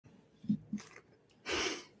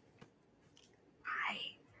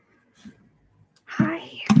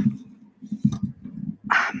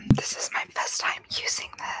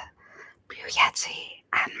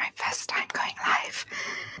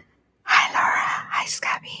Hi,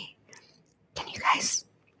 Scabby. Can you guys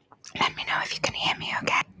let me know if you can hear me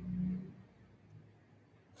okay?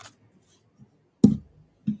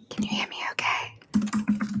 Can you hear me okay?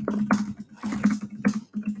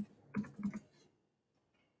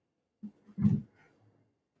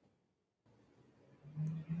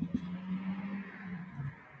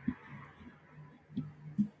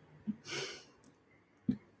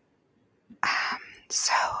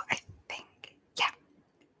 So I think, yeah.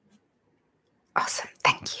 Awesome,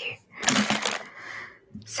 thank you.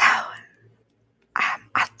 So,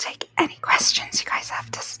 I'll take any questions you guys have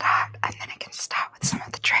to start, and then I can start with some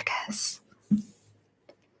of the triggers.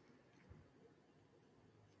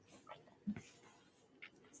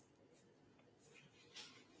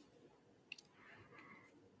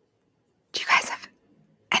 Do you guys have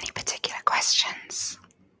any particular questions?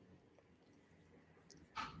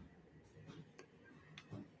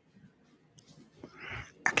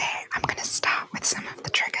 Okay, I'm going to start with some of the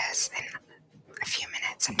triggers in a few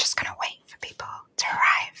minutes. I'm just going to wait for people to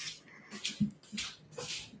arrive.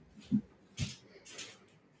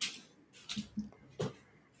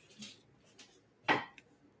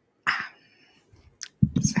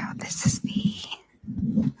 So this is the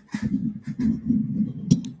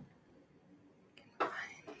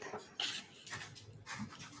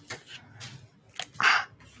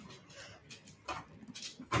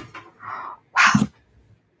wow,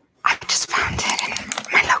 I just found it in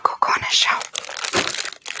my local corner shop.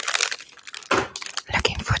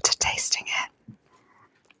 Looking forward to tasting it.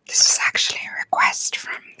 This was actually a request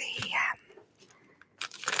from the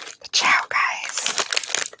Chow guys.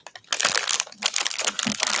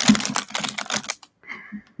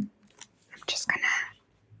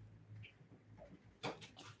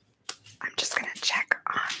 I'm just gonna check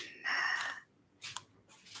on.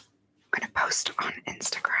 I'm gonna post on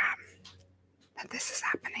Instagram that this is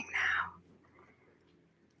happening now.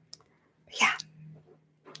 But yeah,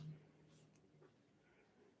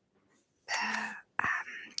 the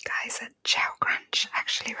guys at Chow Crunch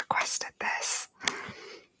actually requested this,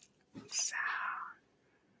 so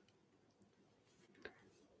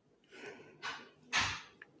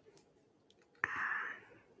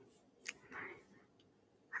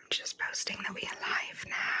I'm just posting that we are live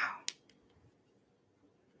now.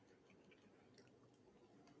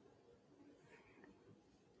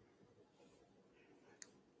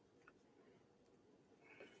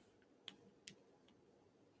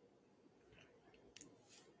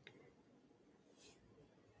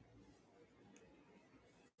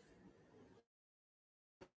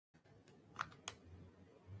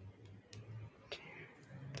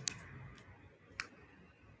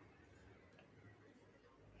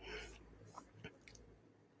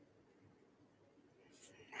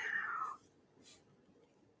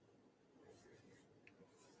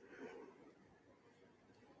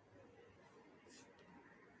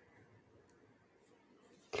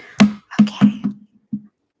 Okay.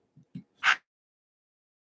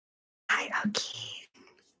 Hi, Oki.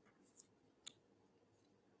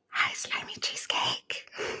 Hi, Slimy Cheesecake.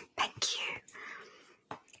 Thank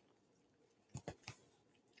you.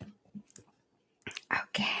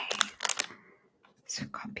 Okay. So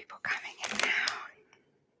we've got people coming in now.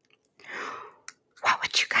 What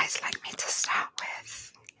would you guys like me to start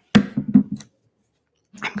with?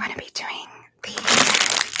 I'm going to be doing the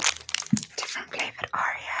different flavoured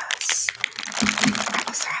Oreos. I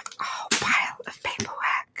also have a whole pile of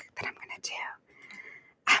paperwork that I'm going to do,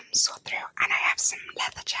 sort through, and I have some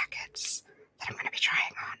leather jackets that I'm going to be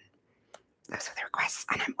trying on. Those are the requests,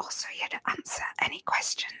 and I'm also here to answer any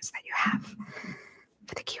questions that you have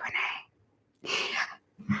for the Q&A.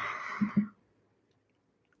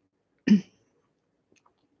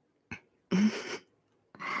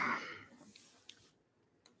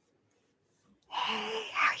 Hey,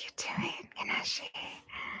 how you doing, Ganeshi?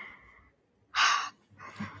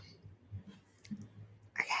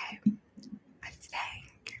 Okay, I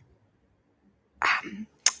think,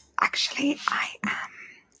 actually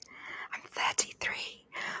I'm 33,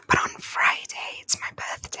 but on Friday it's my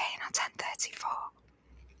birthday and I'll turn 34,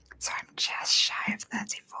 so I'm just shy of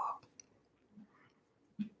 34.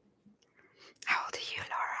 How old are you,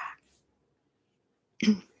 Laura?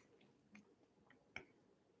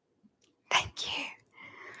 Thank you.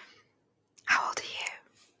 How old are you?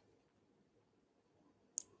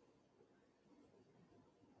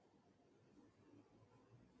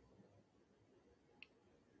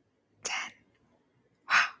 10.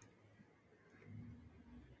 Wow.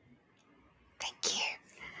 Thank you.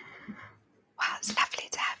 Wow, it's lovely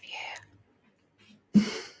to have you.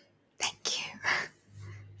 Thank you.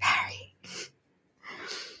 Very.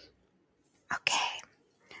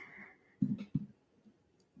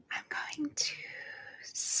 to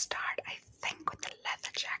start, I think, with the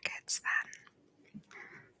leather jackets then.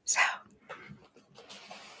 So,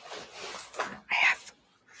 I have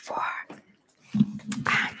 4.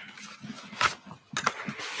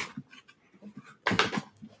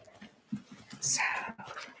 So,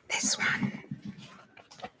 this one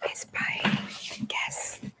is by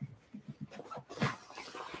Guess.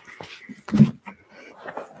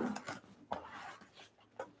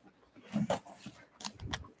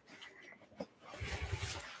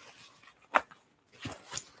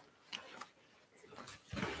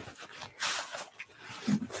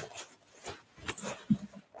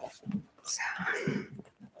 So,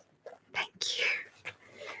 thank you.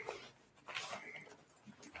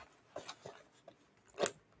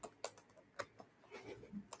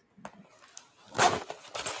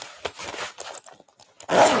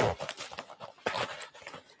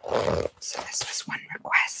 So this was one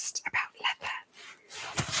request about leather.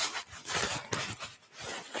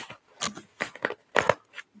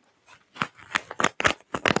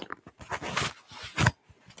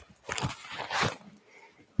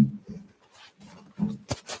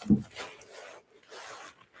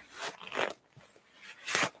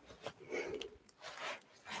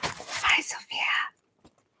 Hi, Sophia.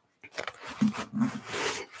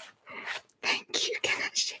 Thank you,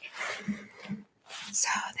 Kanashi. So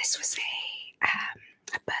this was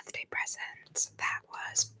a birthday present that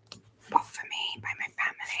was bought for me by my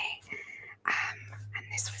family, and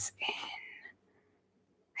this was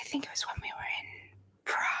I think it was when we were in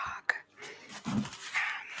Prague.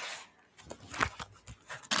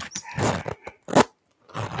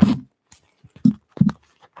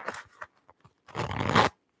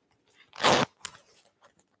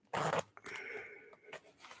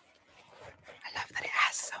 I love that it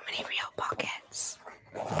has so many real pockets.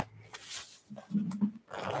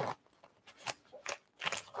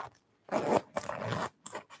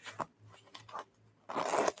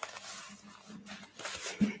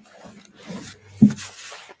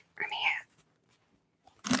 And here,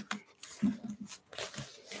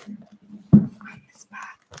 on this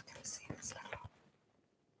back, you can see this little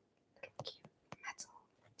cute metal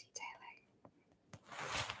detailing.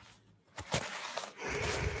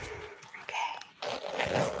 Okay.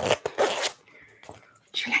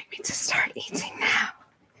 Would you like me to start eating now?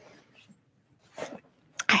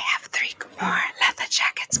 I have 3 more leather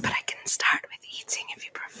jackets, but I can start with eating if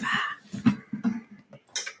you prefer.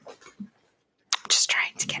 I'm just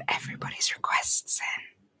trying to get everybody's requests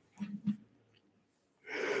in.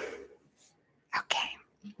 Okay.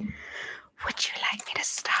 Would you like me to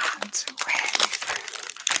start with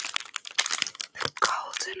the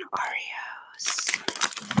golden Oreos?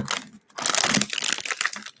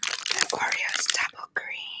 The Oreos double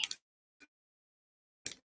cream.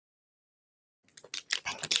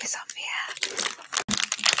 Thank you, Sophia.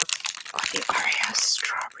 Or the Oreos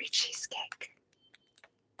strawberry cheesecake.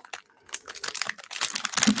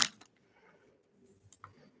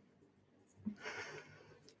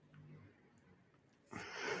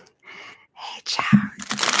 Hey, Chow.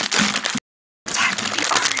 Time for the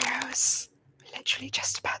Oreos. We're literally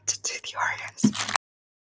just about to do the Oreos.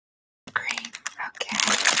 Cream. Okay.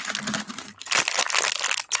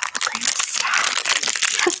 Double cream to start.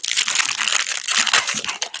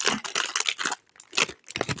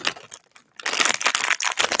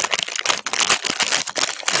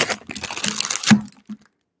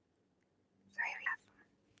 So here we have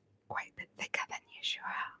quite a bit thicker than usual.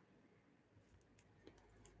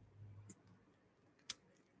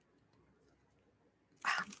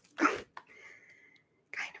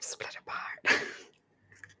 Kind of split apart.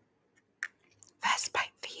 First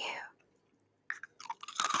bite for you.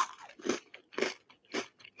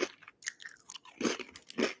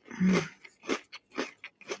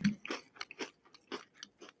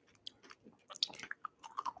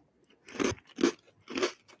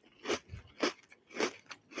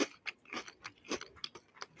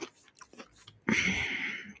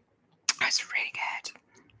 That's really good.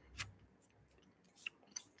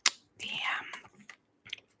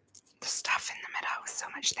 The stuff in the middle was so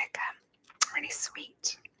much thicker. Really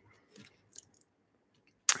sweet.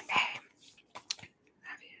 Okay.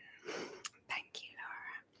 Thank you,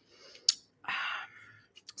 Laura.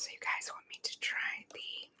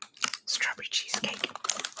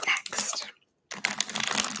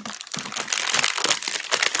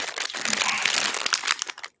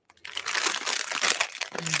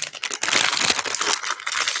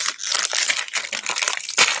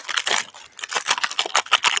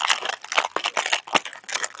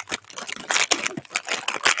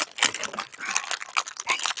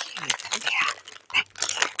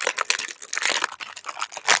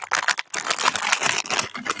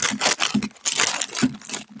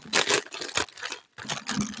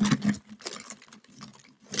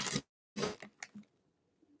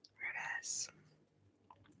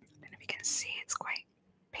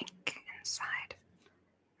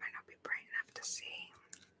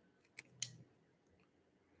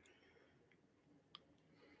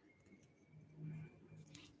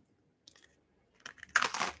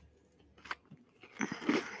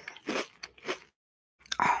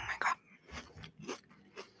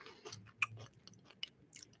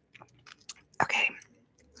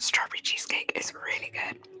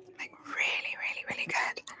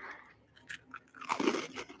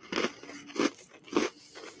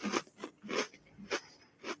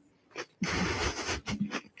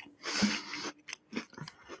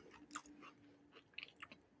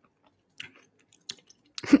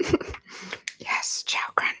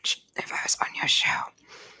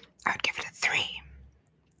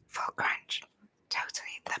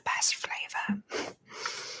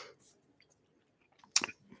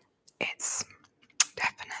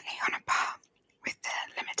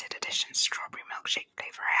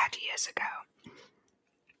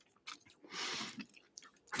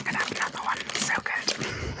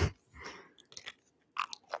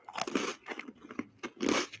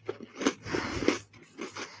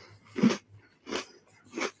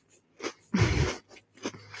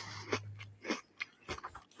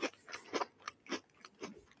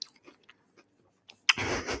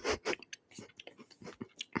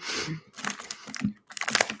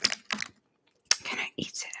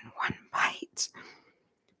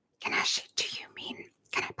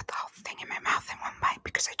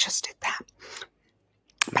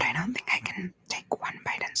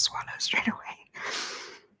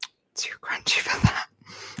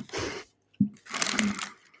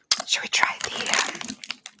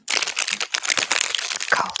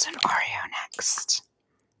 golden Oreo next.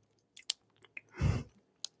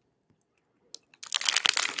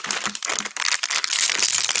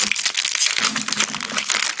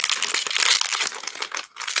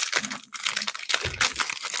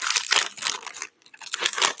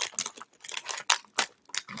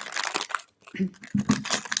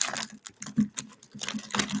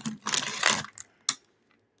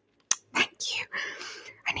 Thank you.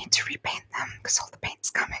 I need to repaint them because all the paint's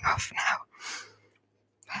coming off now.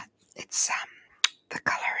 But it's the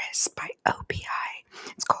color is by OPI.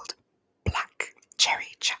 It's called Black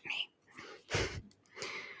Cherry Chutney.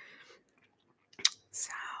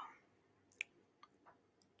 So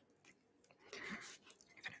I'm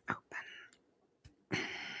gonna open.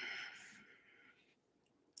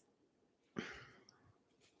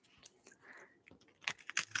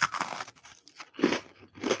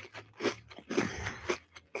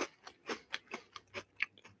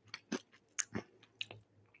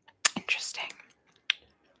 Interesting.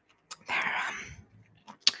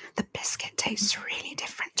 The biscuit tastes really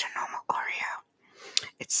different to normal Oreo.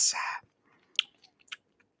 It's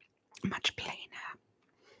much plainer.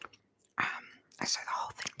 So the whole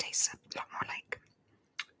thing tastes a lot more like,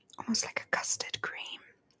 almost like a custard cream.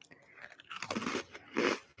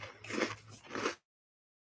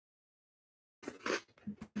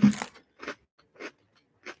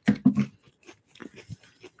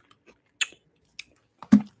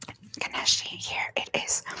 Ganeshi here, it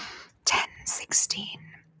is 10:16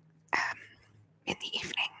 in the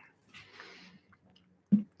evening.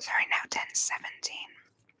 Sorry, now 10:17.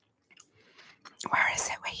 Where is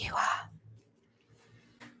it where you are?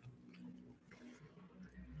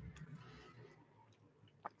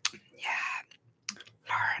 Yeah,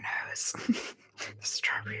 Laura knows. The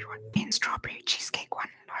strawberry one, in strawberry cheesecake one,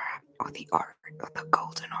 Laura, or the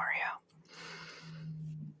golden Oreo.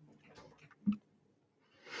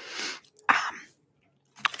 I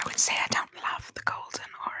would say I don't love the golden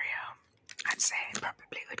Oreo. I'd say I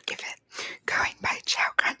probably would give it, going by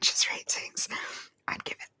Chow Crunch's ratings, I'd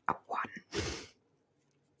give it a 1.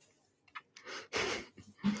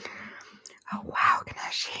 Oh wow,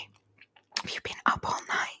 Ganeshi, have you been up all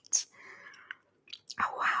night?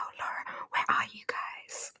 Oh wow, Laura, where are you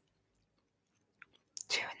guys?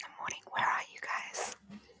 2 in the morning, where are you guys?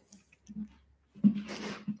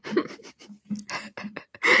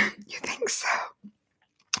 You think so?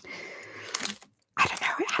 I don't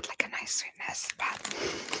know, it had like a nice sweetness, but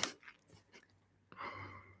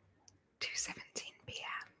 2:17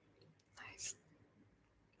 p.m. Nice.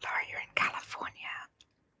 Laura, you're in California.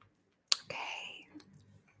 Okay.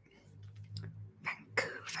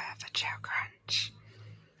 Vancouver for Chow Crunch.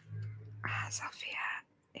 Sofia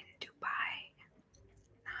in Dubai.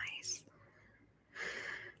 Nice.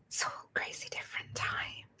 It's all crazy different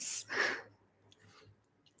times.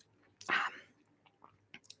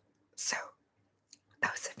 So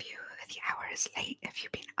those of you who the hour is late, have you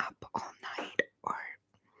been up all night, or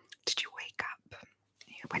did you wake up?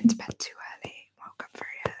 You went to bed too early, woke up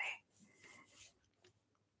very early.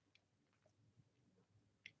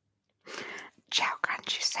 Chow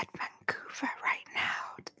Crunch, you said Vancouver right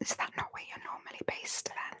now. Is that not where you're normally based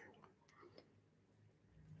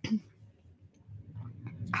then?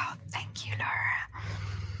 Oh, thank you, Laura.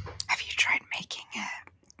 Have you tried making a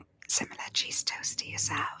similar cheese toasty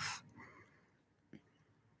yourself?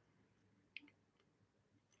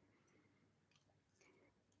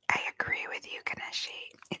 I agree with you,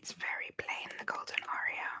 Ganeshi. It's very plain, the golden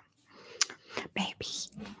Oreo.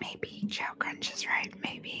 Maybe Chow Crunch is right.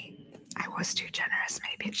 Maybe I was too generous.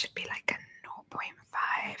 Maybe it should be like a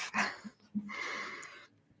 0.5.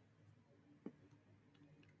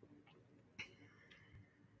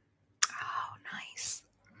 Oh, nice.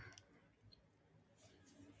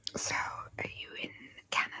 So, are you in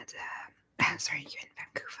Canada? Sorry, are you in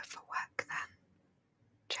Vancouver for work then?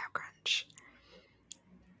 Chow Crunch.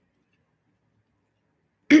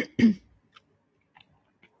 Can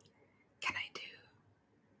I do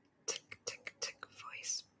tick, tick, tick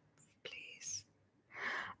voice, please?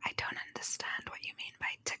 I don't understand what you mean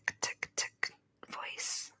by tick, tick, tick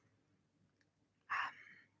voice.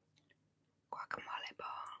 Guacamole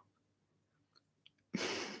ball.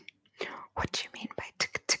 What do you mean by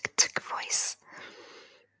tick, tick, tick voice?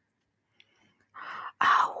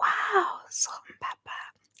 Oh, wow, salt and pepper.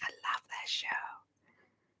 I love their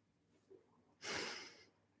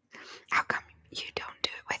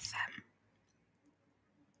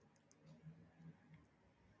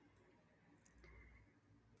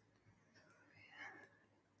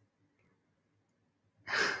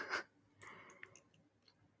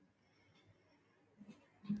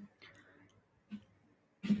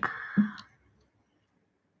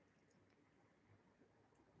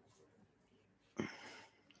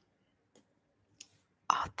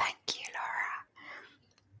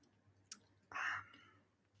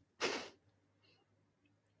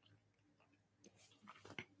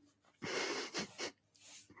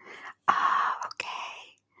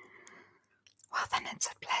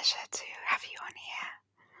pleasure to have you on here.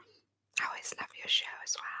 I always love your show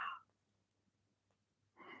as well.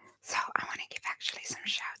 So I want to give actually some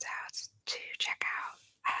shout outs to check out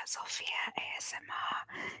Sophia ASMR,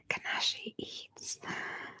 Kanashi Eats,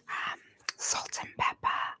 Salt and Pepper,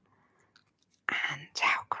 and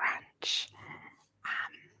Chow Crunch.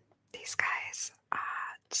 These guys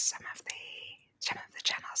are some of the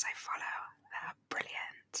channels I follow that are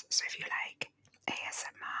brilliant. So if you like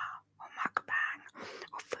ASMR or mukbang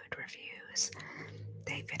or food reviews,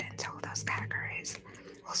 they fit into all those categories.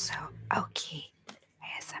 Also, Oki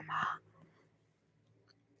ASMR.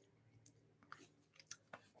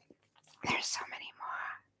 There's so many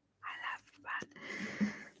more I love, but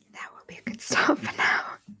that will be a good start for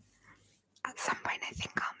now. At some point, I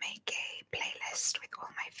think I'll make a playlist with all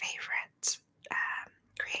my favorite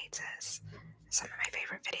creators, some of my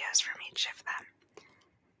favorite videos from each of them.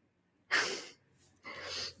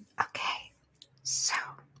 Okay, so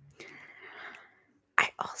I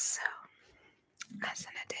also, as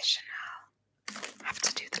an additional, have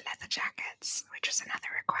to do the leather jackets, which was another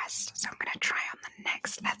request, so I'm going to try on the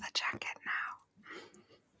next leather jacket now.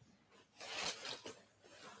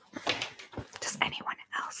 Does anyone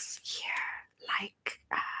else here like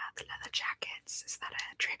the leather jackets? Is that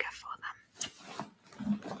a trigger for them?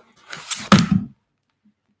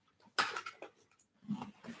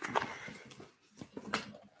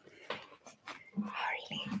 Oh,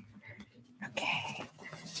 really? Okay.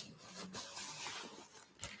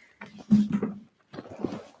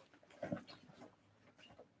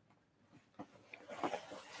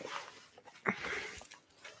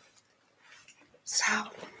 So,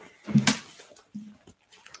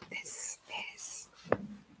 this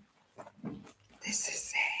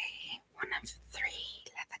is one of 3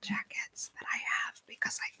 leather jackets that I have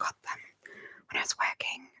because I got them when I was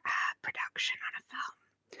working production on a film.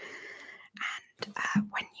 And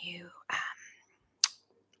when you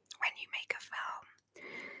make a film,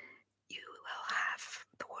 you will have,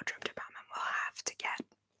 the wardrobe department will have to get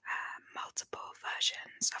multiple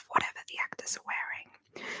versions of whatever the actors are wearing,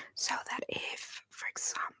 so that if, for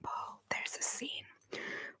example, there's a scene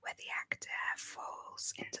where the actor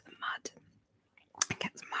falls into the mud and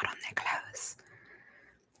gets mud on their clothes,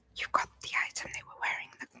 you've got the item they were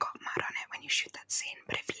wearing that got mud on it when you shoot that scene.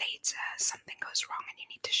 But if later something goes wrong and you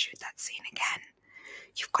need to shoot that scene again,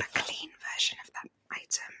 you've got a clean version of that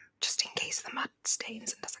item, just in case the mud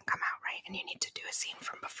stains and doesn't come out right, and you need to do a scene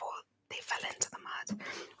from before they fell into the mud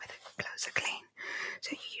where the clothes are clean.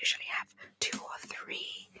 So you usually have 2 or 3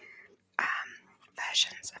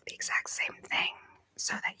 versions of the exact same thing,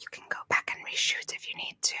 so that you can go back and reshoot if you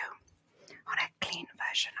need to on a clean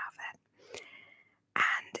version of it.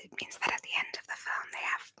 And it means that at the end of the film they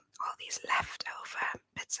have all these leftover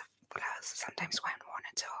bits of clothes that sometimes weren't worn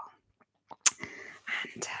at all.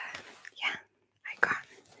 And yeah, I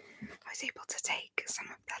was able to take some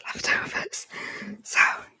of the leftovers, so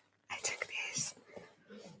I took these.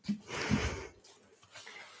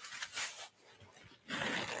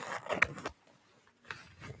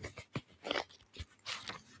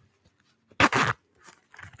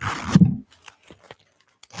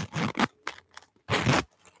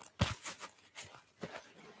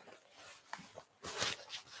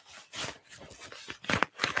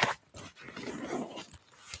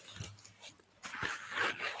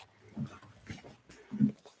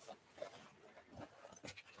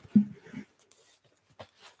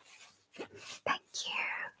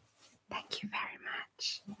 Thank you very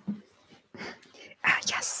much.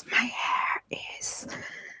 Yes, my hair is,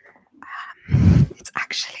 it's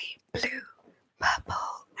actually blue,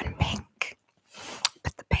 purple, and pink,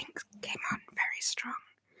 but the pink came on very strong,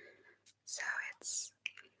 so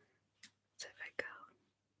if I go,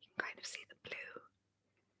 you can kind of see the blue,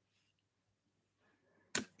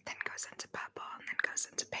 then goes into purple, and then goes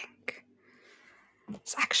into pink.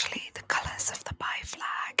 It's actually the colours of the bi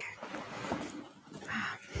flag.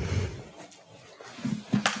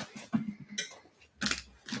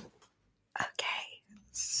 Okay,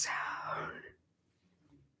 so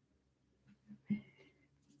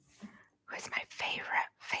who's my favourite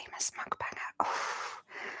famous mukbanger? Oh,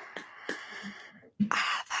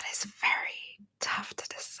 that is very tough to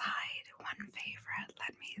decide. One favourite,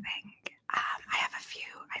 let me think. I have a few.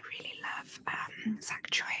 I really love Zach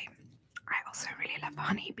Choi. I also really love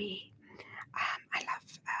Honeybee. I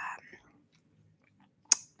love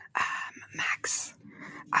Max.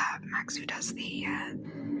 Max, who does the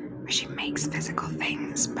where she makes physical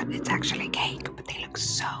things, but it's actually cake, but they look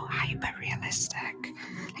so hyper realistic.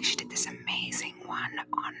 Like she did this amazing one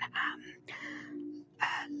on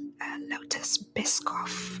Lotus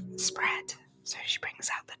Biscoff spread. So she brings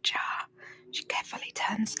out the jar, She carefully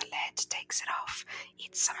turns the lid, takes it off,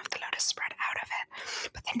 eats some of the lotus spread out of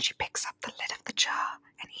it, but then she picks up the lid of the jar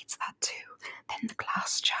and eats that too. Then the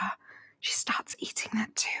glass jar. She starts eating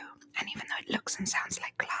that too, and even though it looks and sounds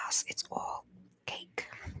like glass, it's all cake.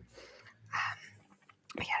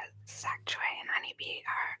 But yeah, Sanctuary and Honeybee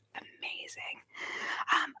are amazing.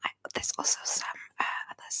 There's also some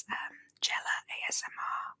others. Jella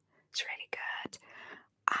ASMR. It's really good.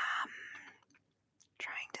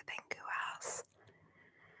 Trying to think who else.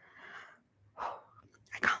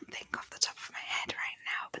 I can't think off the top of my head right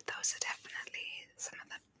now, but those are definitely some of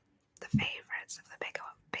the favourites of the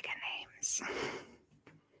bigger names.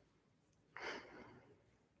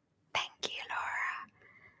 Thank you, Laura.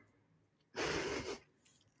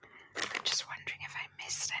 I'm just wondering if I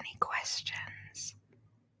missed any questions.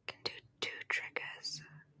 Can do 2 triggers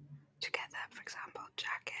together, for example,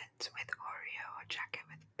 jacket with Oreo or jacket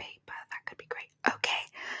with paper. That could be great.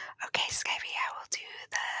 Okay, Scabby, I will do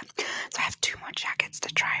so I have 2 more jackets to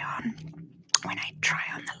try on. When I try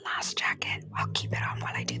on the last jacket, I'll keep it on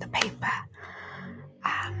while I do the paper.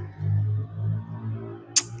 I'm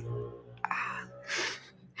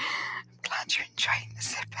glad you're enjoying the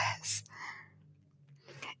zippers.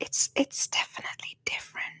 It's definitely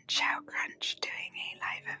different, Chow Crunch, doing a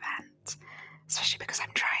live event, especially because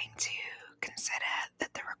I'm trying to consider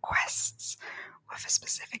that the requests were for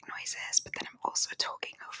specific noises, but then I'm also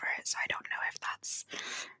talking over it, so I don't know if that's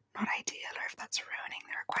not ideal or if that's ruining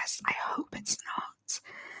the request. I hope it's not.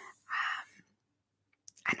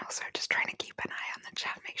 And also just trying to keep an eye on the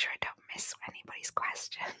chat, make sure I don't miss anybody's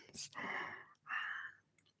questions.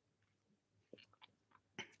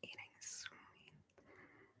 Eating sweet.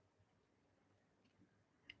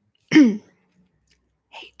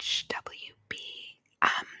 HWB.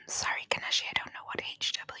 Sorry, Kanashi, I don't know what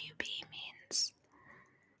HWB means.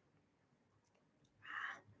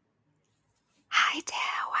 Hi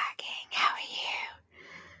there, Wagging. How are you?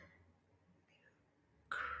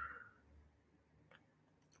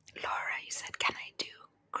 Laura, you said, can I do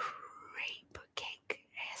crepe cake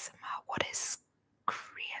ASMR? What is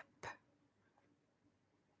crepe?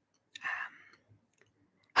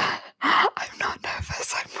 I'm not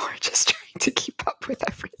nervous. I'm more just trying to keep up with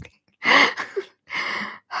everything.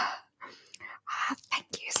 Thank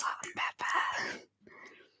you, Salt and Pepper.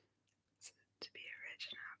 To be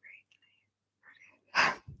original, great.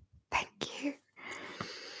 Thank you.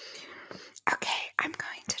 Okay, I'm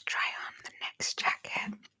going to try on the next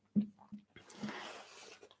jacket.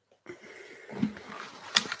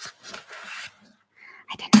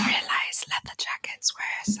 I didn't realize leather jackets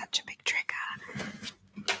were such a big trigger.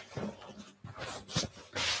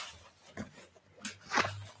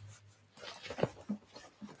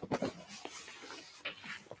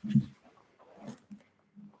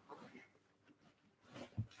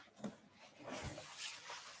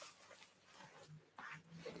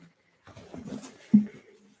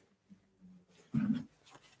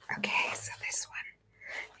 Okay, so this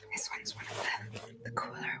one's one of the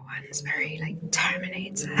cooler ones, very like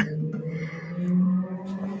Terminator.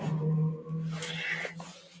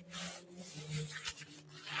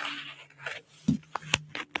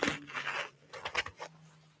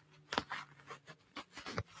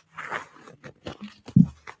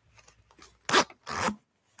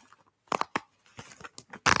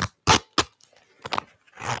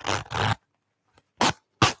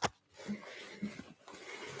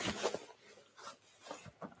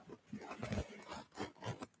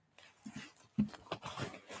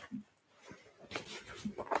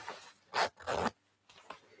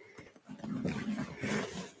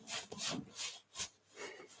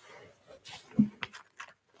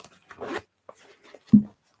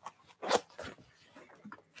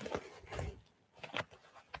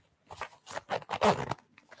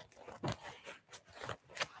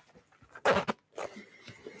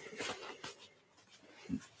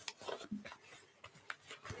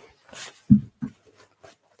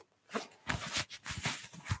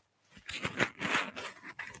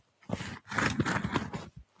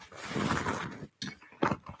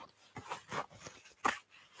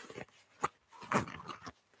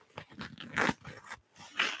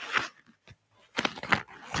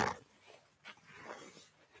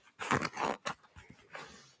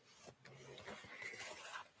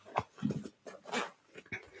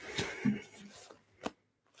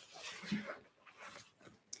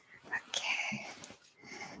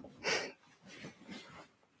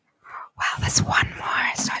 There's one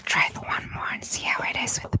more, so I'll try the one more and see how it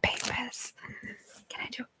is with the papers. Can I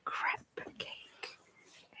do a crepe cake?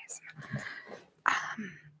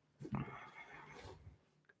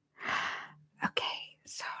 Okay,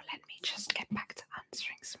 so let me just get back to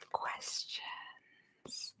answering some questions.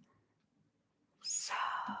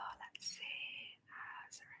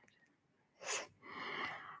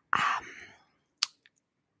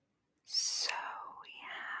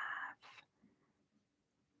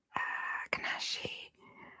 G.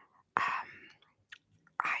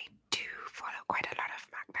 I do follow quite a lot of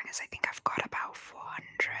mukbangers. I think I've got about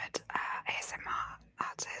 400 ASMR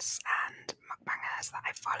artists and mukbangers that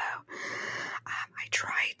I follow. I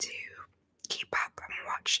try to keep up and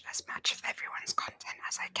watch as much of everyone's content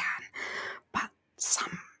as I can, but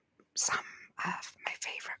some of my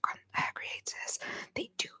favourite creators, they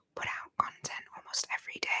do put out content almost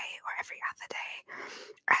every day or every other day,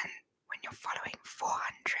 and when you're following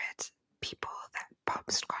 400 people that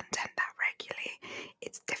post content that regularly,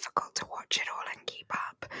 it's difficult to watch it all and keep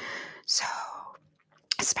up. So,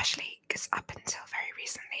 especially because up until very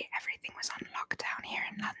recently everything was on lockdown here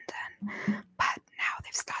in London, but now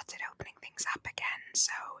they've started opening things up again,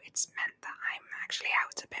 so it's meant that I'm actually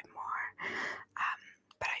out a bit more,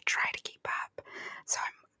 but I try to keep up. So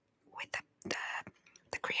I'm with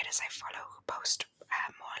the creators I follow who post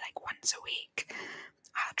more like once a week.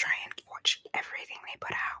 I'll try and watch everything they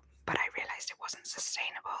put out, but I realised it wasn't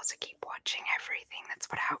sustainable to keep watching everything that's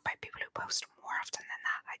put out by people who post more often than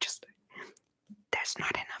that. There's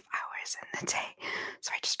not enough hours in the day,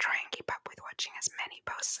 so I just try and keep up with watching as many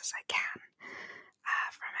posts as I can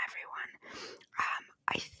from everyone.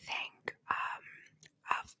 I think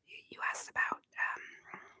you asked about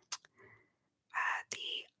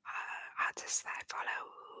the artists that I follow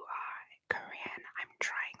who are Korean. I'm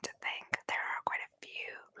trying to think. There are quite a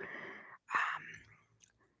few.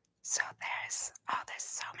 So there's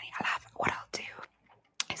so many. What I'll do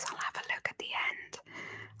is I'll have a look at the end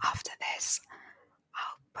after this.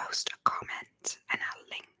 I'll post a comment and I'll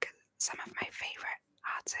link some of my favourite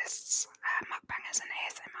artists, mukbangers and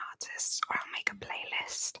ASMRtists, or I'll make a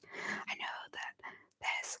playlist. I know that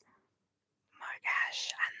there's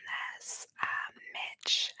Morgash and there's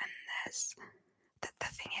Mitch and there's...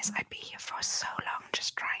 The thing is, I'd be here for so long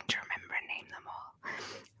just trying to remember and name them all.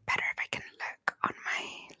 Better if I can look on my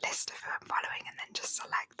list of who I'm following and then just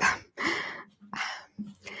select them.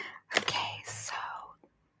 Okay, so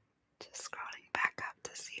just scrolling back up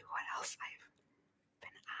to see what else I've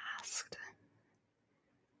been asked.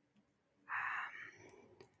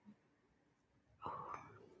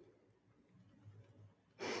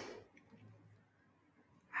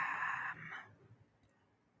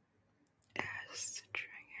 Just a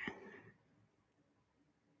trigger.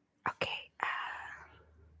 Okay,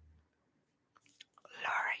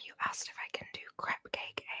 Laura, you asked if I can do crepe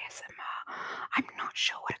cake ASMR. I'm not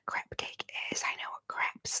sure what a crepe cake is. I know what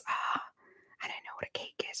crepes are, and I know what a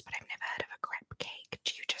cake is, but I've never heard of a crepe cake.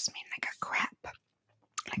 Do you just mean like a crepe?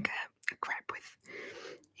 Like a crepe with,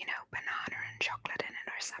 banana and chocolate in it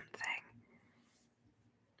or something?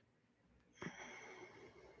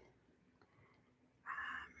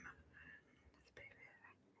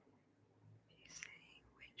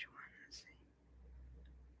 Which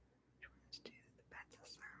ones do the better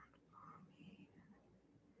sound for me?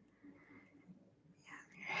 Yeah,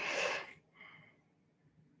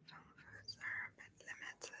 some foods are a bit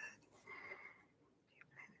limited.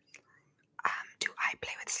 Do I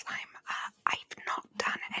play with slime? I've not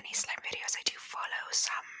done any slime videos. I do follow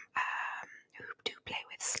some who do play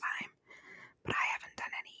with slime, but I haven't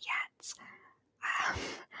done any yet.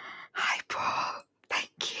 Hi Paul,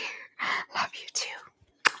 thank you. Love you too.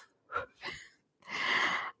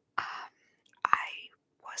 I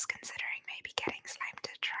was considering maybe getting slime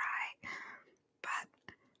to try, but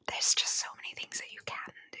there's just so many things that you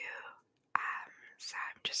can do. So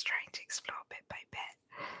I'm just trying to explore bit by bit.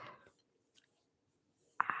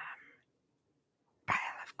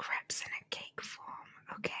 Pile of crepes in a cake form.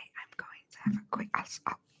 Okay, I'm going to have a quick...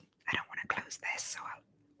 I don't want to close this, so I'll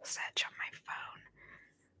search on my phone.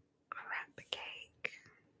 Crepe cake.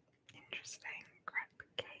 Interesting. Crepe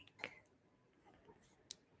cake.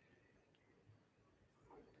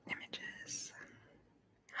 Images.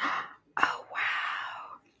 Oh,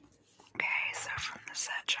 wow. Okay, so from the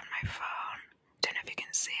search on my phone, don't know if you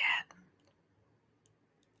can see it.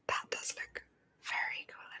 That does look very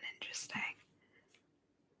cool and interesting.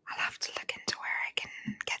 I'll have to look into where I can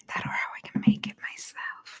get that or how I can make it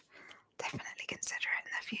myself. Definitely consider it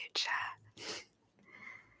in the future.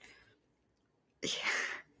 Yeah.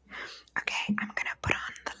 Okay, I'm gonna put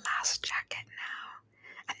on the last jacket now.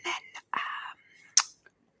 And then,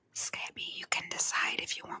 Scabby, you can decide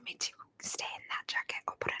if you want me to stay in that jacket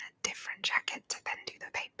or put on a different jacket to then do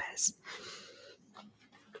the papers.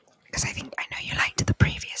 Because I know you liked the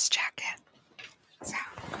previous jacket. So...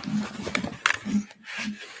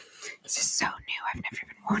 this is so new, I've never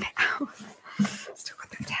even worn it out. Still got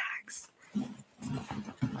the tags.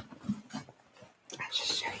 I'll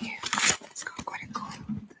just show you. It's got quite a cool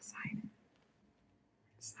design.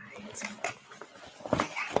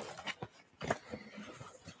 Yeah.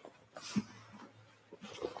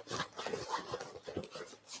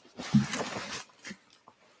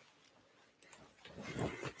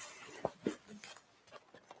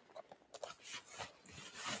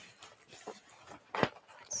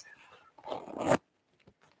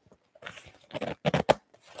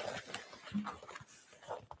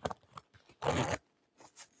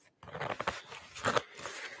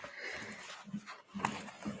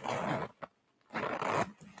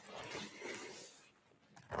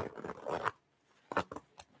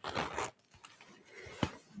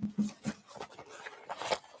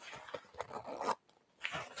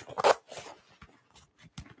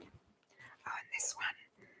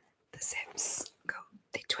 zips go,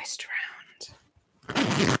 they twist around.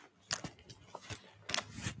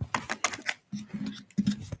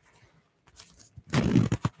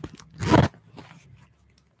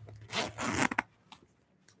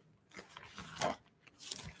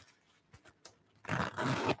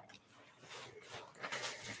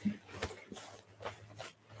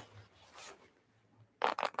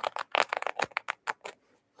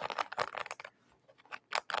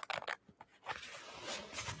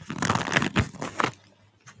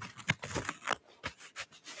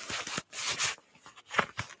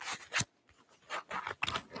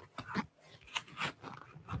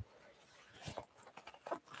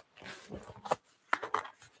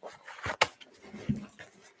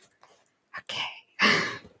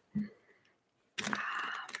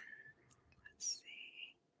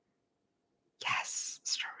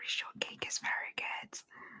 Cheesecake is very good.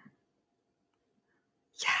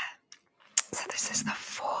 Yeah, so this is the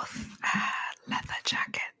fourth leather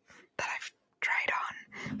jacket that I've tried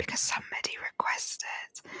on because somebody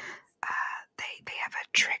requested. They have a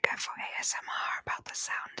trigger for ASMR about the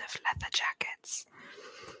sound of leather jackets.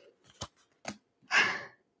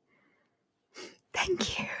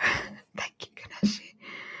 Thank you. Thank you, Ganeshi.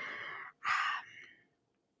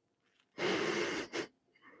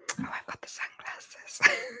 Oh, I've got the sunglasses.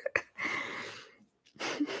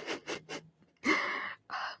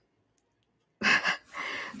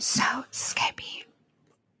 So, Skype,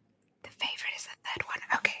 the favorite is the third one.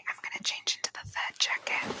 Okay, I'm gonna change into the third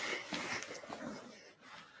jacket.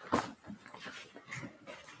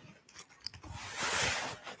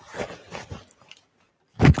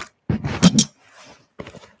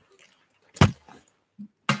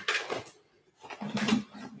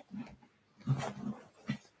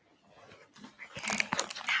 Okay,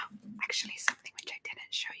 now, actually something which I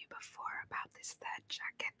didn't show you before about this third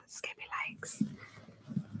jacket that Skippy likes.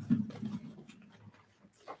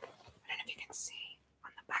 I don't know if you can see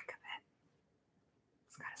on the back of it.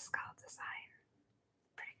 It's got a skull design.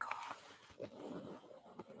 Pretty cool.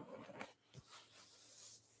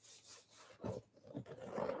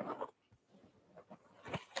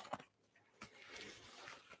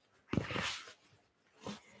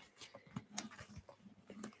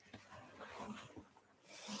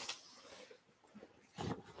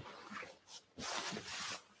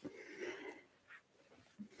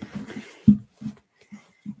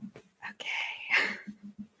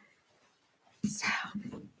 So,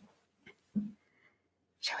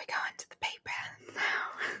 shall we go into the paper now?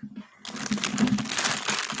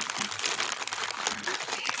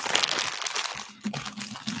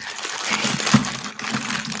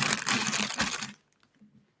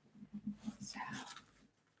 So,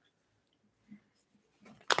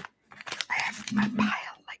 I have a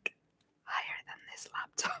pile like higher than this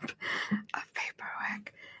laptop of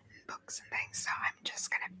paperwork and books and things, so I'm just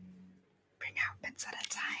gonna bring out bits at a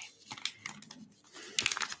time.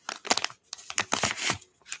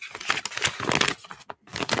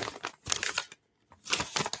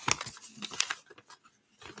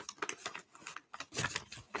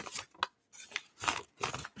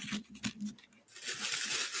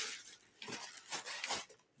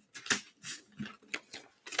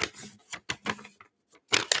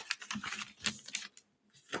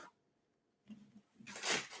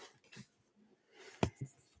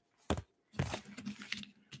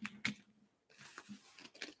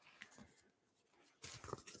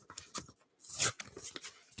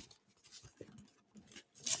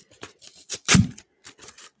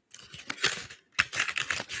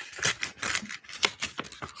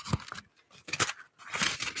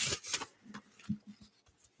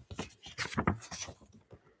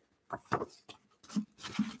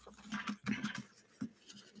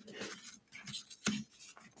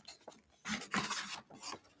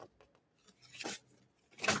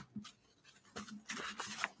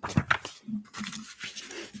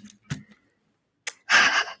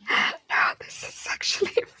 No, this is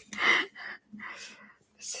actually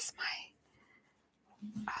this is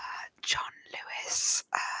my John Lewis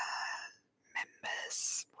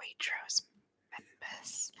members, Waitrose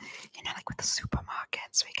members. You know, like with the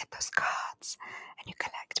supermarkets, we get those cards and you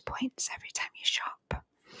collect points every time you shop.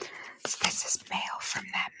 So this is mail from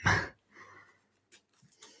them.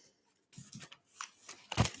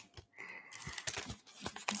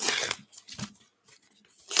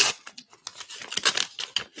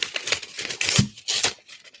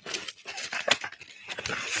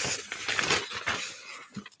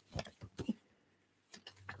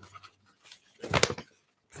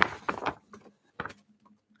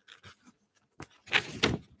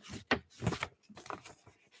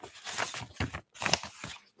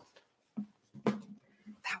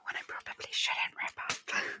 That shouldn't rip up.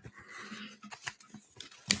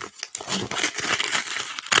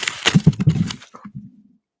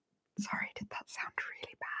 Sorry, did that sound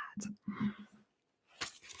really bad?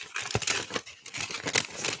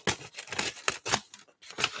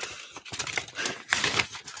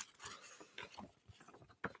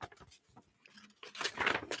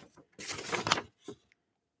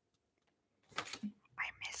 I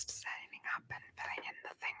missed setting up and filling in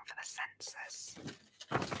the thing for the sensors.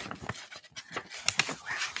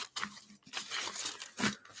 Well,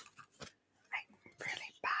 I'm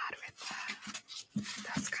really bad with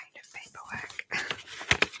this kind of paperwork.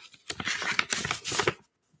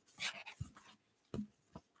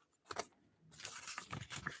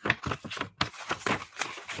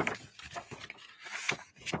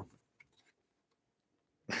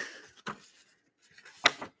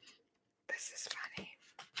 This is funny.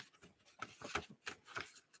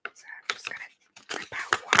 So I'm just going to rip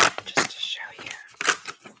out one just to show you.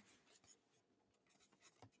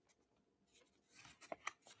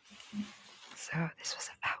 So this was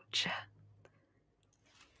a voucher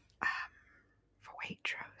for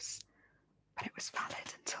Waitrose, but it was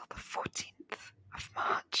valid until the 14th of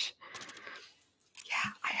March.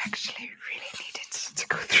 Yeah, I actually really needed to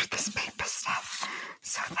go through this paper stuff,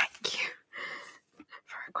 so thank you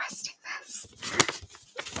for requesting this.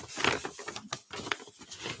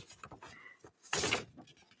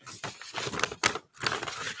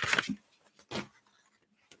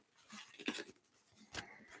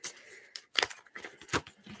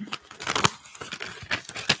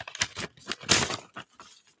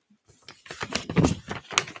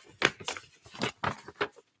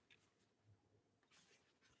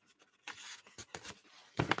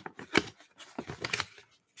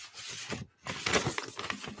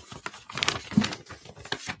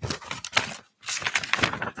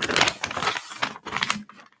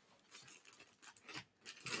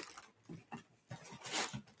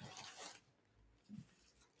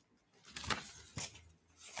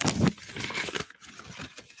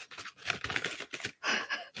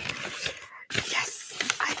 Yes,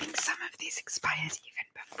 I think some of these expired even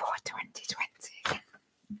before 2020.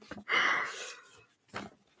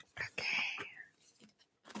 Okay.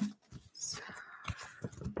 So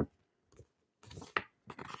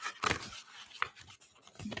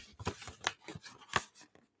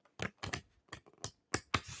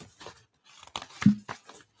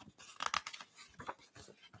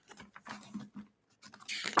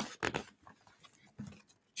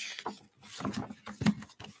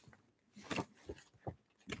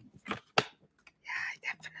yeah, I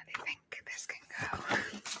definitely think this can go.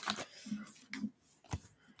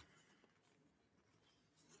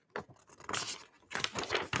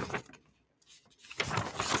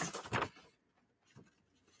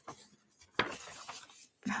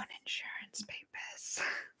 Phone insurance papers.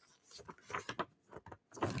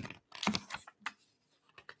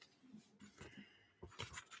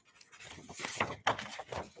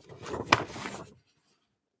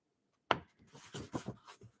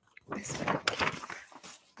 This one.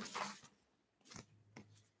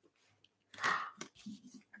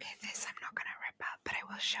 Okay, this I'm not going to rip up, but I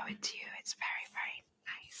will show it to you. It's very, very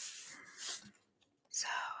nice. So,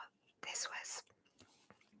 this was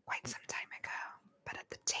quite some time ago, but at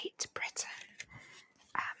the Tate Britain,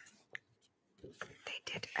 they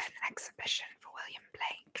did an exhibition for William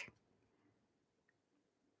Blake.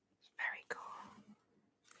 Very cool.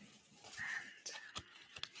 And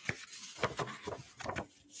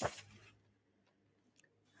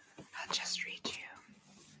I'll just read you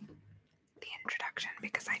the introduction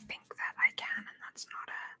because I think that I can, and that's not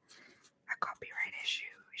a copyright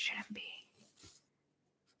issue. It shouldn't be.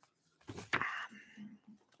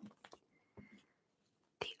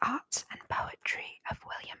 The art and poetry of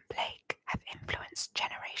William Blake have influenced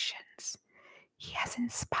generations. He has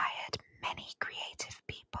inspired many creative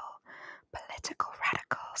people, political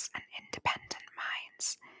radicals, and independent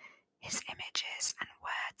minds. His images and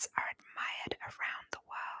words are admired around the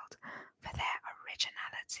world for their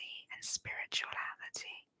originality and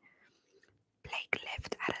spirituality. Blake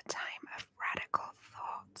lived at a time of radical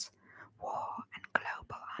thought, war, and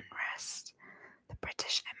global unrest. The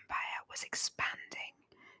British Empire was expanding.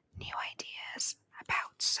 New ideas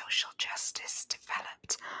about social justice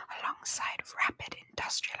developed alongside rapid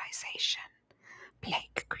industrialization.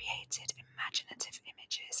 Blake created imaginative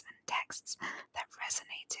images and texts that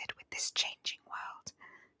resonated with this changing world.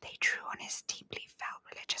 They drew on his deeply felt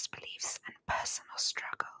religious beliefs and personal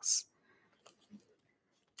struggles.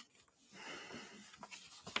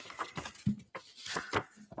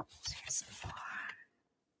 So here's some more.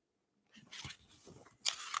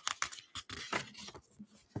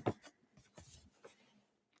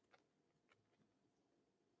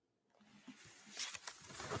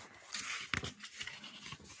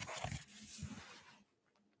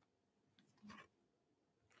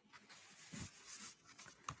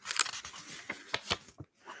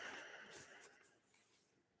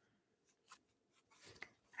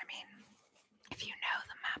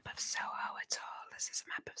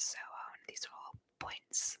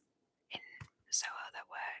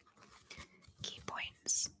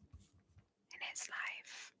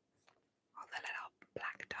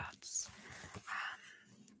 friends.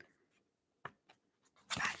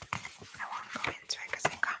 But I won't go into it because I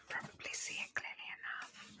can't probably see it clearly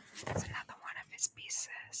enough. There's another one of his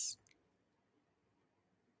pieces.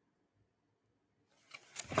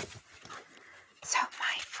 So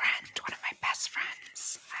my friend, one of my best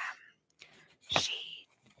friends,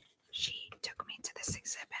 she took me to this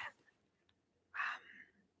exhibit.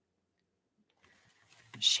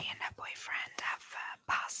 She and her boyfriend have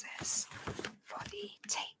passes for the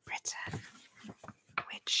Tate Britain,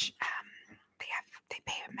 which they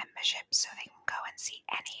pay a membership so they can go and see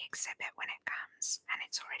any exhibit when it comes, and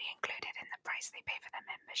it's already included in the price they pay for the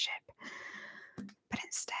membership. But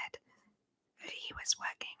instead, he was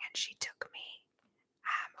working and she took me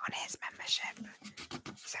on his membership,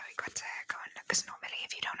 so we got to go and look, because normally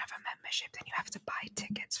if you don't have a membership then you have to buy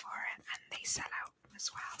tickets for it, and they sell out as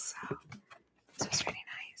well, so it was really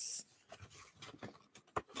nice.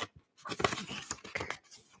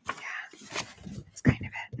 Yeah, that's kind of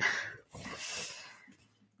it.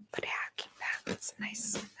 But yeah, I'll keep that. It's a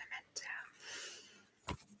nice memento.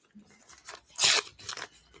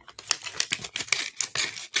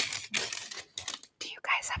 Do you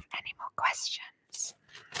guys have any more questions?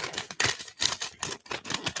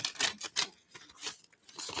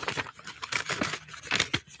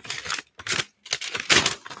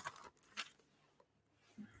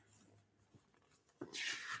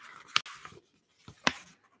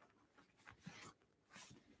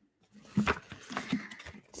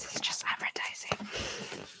 This is just advertising.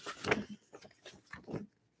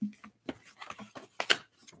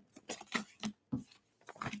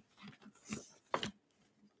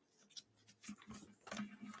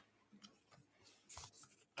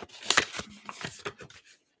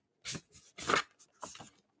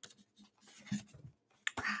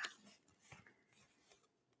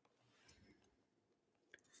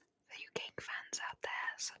 For you cake fans out there,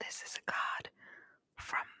 so this is a card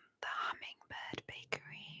from the Hummingbird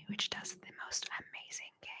Bakery, which does the most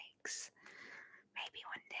amazing cakes. Maybe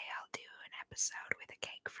one day I'll do an episode with a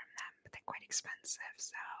cake from them, but they're quite expensive,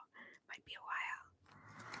 so might be a while.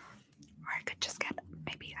 Or I could just get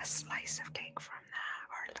maybe a slice of cake from there,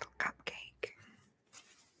 or a little cupcake.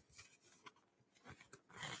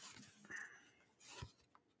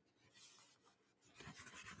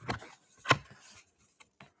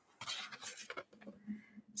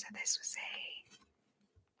 So this was a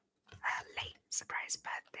late surprise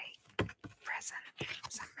birthday present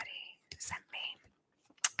somebody sent me.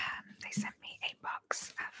 They sent me a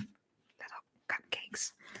box of little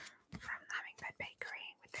cupcakes from the Hummingbird Bakery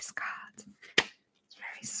with this card. It's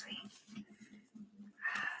very sweet.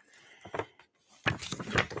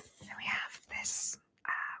 Then we have this,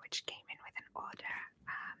 which came in with an order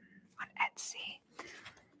on Etsy.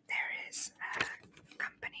 There is a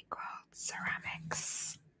company called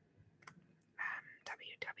Ceramics,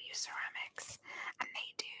 WW Ceramics, and they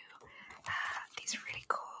do these really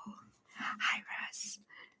cool. Hi Rose,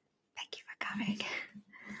 thank you for coming.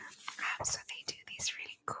 So they do these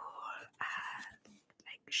really cool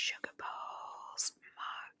like sugar bowls,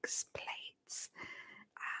 mugs, plates,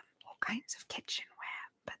 all kinds of kitchenware,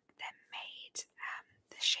 but they're made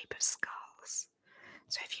the shape of skulls.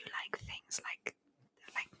 So if you like things like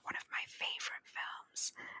one of my favourite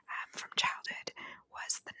films from childhood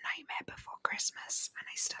was The Nightmare Before Christmas, and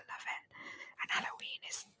I still love it. And Halloween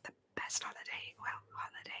is the best holiday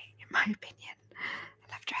in my opinion.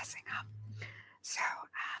 I love dressing up. So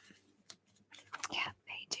yeah,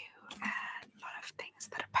 they do a lot of things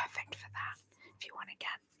that are perfect for that if you want to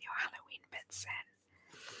get your Halloween bits in.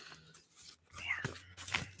 Yeah.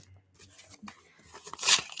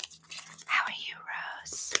 How are you,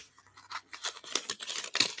 Rose?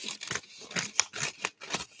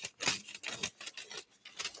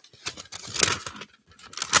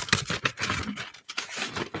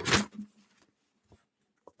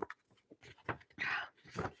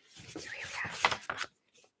 So here we have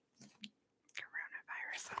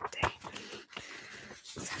coronavirus update.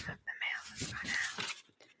 Some of the mail has gone out.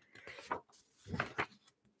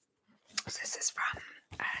 So this is from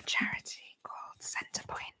a charity called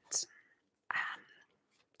Centrepoint.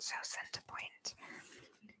 So Centrepoint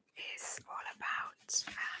is all about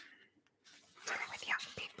dealing with young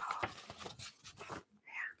people.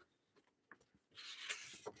 Yeah.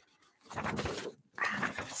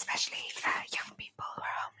 Especially young people who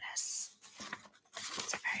are homeless.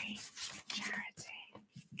 It's a very good charity.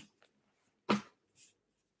 I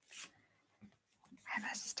have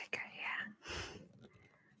a sticker here.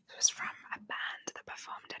 It was from a band that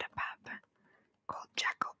performed at a pub called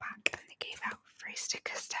Jackleback, and they gave out free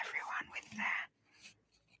stickers to everyone with their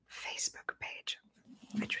Facebook page,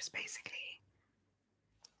 which was basically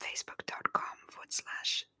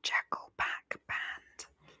facebook.com/jacklebackband.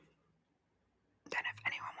 Don't know if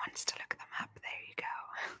anyone wants to look them up. There you go.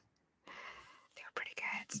 They were pretty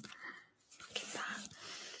good. Look at that.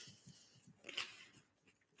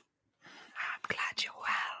 I'm glad you're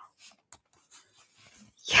well.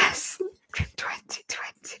 Yes,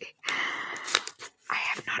 2020. I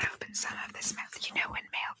have not opened some of this mail. You know, when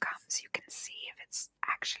mail comes, you can see if it's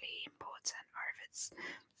actually important or if it's,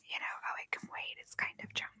 you know, oh, it can wait. It's kind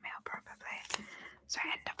of junk mail, probably. So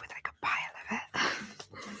I end up with like a pile of it.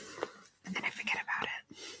 And then I forget about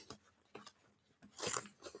it.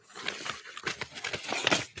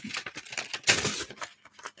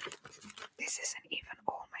 This isn't even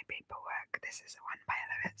all my paperwork. This is one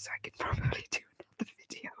pile of it, so I could probably do another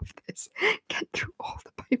video of this. Get through all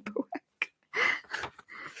the paperwork.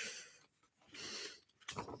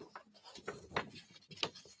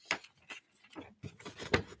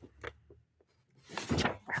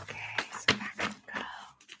 Okay, so that can go.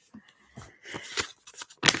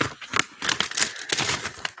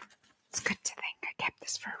 It's good to think I kept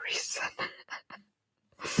this for a reason.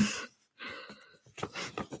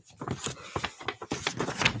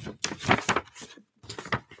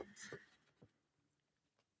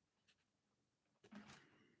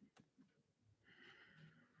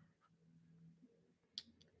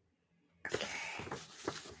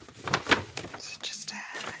 It's just an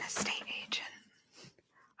estate agent.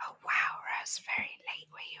 Oh wow, Rose, very late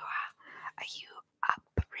where you are. Are you up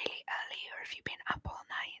really early or have you been up all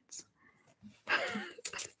night?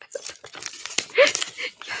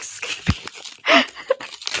 Yes, Skippy.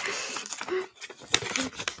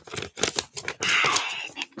 Hi,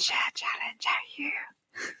 Ninja Challenge, how are you?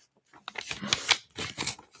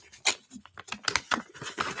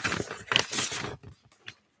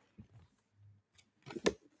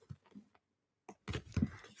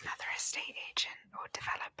 Another estate agent or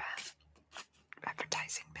developer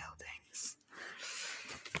advertising buildings.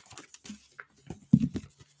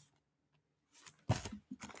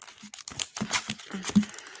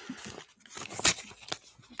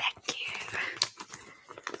 Thank you.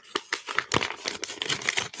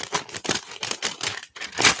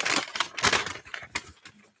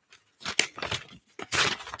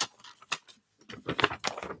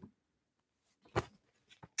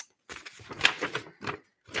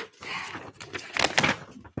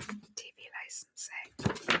 TV licensing.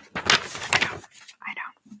 I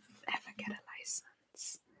don't ever get a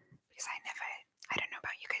license because I don't know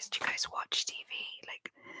about you guys. Do you guys watch TV?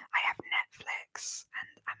 Like, I have Netflix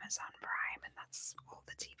and Amazon Prime, and that's all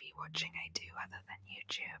the TV watching I do other than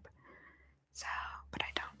YouTube. So, but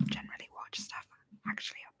I don't generally watch stuff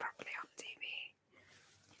actually properly on TV.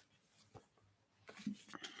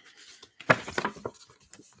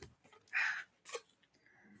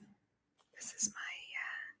 This is my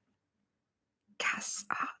Gas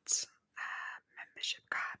Art membership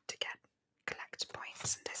card to collect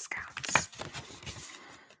points and discounts.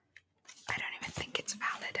 I don't even think it's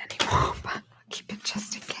valid anymore, but I'll keep it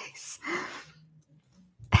just in case.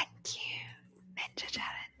 Thank you, Ninja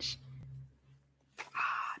Challenge.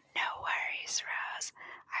 No worries, Rose.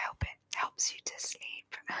 I hope it helps you to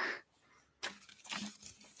sleep.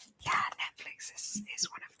 Yeah, Netflix is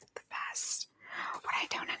one of the best. What I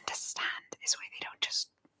don't understand is why they don't just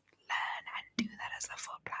learn and do that as a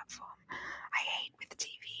full platform. I hate with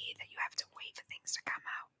TV that you have to wait for things to come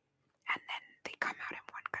out, and then they come out in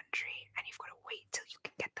one country, and you've got to wait till you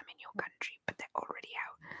can get them in your country, but they're already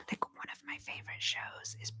out. Like, one of my favorite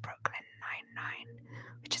shows is Brooklyn Nine-Nine,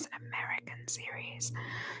 which is an American series.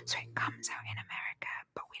 So it comes out in America,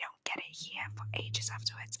 but we don't get it here for ages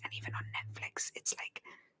afterwards. And even on Netflix, it's like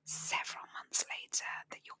several months later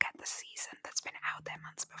that you'll get the season that's been out there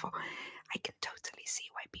months before. I can totally see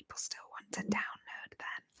why people still want to download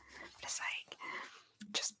that. But it's like,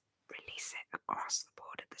 just release it across the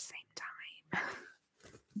board at the same time.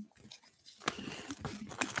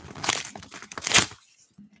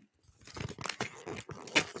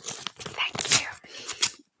 Thank you.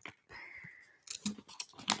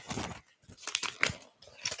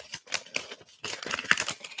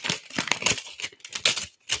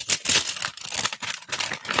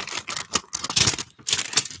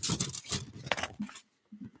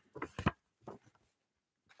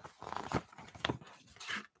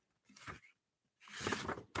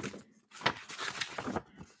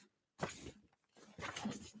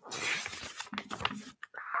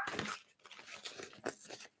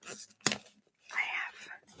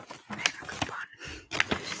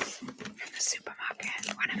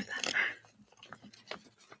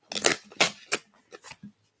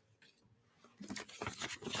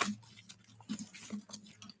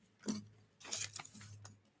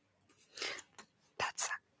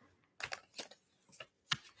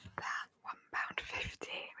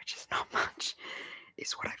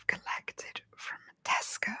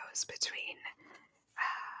 was between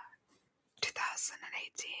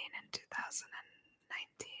 2018 and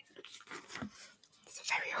 2019. It's a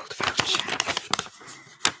very old voucher.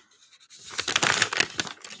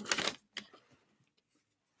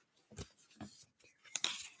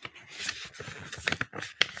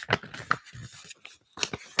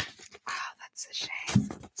 Oh, that's a shame.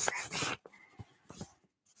 Sadly.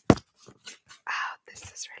 Oh, this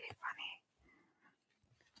is really funny.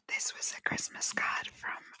 This was a Christmas card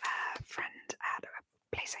from a friend at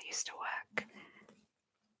a place I used to work.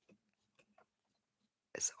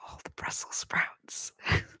 It's all the Brussels sprouts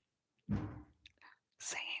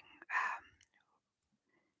saying,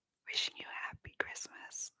 wishing you a happy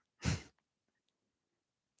Christmas.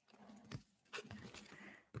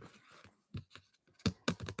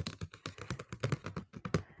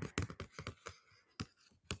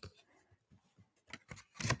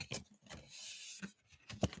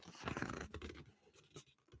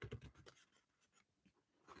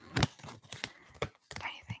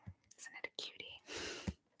 Don't you think? Isn't it a cutie?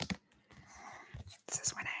 This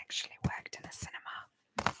is when I actually worked in a cinema.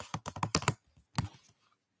 I'm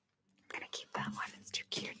gonna keep that one, it's too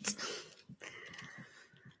cute.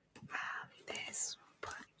 This we'll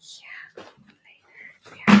put here later.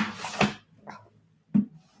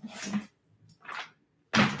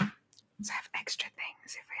 So I have extra things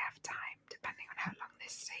if we have time, depending on how long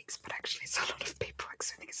this takes, but actually it's a lot of paperwork,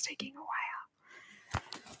 so I think it's taking a while.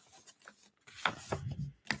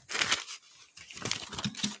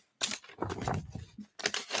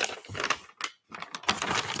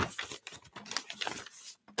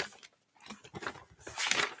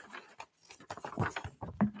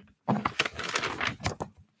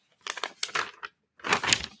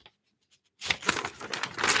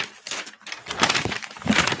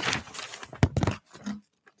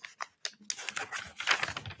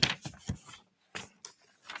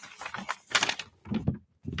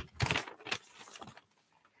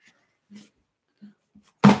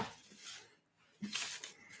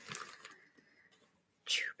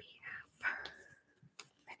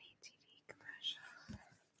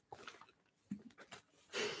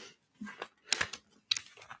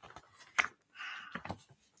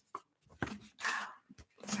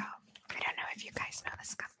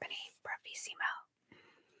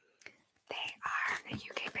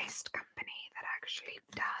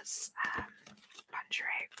 Does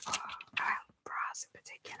lingerie for bras in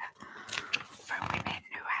particular for women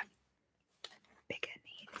who have bigger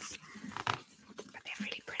needs, but they're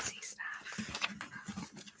really pretty stuff.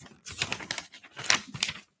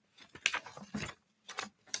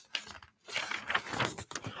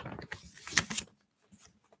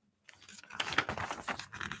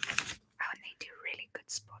 Oh, and they do really good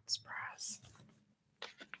sports bras.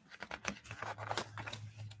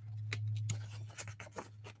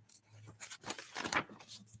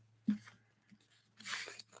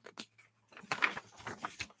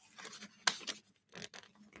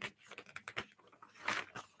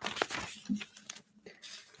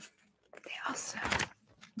 Also,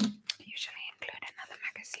 usually include another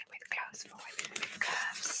magazine with clothes for women with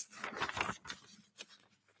curves.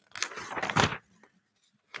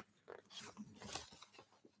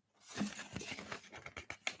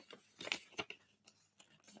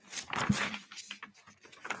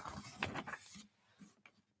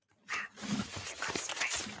 They've got some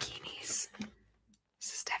nice bikinis. This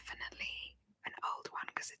is definitely an old one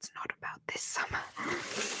because it's not about this summer.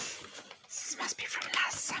 This must be from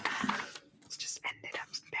last summer. It's just ended up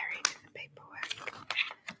buried in the paperwork.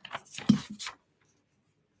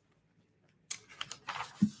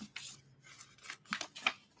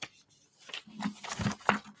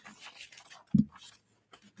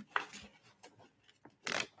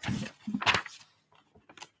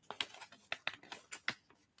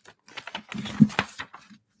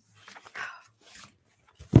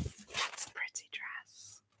 That's a pretty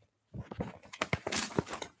dress.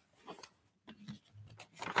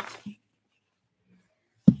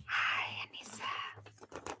 Hi, Anissa.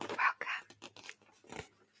 Welcome.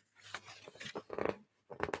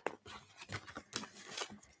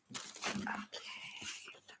 Okay,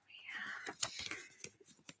 then we have...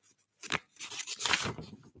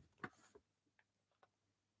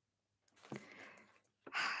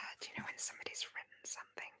 Do you know when somebody's written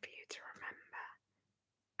something for you to remember,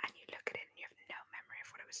 and you look at it and you have no memory of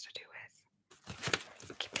what it was to do with?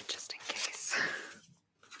 Keep it just in case.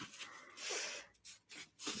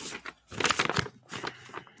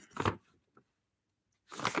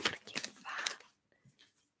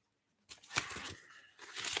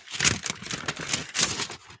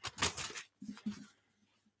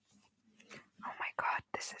 Oh my god,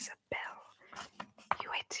 this is a bill. You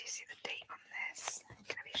wait till you see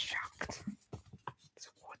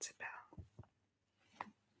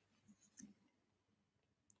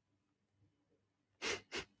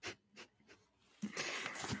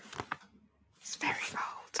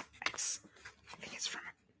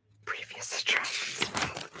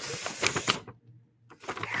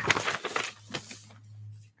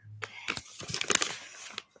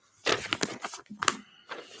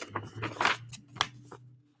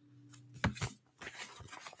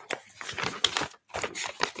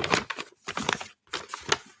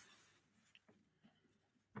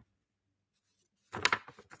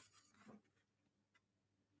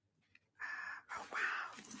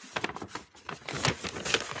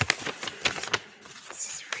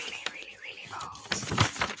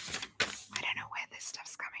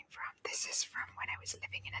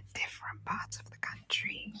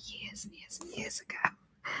Years ago.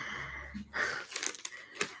 I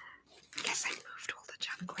guess I moved all the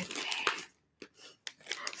junk with me.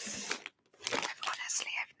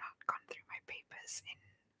 I've not gone through my papers in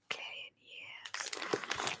years.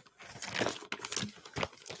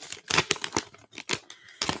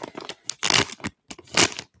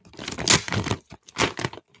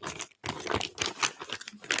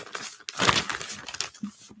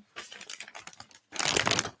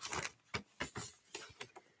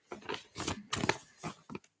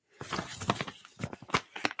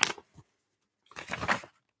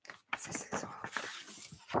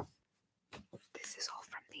 This is all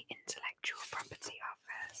from the Intellectual Property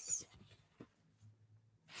Office.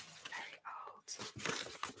 Very old.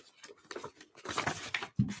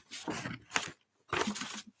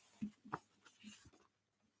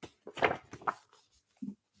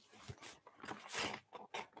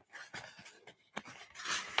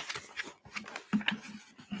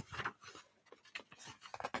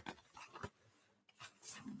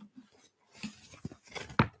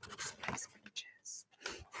 Nice pictures.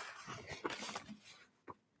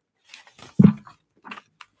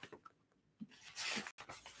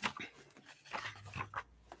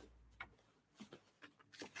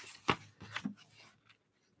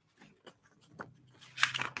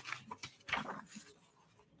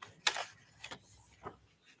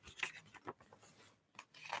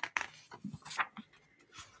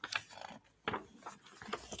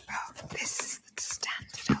 Oh, this is the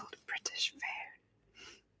standard old British phone.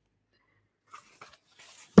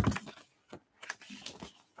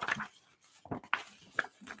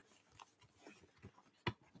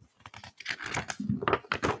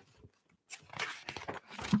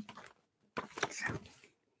 So,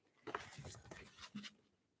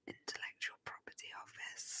 Intellectual Property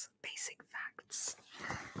Office, basic facts.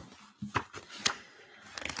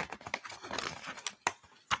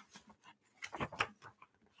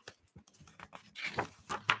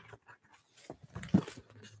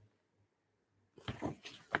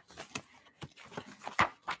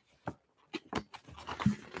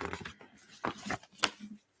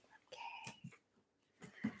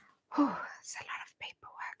 Oh, it's a lot of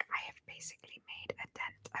paperwork. I have basically made a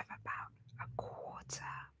dent of about a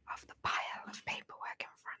quarter of the pile of paperwork in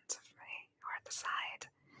front of me, or at the side.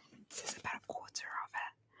 This is about a quarter of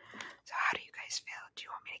it. So how do you guys feel? Do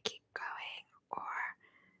you want me to keep going, or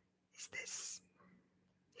is this,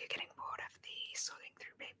 you're getting bored of the sorting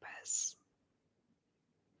through papers?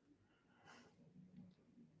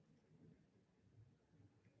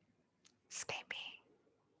 Scapy.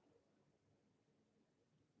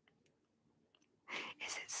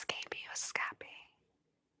 Is it scapy or scappy?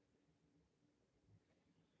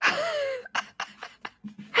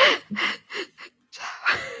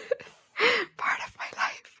 Part of my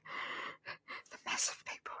life. The mess of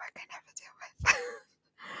paperwork I never deal with.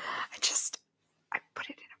 I put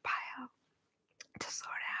it in a pile to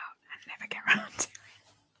sort out and never get around to it.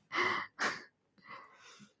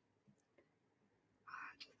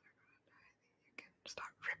 You can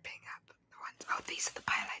start ripping up the ones. Oh, these are the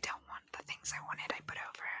pile I don't want. The things I wanted I put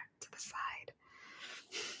over to the side.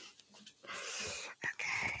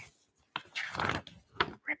 Okay.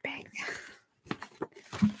 Ripping.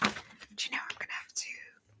 Do you know I'm gonna have to...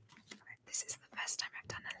 This is the first time I've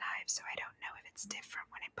done a live, so I don't know if it's different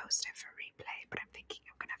when I post it for replay, but I'm thinking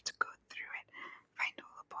I'm gonna have to go through it, find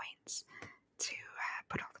all the points to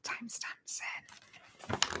put all the timestamps in.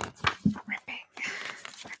 Ripping.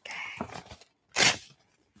 Okay.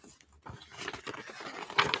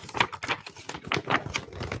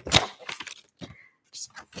 Just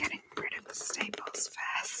getting rid of the staples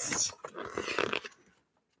first.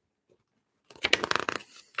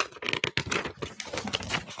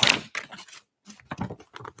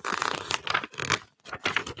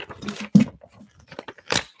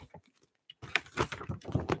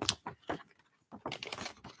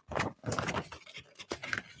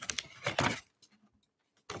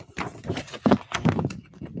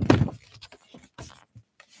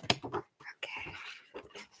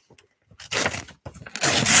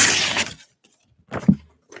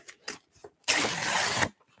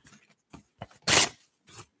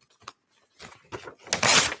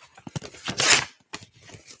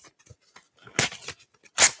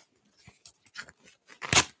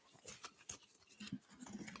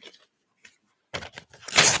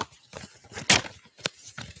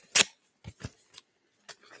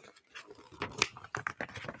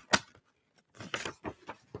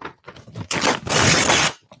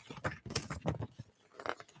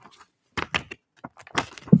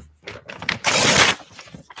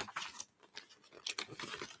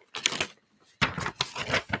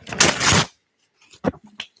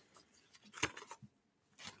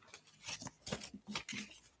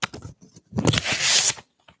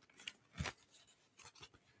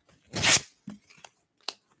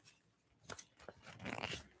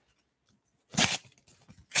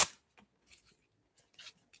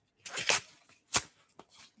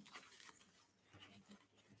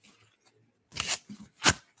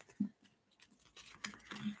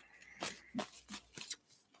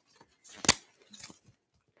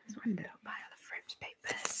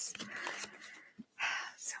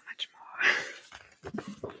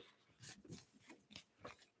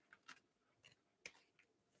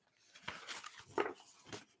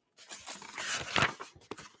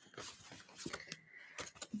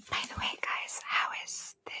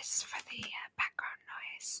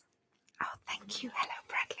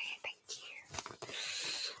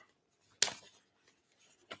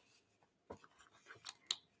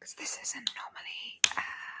 isn't normally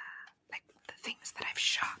like the things that I've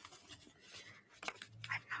shot.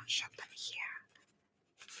 I've not shot them here,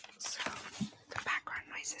 so the background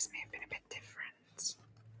noises may have been a bit different.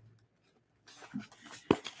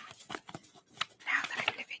 Now that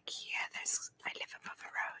I'm living here, I live above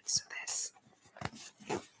a road, so there's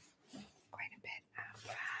quite a bit of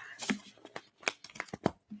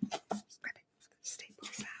just got the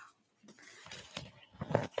staples out.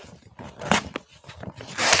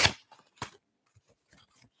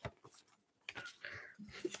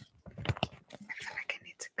 I feel like I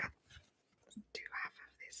need to do half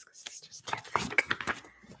of this because it's just too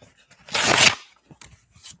thick.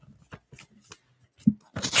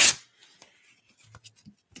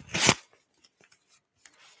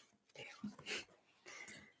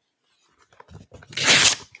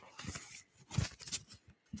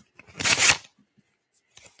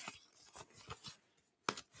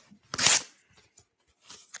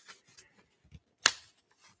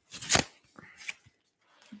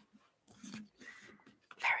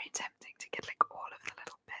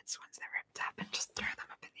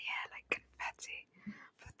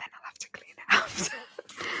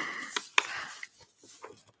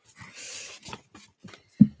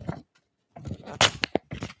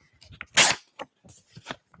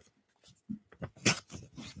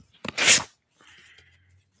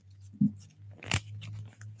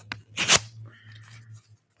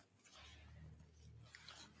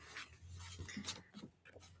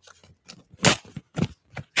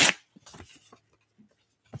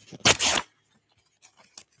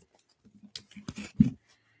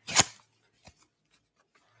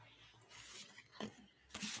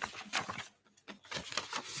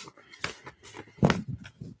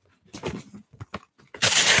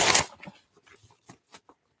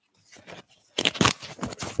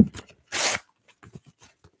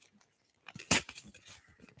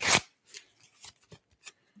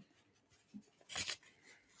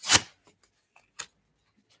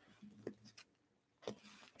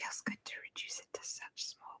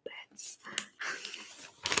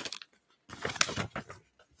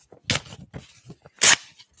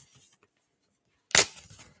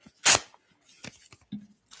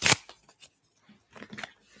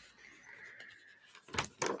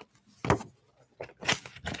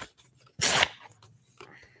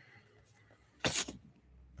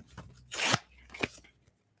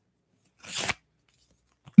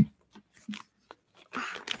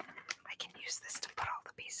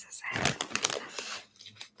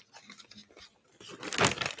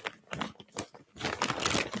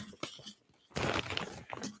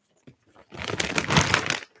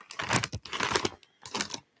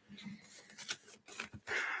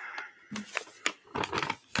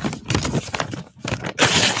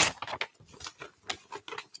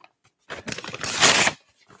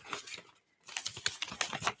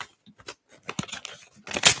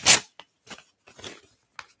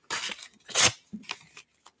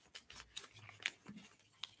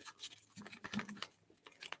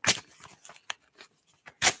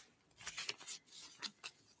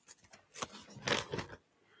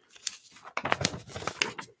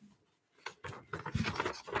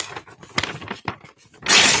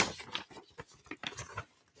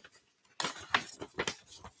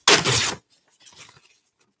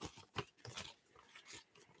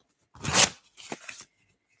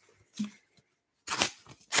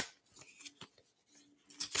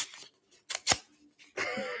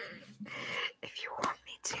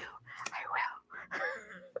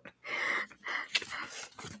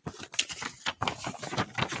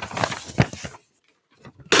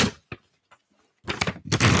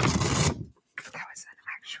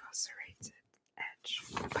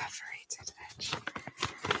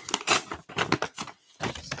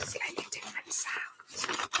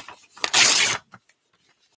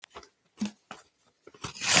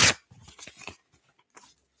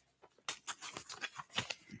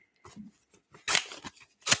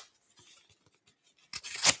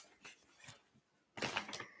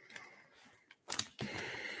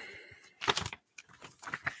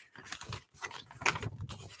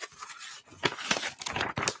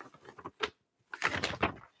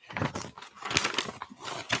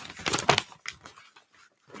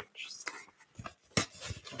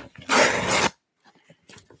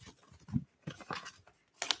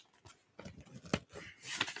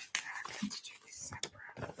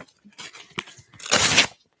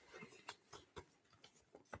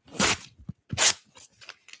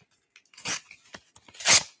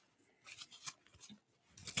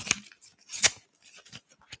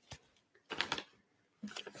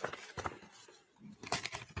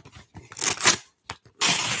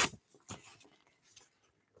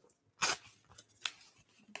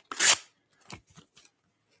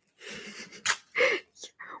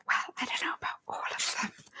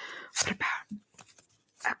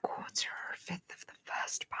 quarter or a fifth of the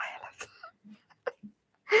first pile of them.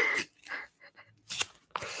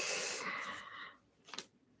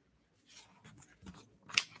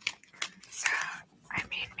 So, I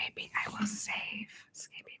mean, maybe I will save.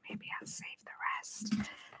 Maybe I'll save the rest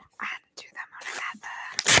and do them on another.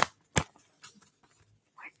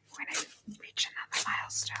 When I reach another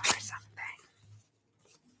milestone or something.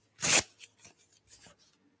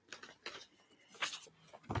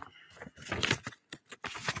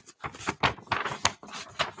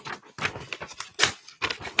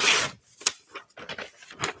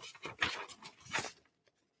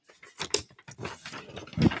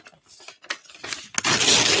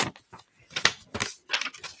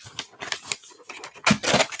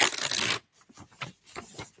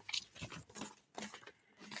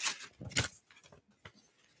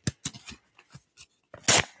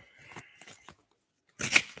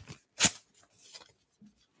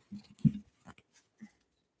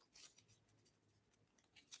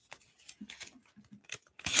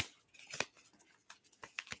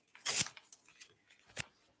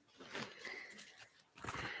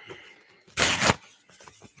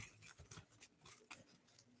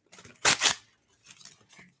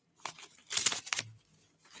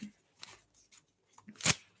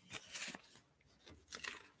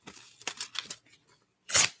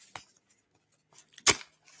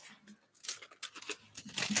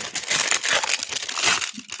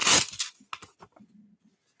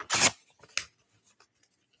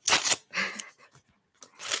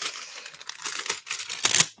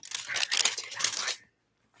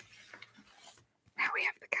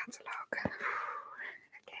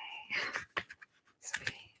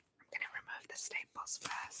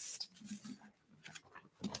 First.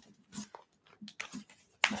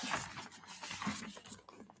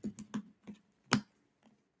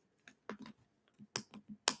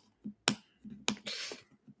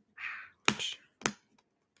 Ouch.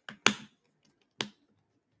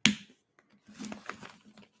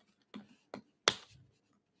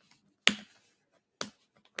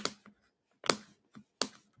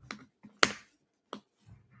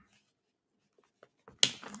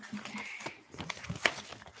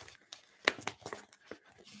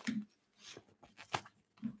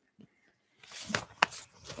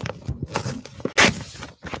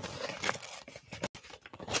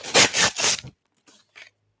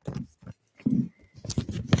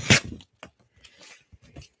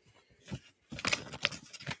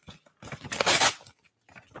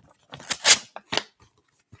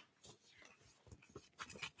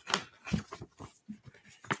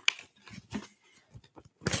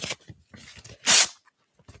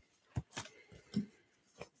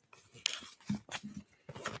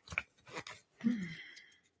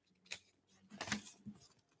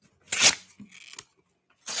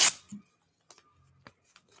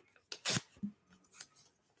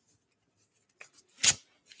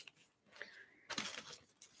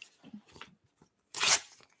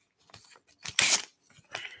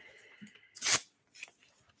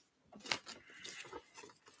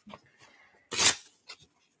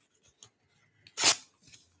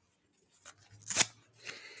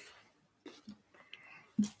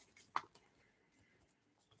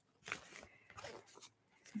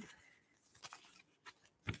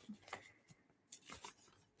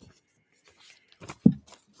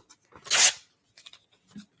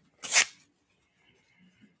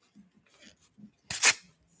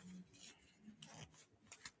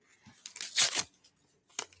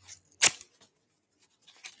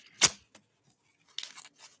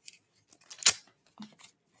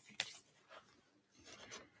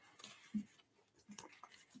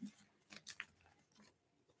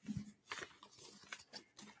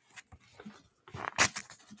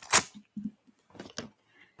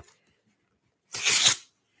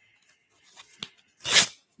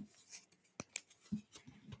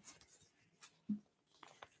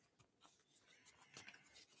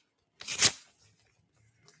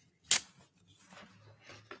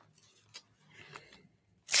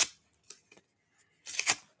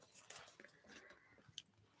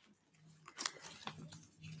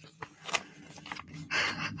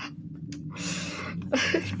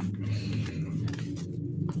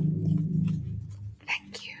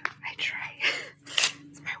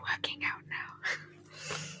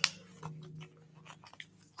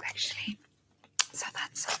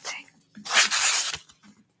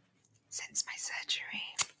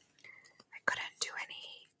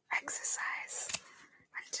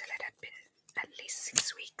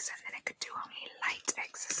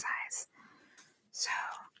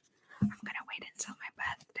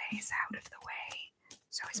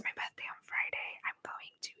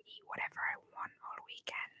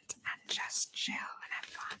 just chill and have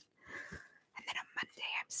fun. And then on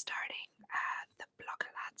Monday I'm starting the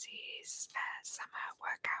Blockalates summer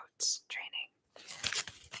workout training.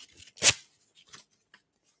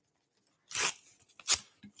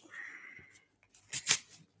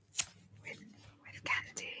 With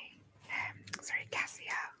Candy,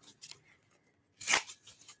 Casio.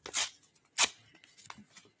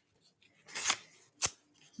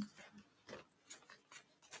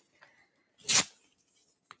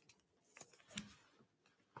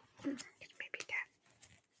 Maybe get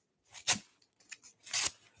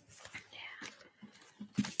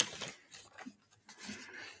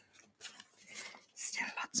still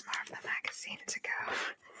lots more of the magazine to go.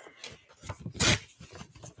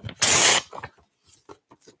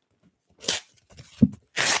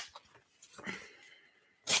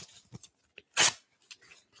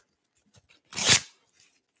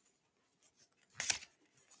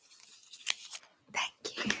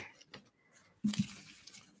 Thank you.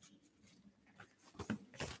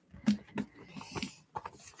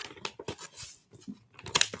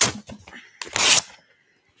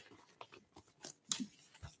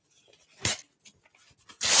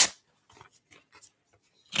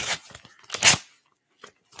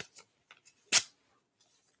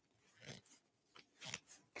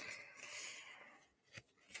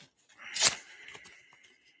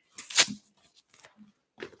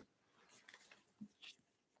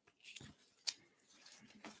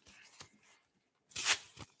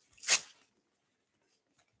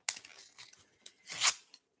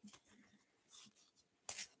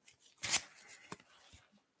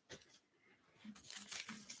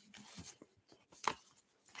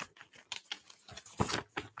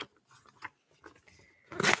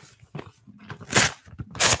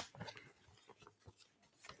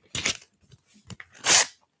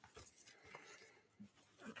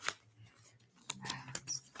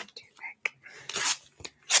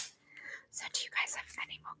 So do you guys have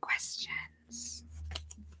any more questions?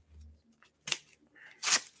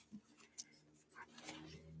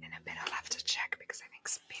 In a bit I'll have to check because I think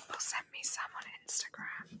some people sent me some on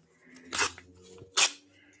Instagram.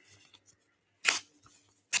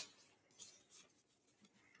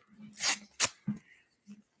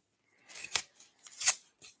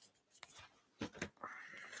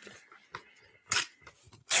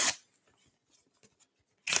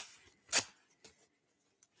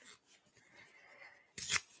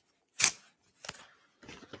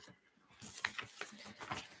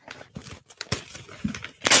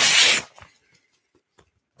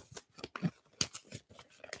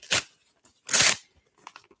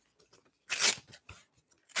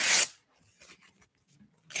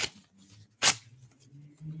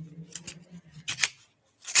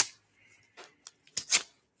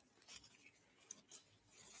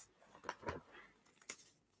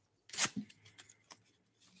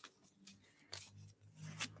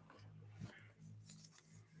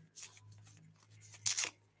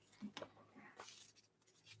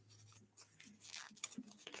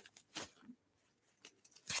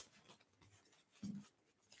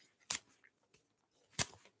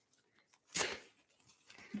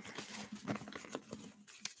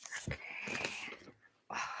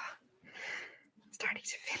 Starting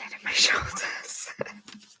to feel it in my shoulders.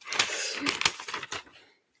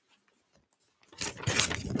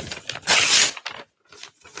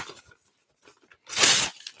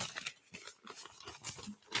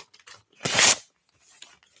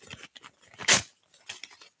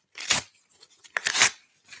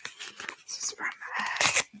 This is from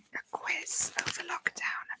a quiz over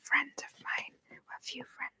lockdown. A friend of mine, well, a few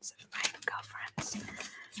friends of mine, girlfriends,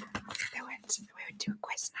 we would do a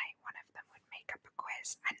quiz night. One of them would make up a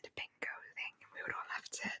quiz and a bingo thing.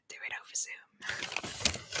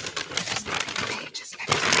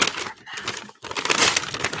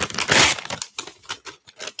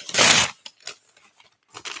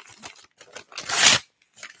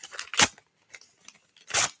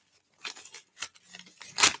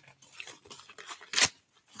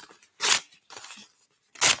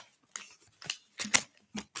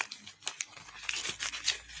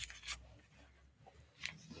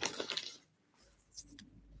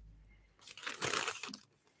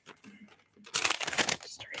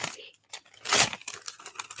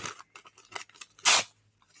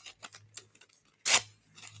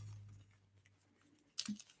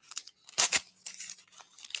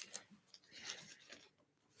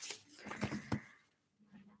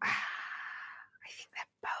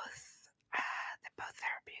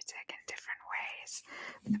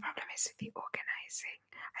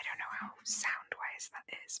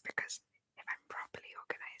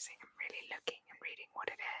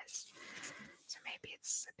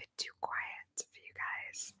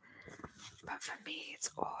 but for me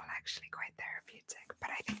it's all actually quite therapeutic.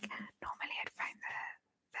 But I think normally I'd find the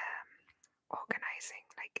organising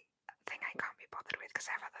like thing I can't be bothered with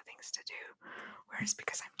because I have other things to do, whereas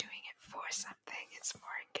because I'm doing it for something, it's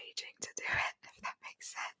more engaging to do it, if that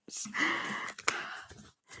makes sense.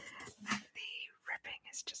 And the ripping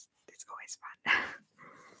is just, it's always fun.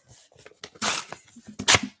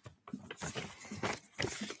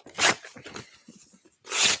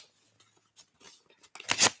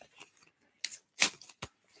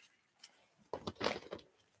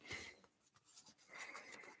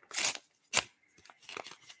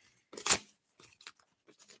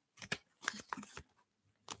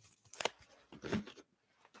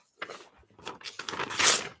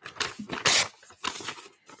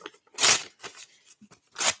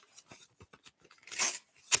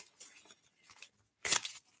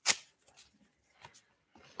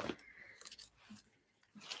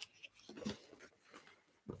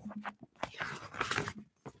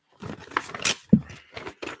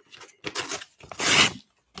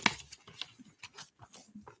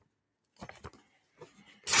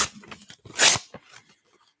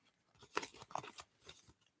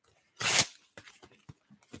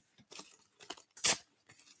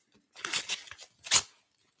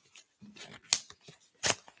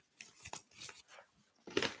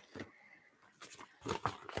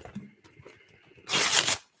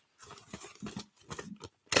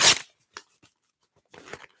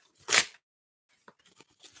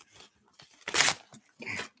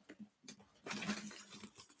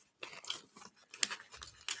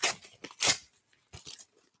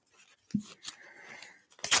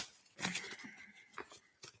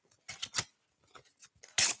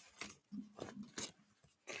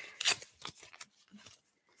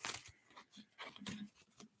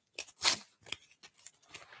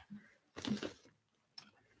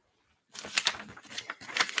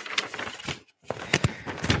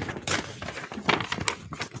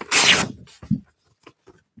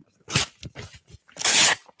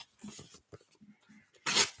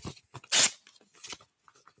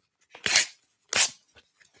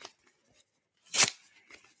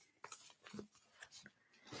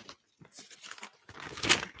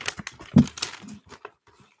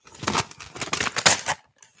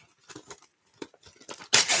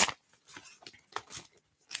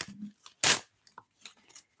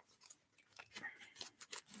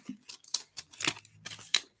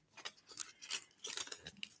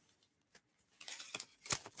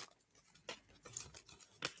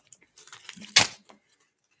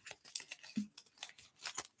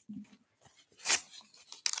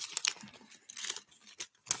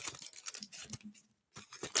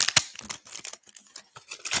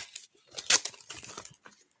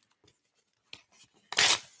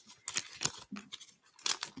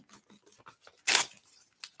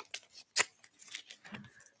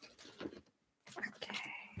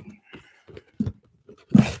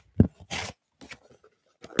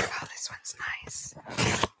 This one's nice.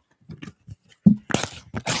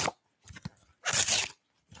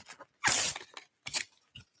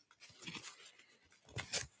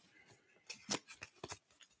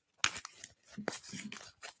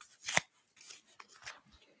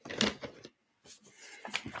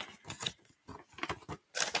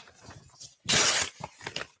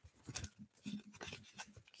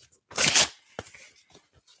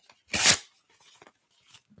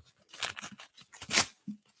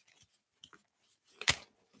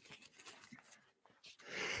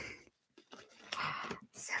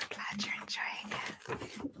 So glad you're enjoying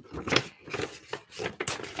it.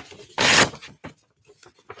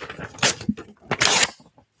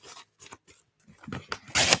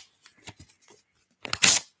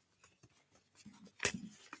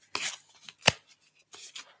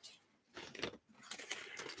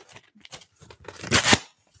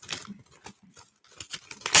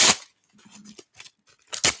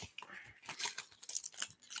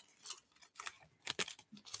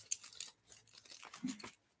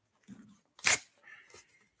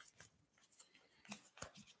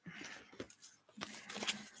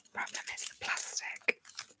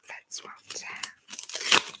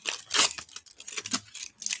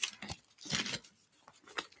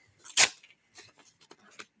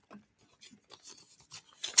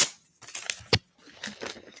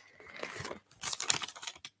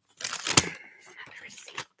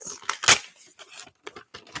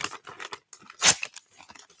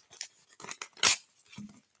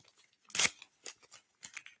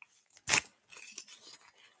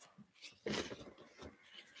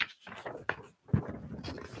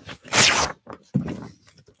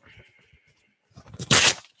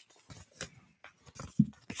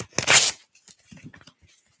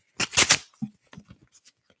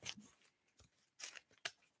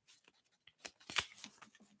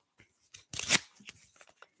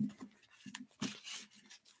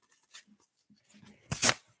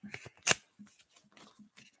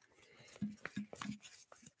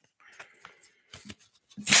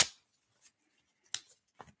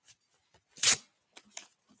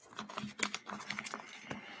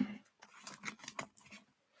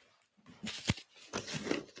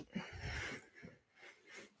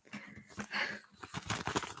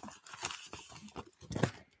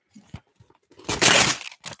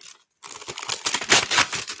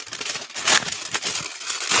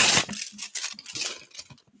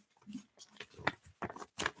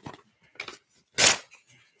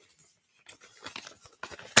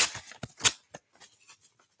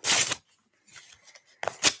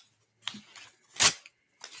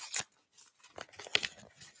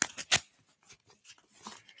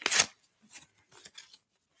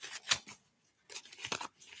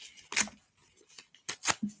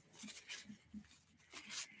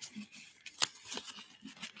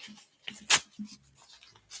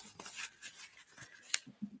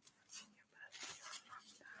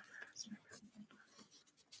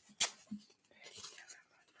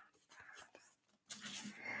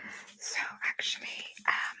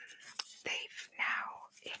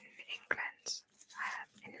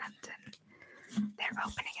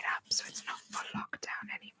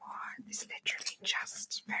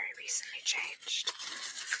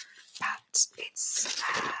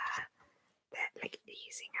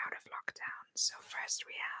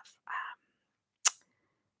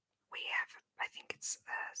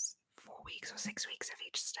 4 weeks or 6 weeks of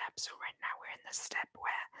each step. So right now we're in the step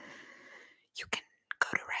where you can go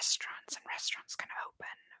to restaurants and restaurants can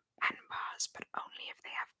open and bars, but only if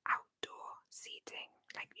they have outdoor seating.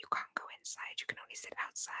 Like you can't go inside, you can only sit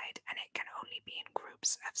outside, and it can only be in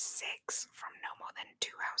groups of 6 from no more than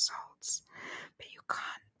 2 households. But you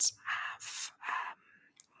can't have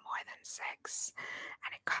more than 6,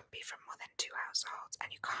 and it can't be from more than 2 households,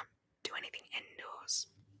 and you can't do anything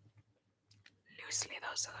indoors. Loosely,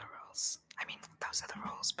 those are the rules. I mean, those are the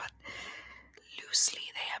rules, but loosely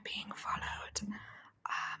they are being followed.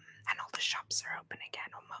 And all the shops are open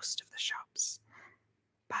again, or most of the shops.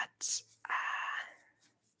 But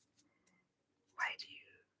why do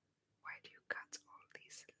you cut all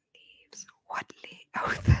these leaves? What leaf?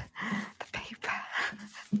 Oh, the paper.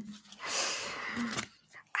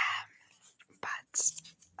 But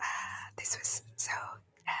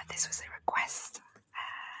this was a request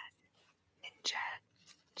ninja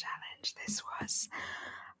challenge. This was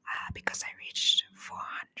because I reached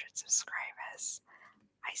 400 subscribers.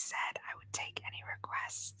 I said I would take any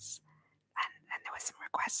requests, and there were some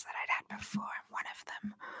requests that I'd had before, and one of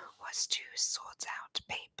them was to sort out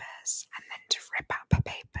papers and then to rip up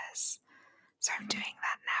papers. So I'm doing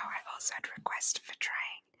that now. I also had requests for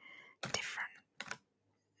trying different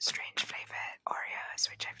strange flavoured Oreos,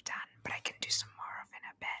 which I've done, but I can do some more of in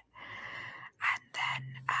a bit. And then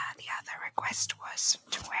the other request was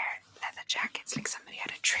to wear leather jackets, like somebody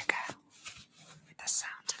had a trigger with the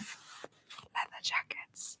sound of leather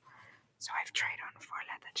jackets. So I've tried on 4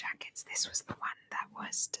 leather jackets. This was the one that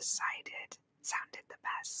was decided sounded the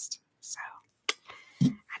best. So,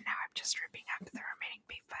 and now I'm just ripping up the remaining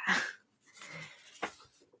paper.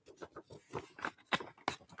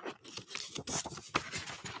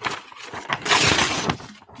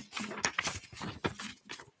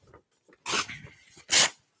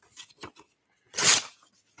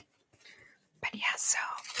 But yeah, so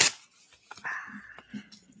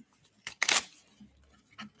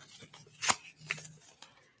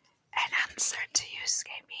an answer to you,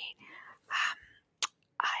 Scaby.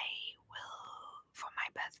 I will, for my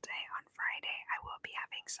birthday on Friday, I will be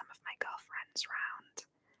having some of my girlfriends round.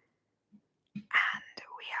 And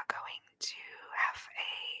we are going to have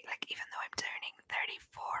even though I'm turning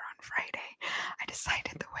 34 on Friday, I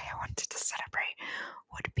decided the way I wanted to celebrate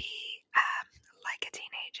would be like a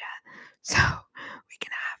teenager. So we're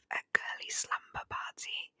going to have a girly slumber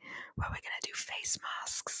party where we're going to do face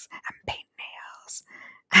masks and paint nails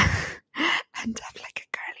and have like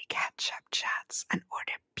a girly catch-up chats and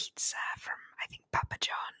order pizza from, I think, Papa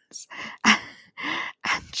John's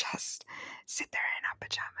and just sit there in our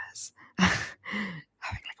pajamas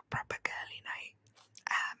having like a proper girly night.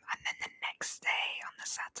 And then the next day, on the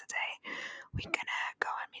Saturday, we're gonna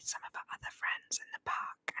go and meet some of our other friends in the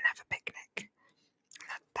park and have a picnic.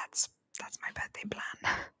 That's my birthday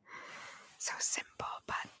plan. So simple,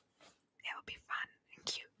 but it'll be fun and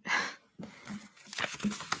cute.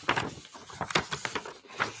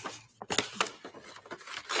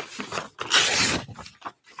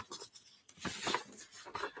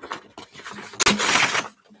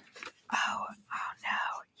 Oh no,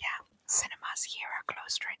 yeah. Cinemas here are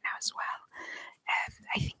closed right now as well.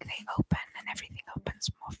 I think they open and everything opens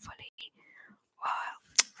more fully. Well,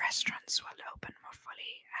 restaurants will open more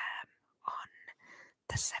fully on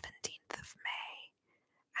the 17th of May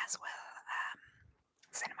as well,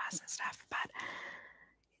 cinemas and stuff, but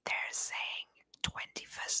they're saying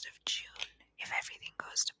 21st of June, if everything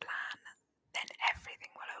goes to plan, then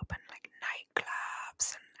everything will open, like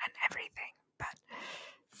nightclubs and everything. But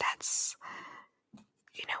that's,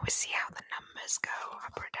 we see how the numbers go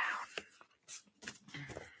up or down.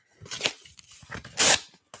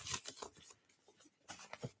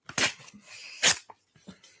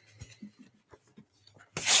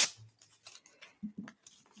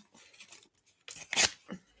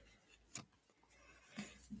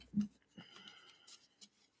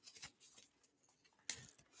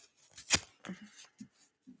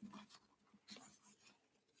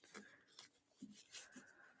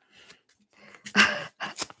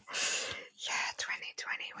 Yeah,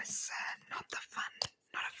 2020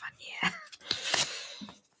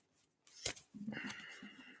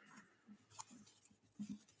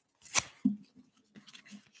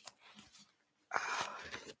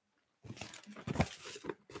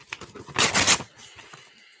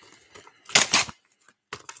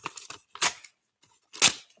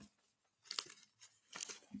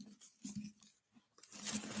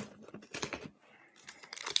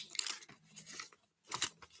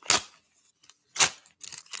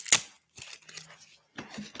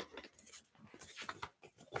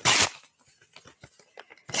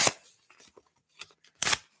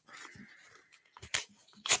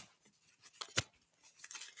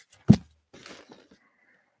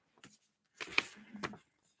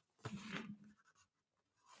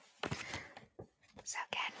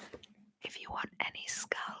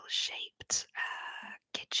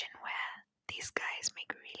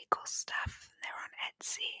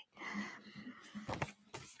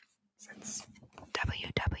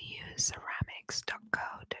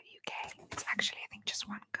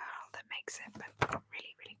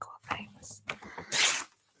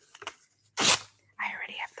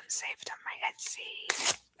 saved on my Etsy,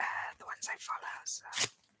 the ones I follow, so.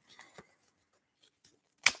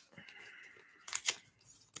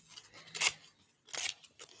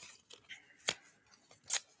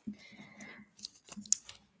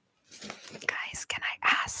 Guys, can I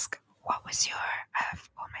ask, what was your, of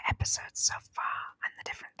all my episodes so far, and the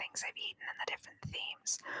different things I've eaten and the different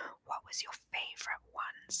themes, what was your favourite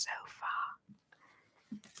one so far?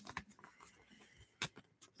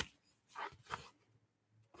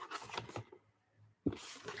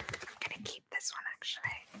 I'm gonna keep this one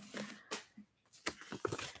actually.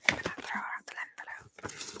 I'm gonna throw out the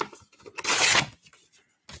envelope.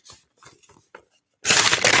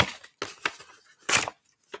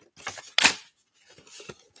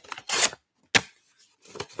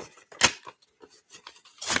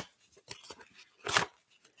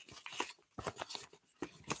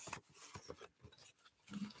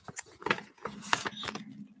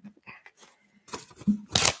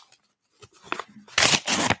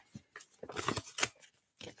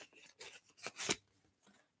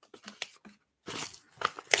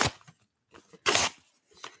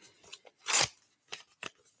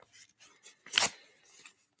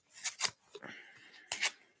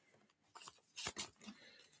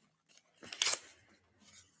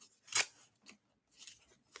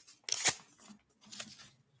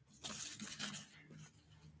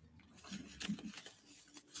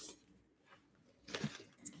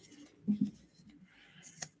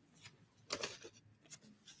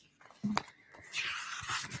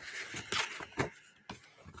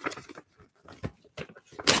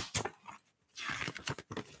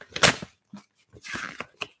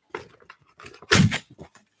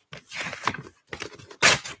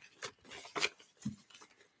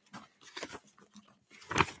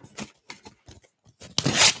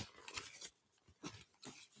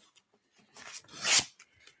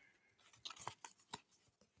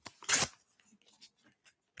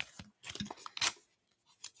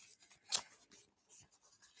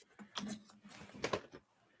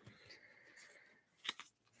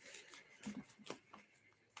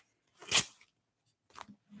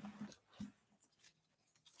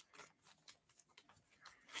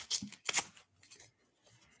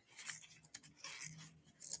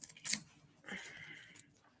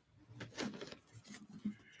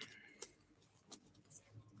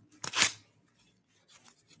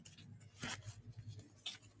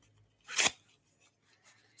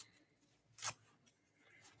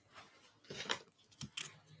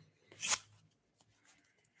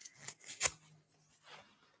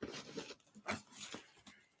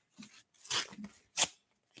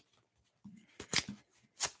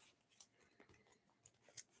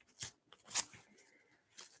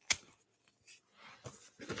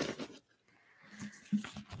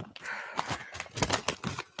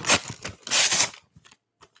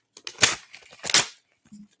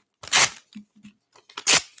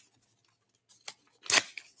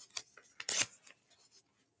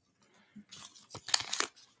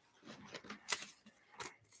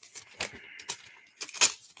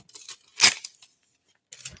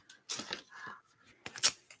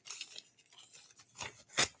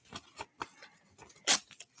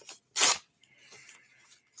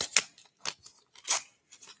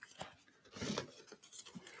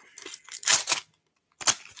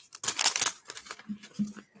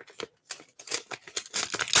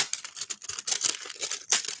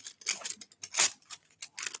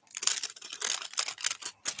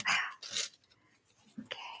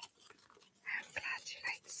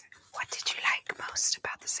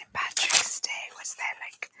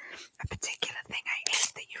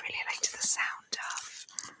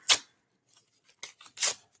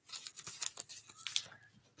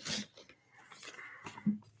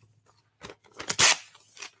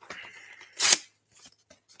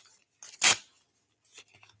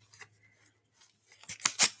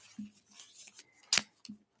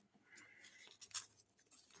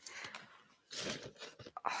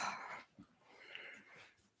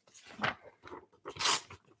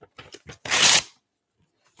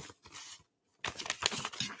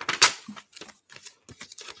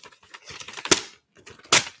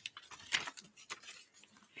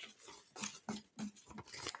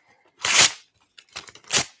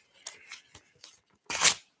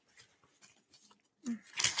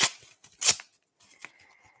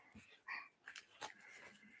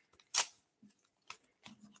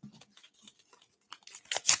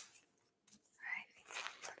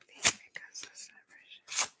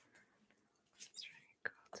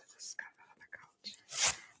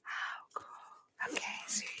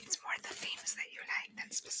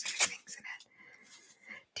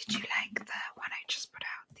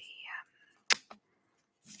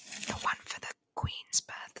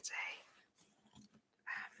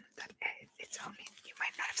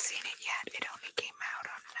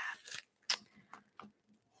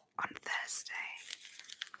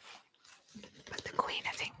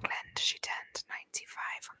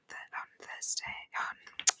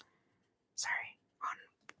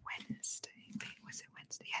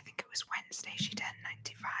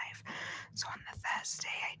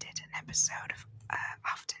 did an episode of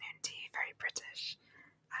afternoon tea, very British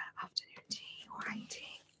afternoon tea or high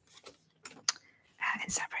tea, in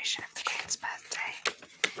celebration of the Queen's birthday.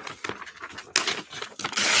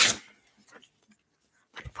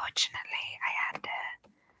 Unfortunately, I had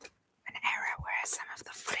an error where some of the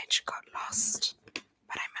footage got lost,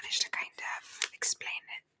 but I managed to kind of explain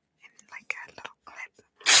it in like a little clip.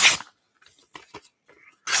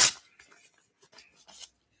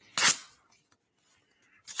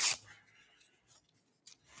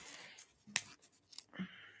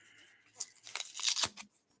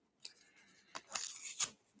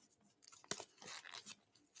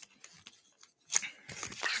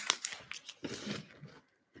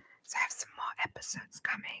 So I have some more episodes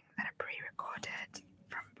coming that are pre-recorded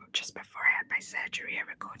from just before I had my surgery. I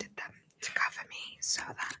recorded them to cover me so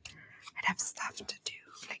that I'd have stuff to do,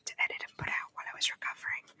 like to edit and put out while I was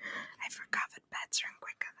recovering. I've recovered better and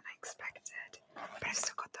quicker than I expected, but I've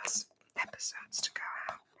still got those episodes to go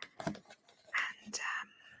out. And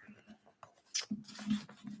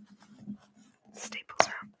staples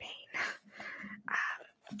are a pain.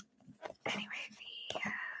 Anyway, the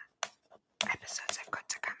episodes I've got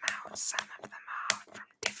to come out, some of them are from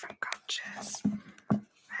different cultures.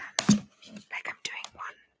 Like I'm doing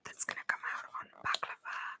one that's going to come out on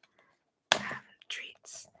baklava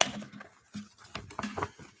treats.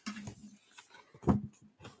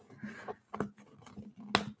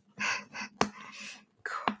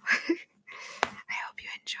 Cool. I hope you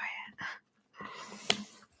enjoy it.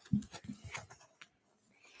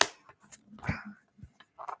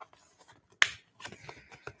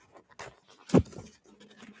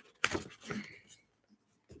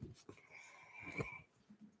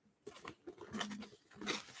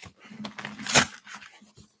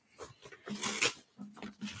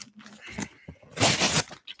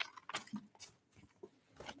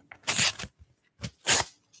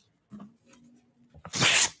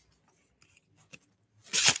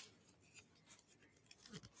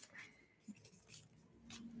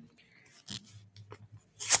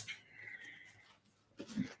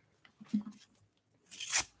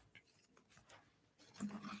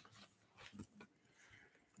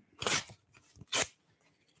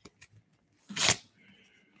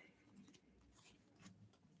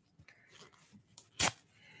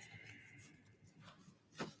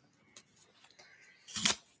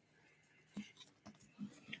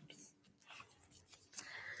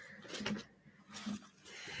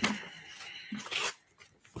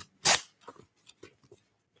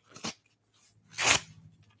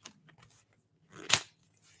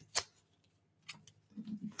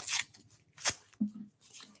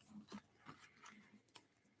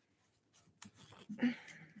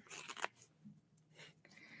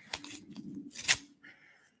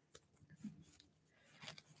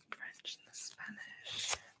 French and the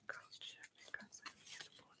Spanish culture because I'm here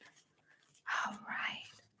born. Oh, right.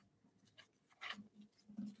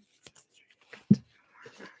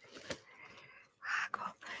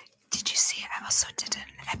 Cool. Did you see I also did an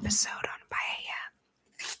episode on paella?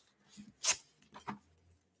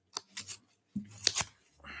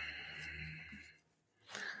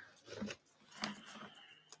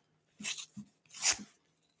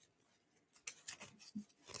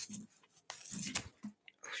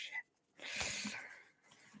 Oh shit.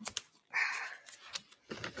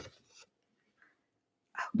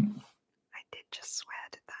 Oh, I did just swear,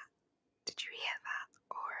 did that? Did you hear that?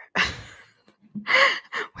 Or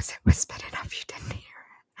was it whispered enough you didn't hear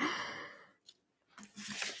it?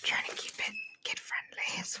 Trying to keep it kid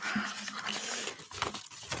friendly as well.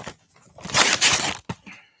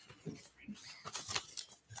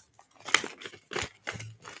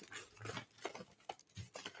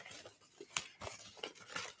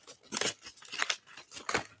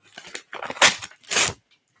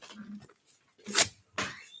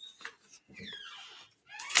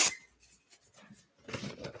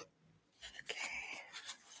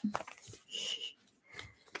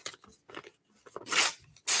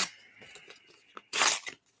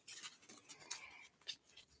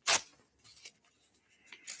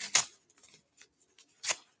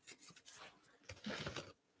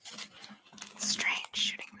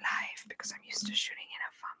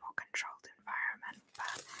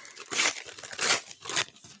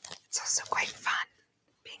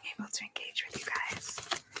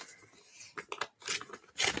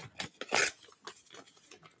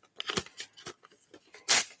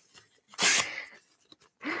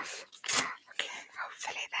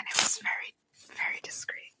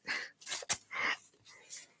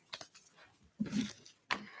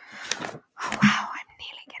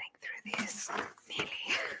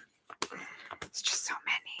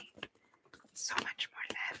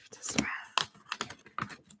 left as well. I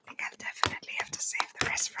think I'll definitely have to save the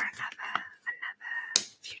rest for another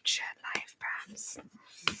future life, perhaps.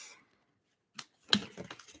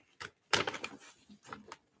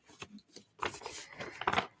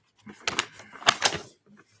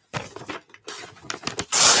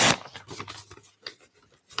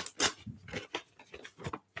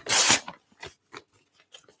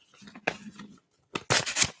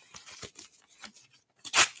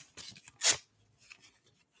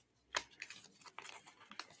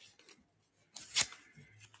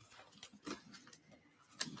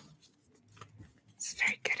 It's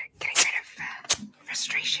very good at getting rid of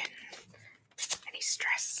frustration, any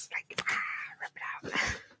stress, like, rip it out.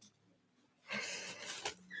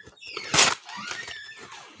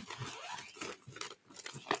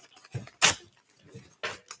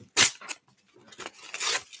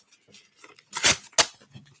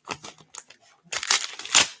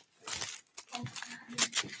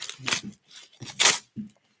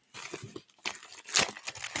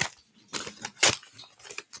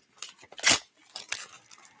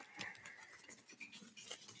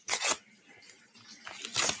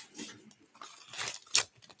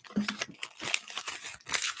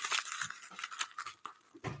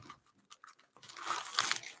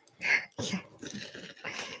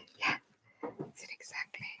 Yeah, that's it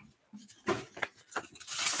exactly.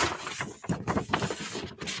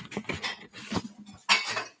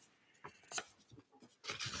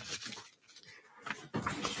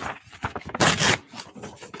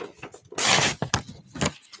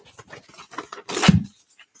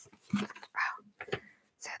 Wow.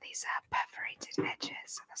 So these are perforated edges,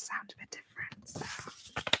 so they sound a bit different. So.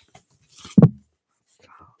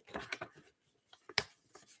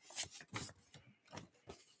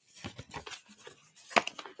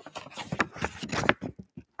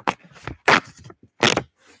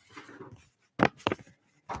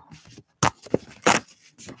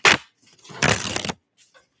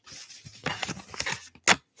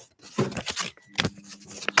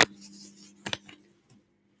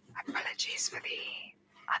 Apologies for the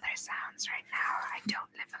other sounds right now. I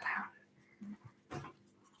don't live alone.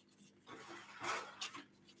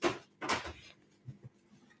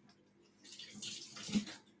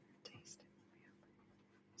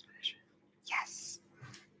 Yes,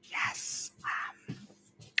 yes.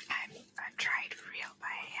 I've tried real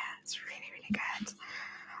paella. It's really, really good.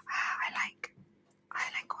 I like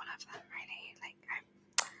all of them really. Like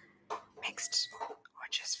mixed or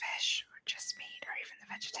just fish or just meat or even the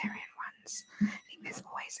vegetarian ones. I think there's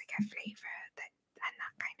always like a flavour and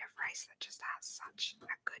that kind of rice that just has such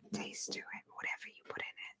a good taste to it, whatever you put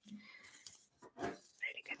in it.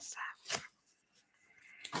 Really good stuff.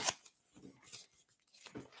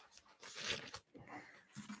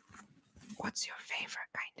 What's your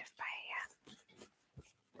favourite kind of paella?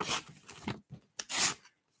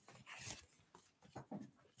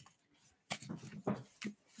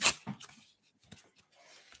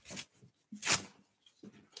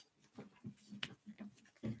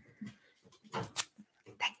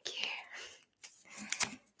 Thank you.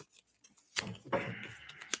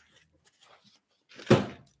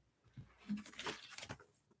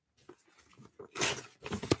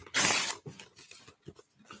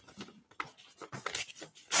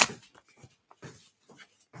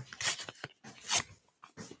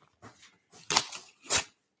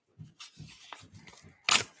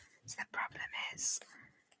 So the problem is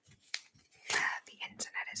the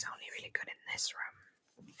internet is only really good in this room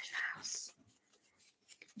in the house.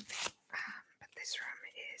 But this room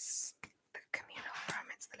is the communal room,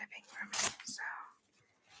 it's the living room, so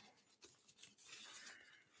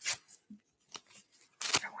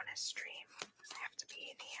if I want to stream, I have to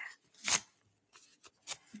be in here.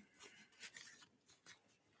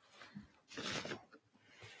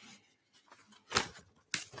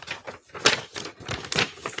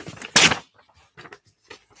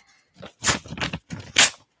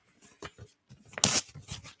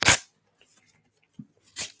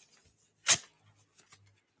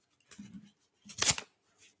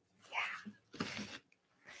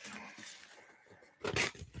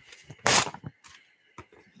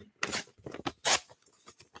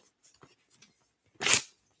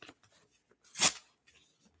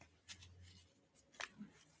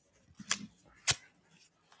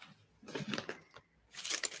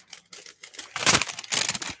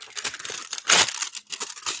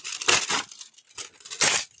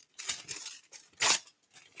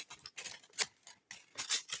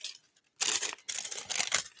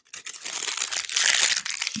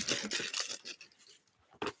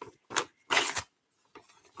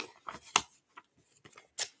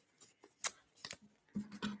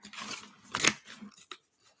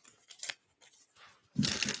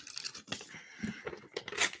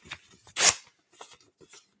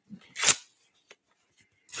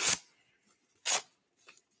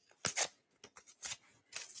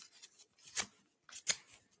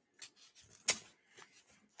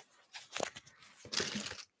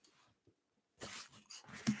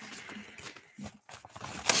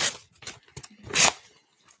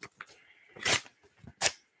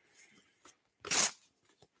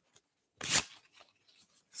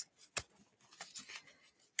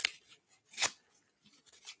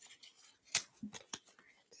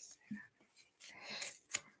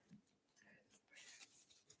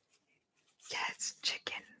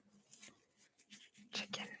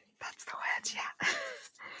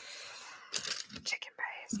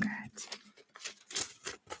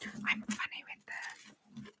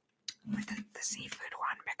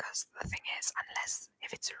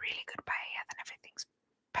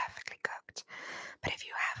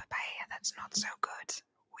 not so good,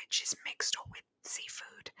 which is mixed up with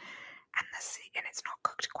seafood, and it's not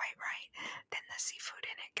cooked quite right, then the seafood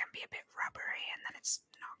in it can be a bit rubbery, and then it's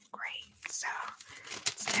not great. So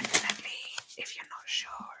it's definitely, if you're not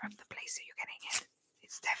sure of the place that you're getting it,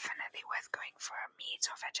 it's definitely worth going for a meat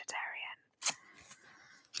or vegetarian.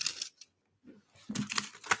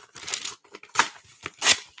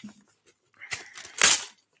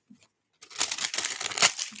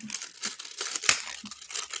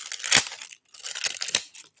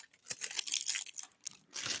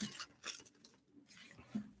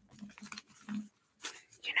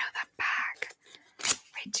 You know that bag?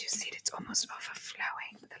 Wait, do you see it? It's almost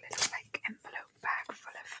overflowing with a little like envelope bag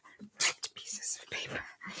full of ripped pieces of paper.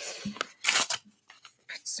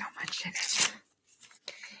 Put so much in it.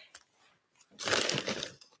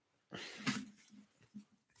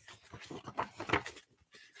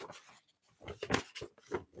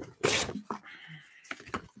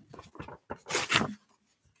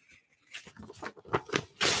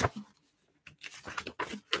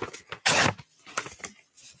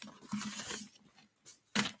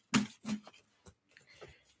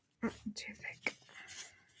 Too thick.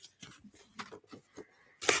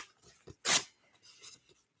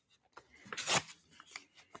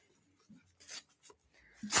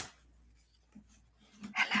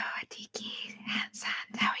 Hello, Adiki. Sand,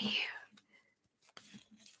 how are you?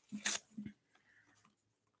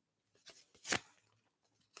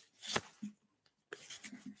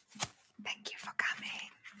 Thank you for coming.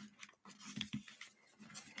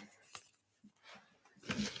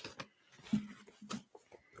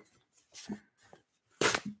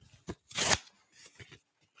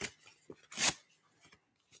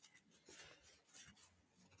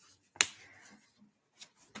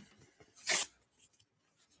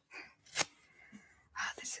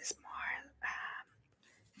 Oh, this is more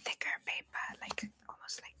thicker paper, like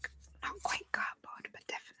almost like not quite cardboard, but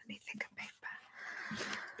definitely thicker paper.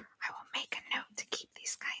 I will make a note to keep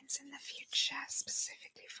these kinds in the future,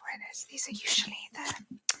 specifically for this. These are usually the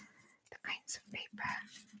kinds of paper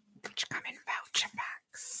which come in voucher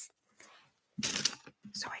packs,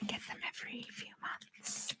 so I get them every few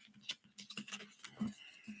months.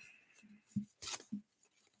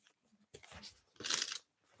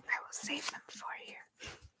 I will save them for you.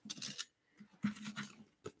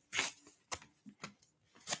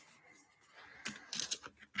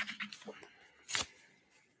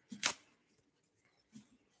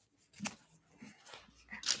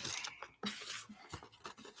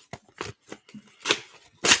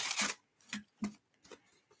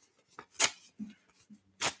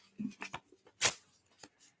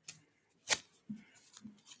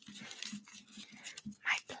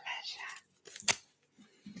 My pleasure.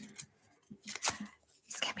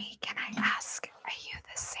 Skibby, can I ask, are you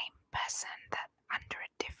the same person that under a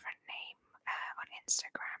different name on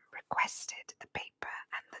Instagram requested the paper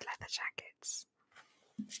and the leather jackets?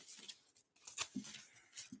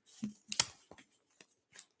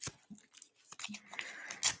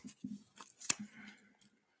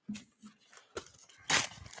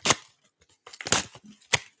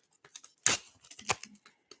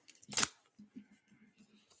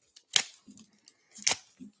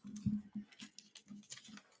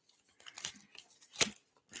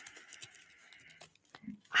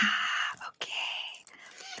 Okay.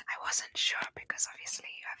 I wasn't sure because obviously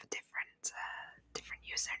you have a different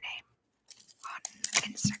username on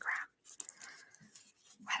Instagram.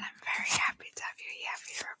 Well, I'm very happy to have you here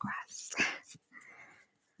for your request.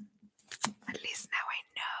 At least now I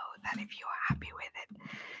know that if you are happy with it,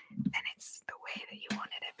 then it's the way that you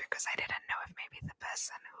wanted it, because I didn't know if maybe the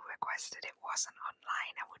person who requested it wasn't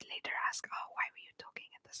online. I would later ask, oh, why were you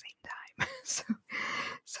talking at the same time?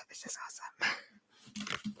 so this is awesome.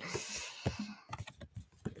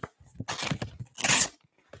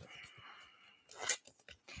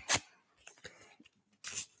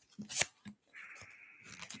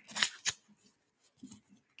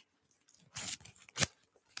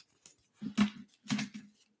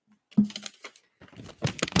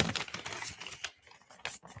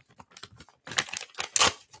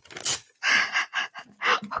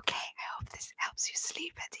 Okay, I hope this helps you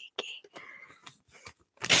sleep, Adiki.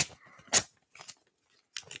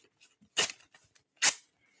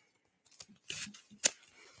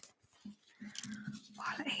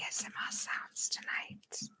 All ASMR sounds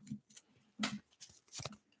tonight.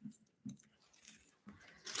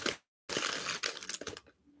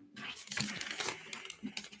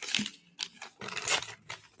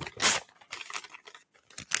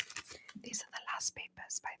 These are the last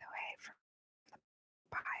papers, by the way, from the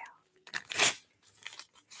pile.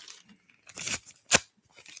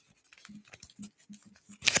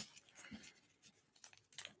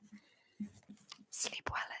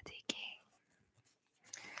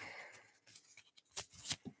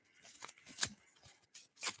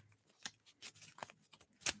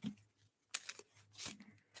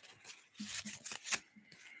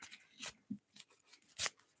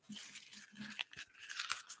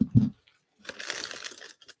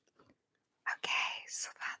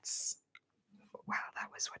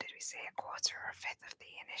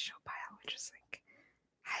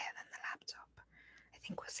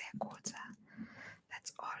 think we'll say a quarter.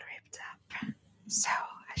 That's all ripped up. So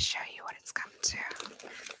I'll show you what it's come to.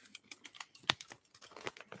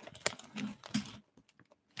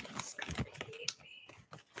 It's completely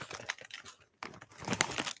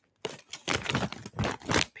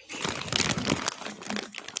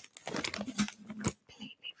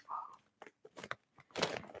full.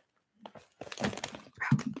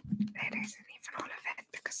 Oh, it isn't even all of it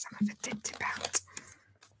because some of it did tip out.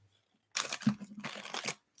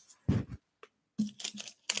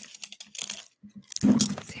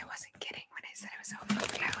 See, I wasn't kidding when I said it was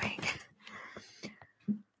overflowing.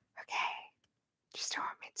 Okay, just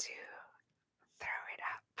want me to throw it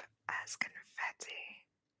up as confetti.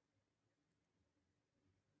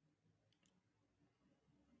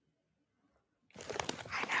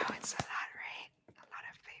 I know it's a lot, right? A lot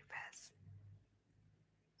of papers.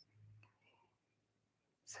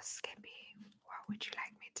 So Skippy, what would you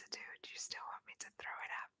like me to do? Do you still want me to throw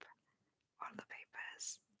it up? All the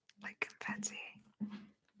papers, like confetti.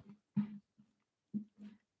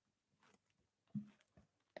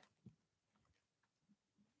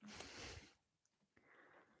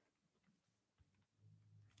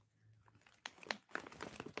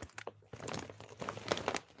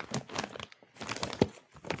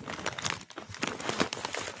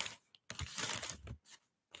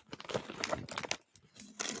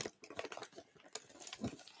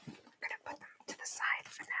 I'm gonna put them to the side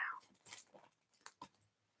for now.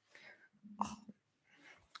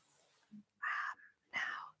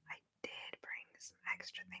 Now I did bring some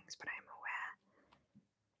extra things, but I'm aware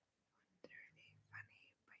they're really funny.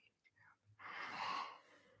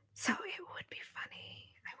 So it would be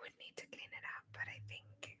funny. I would need to clean it up, but I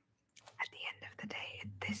think at the end of the day,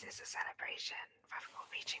 this is a celebration for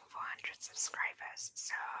reaching 400 subscribers.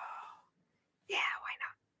 So yeah, why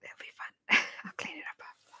not? It'll be fun. I'll clean it up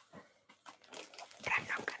after. But I'm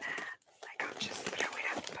not gonna, I'll just throw it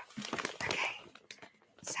up. Okay,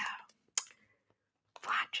 so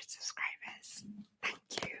 400 subscribers. Thank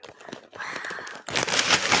you.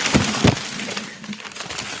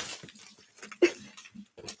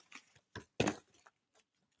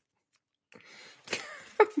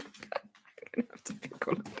 I'm gonna have to pick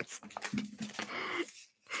all of this up.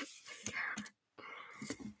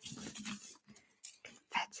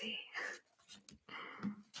 Confetti.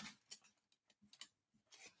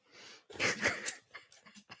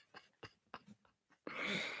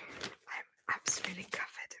 I'm absolutely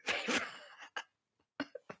covered in paper.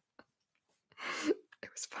 It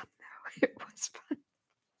was fun though. It was fun.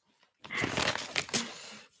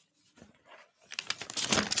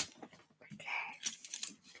 Okay.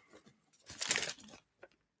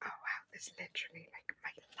 Oh wow, this is literally like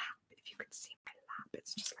my lap. If you could see my lap,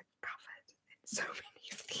 it's just like covered in so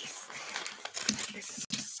many of these. Like, this is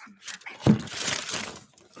just some for me.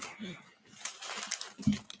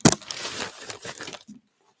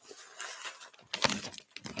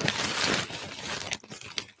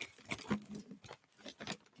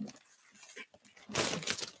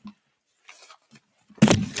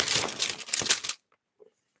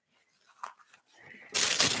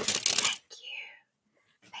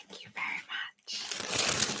 Thank you very much,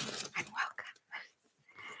 and welcome.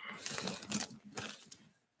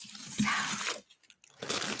 So,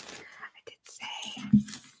 I did say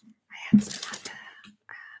I had some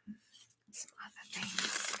other things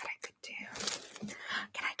that I could do.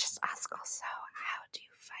 Can I just ask also, how do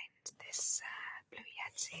you find this Blue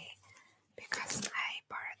Yeti? Because I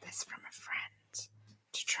borrowed this from a friend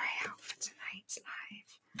to try out for tonight's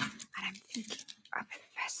live, and I'm thinking of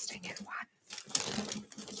investing in one.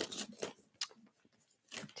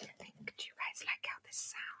 Do you guys like how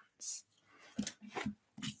this sounds?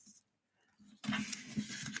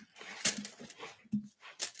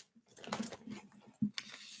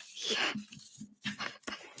 Yeah.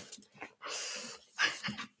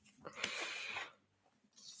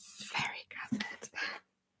 Very covered.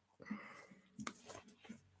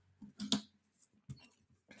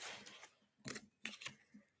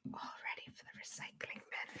 All ready for the recycling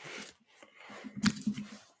bin.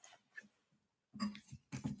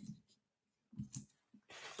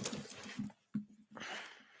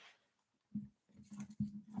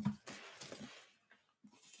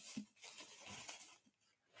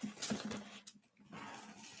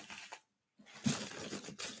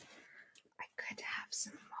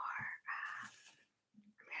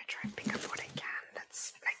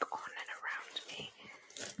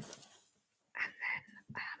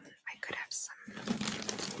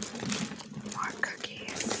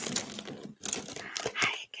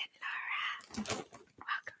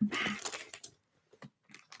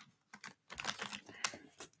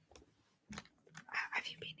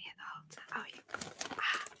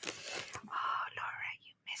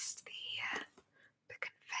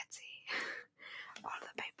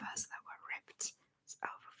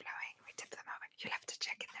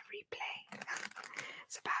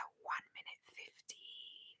 It's about 1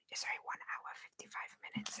 hour 55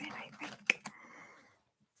 minutes in, I think.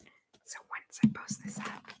 So once I post this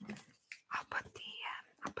up, I'll put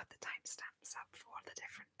the timestamps up for all the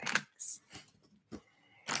different things.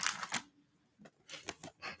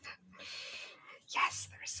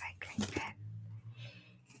 Yes, the recycling bin.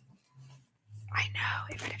 I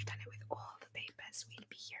know, if I'd have done it with all the papers, we'd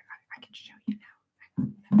be here. I can show you now. Hang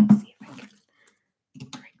on, let me see if I can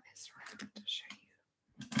bring this around to show you.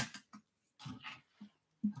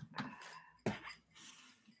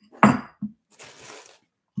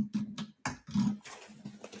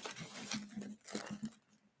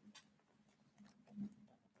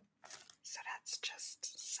 So that's just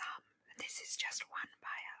some. This is just one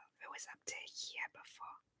pile. It was up to here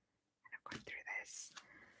before. And I've gone through this.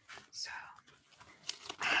 So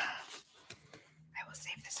I will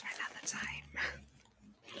save this for another time.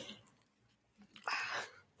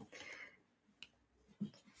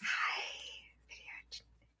 Hi, video.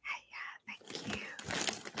 Hi, thank you.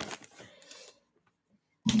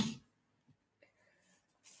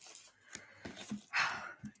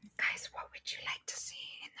 Guys, what would you like to see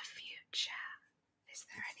in the future? Is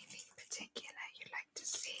there anything particular you'd like to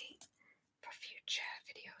see for future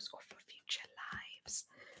videos or for future lives?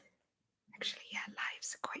 Actually, yeah,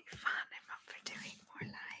 lives are quite fun. I'm up for doing more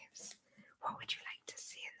lives. What would you like to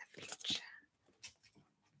see in the future?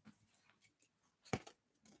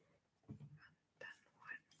 Done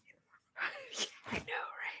one in one. Yeah, I know,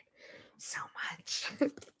 right? So much.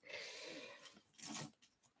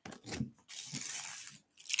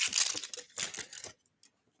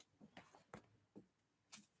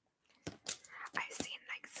 I've seen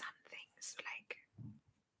like some things, like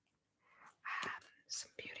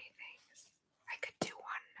some beauty things. I could do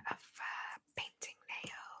one of painting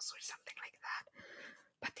nails or something like that.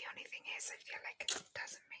 But the only thing is, I feel like it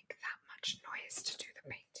doesn't make that much noise to do the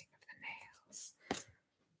painting of the nails.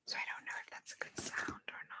 So I don't know if that's a good sound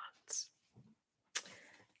or not.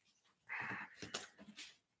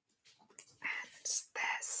 And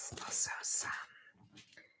there's also some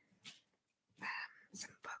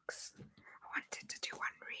books. I wanted to do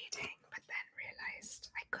one reading, but then realized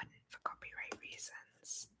I couldn't for copyright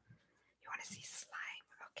reasons. You want to see slime?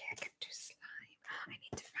 Okay, I can do slime. I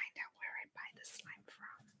need to find out where I buy the slime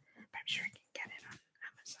from. But I'm sure I can get it on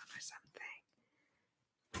Amazon or something.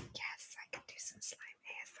 Yes, I can do some slime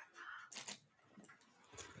ASMR.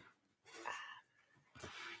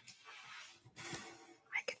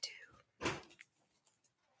 I could do...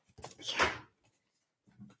 Yeah.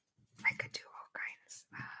 I could do all kinds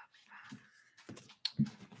of...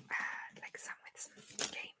 like some with some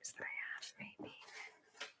games that I have, maybe.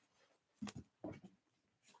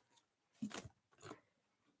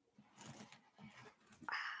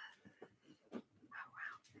 Oh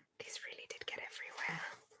wow, these really did get everywhere.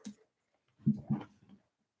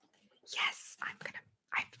 Yes,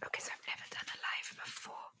 okay, so I've never done a live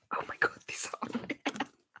before. Oh my god, these are on my head.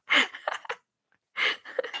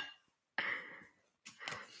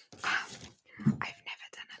 I've never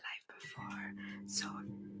done a live before, so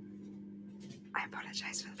I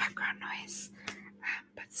apologize for the background noise.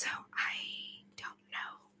 But so I don't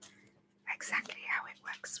know exactly how it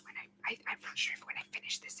works when I'm not sure if when I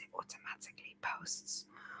finish this it automatically posts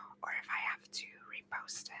or if I have to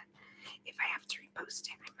repost it. If I have to repost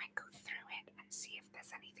it, I might go through it and see if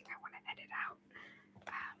there's anything I want to edit out,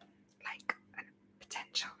 like a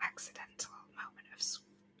potential accidental moment of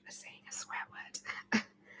saying a swear word.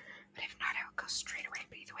 But if not, I'll go straight away.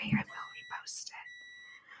 But either way, I will repost it.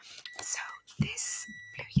 So this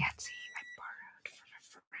Blue Yeti I borrowed from a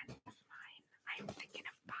friend of mine. I'm thinking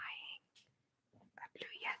of buying a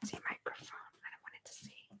Blue Yeti microphone, and I wanted to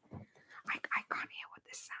see. I can't hear what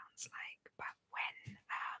this sounds like, but when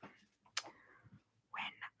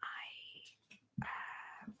I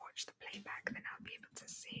watch the playback, then I'll be able to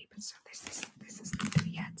see. But so this is the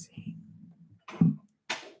Blue Yeti.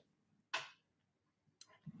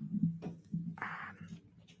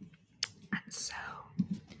 And so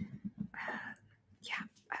yeah,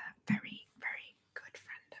 a very, very good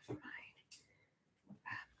friend of mine,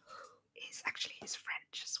 who is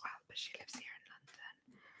French as well, but she lives here in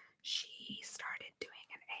London. She started doing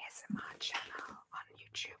an ASMR channel on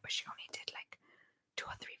YouTube, but she only did like 2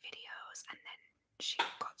 or 3 videos, and then she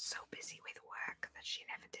got so busy with work that she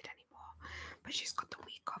never did anymore. But she's got the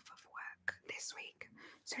week off of work this week,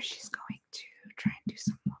 so she's going to try and do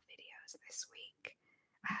some more videos this week.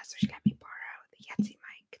 So she let me borrow the Yeti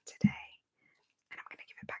mic today, and I'm gonna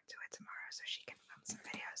give it back to her tomorrow so she can film some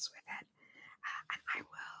videos with it. And I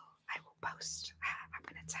will post. I'm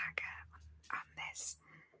gonna tag her on this.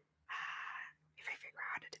 If I figure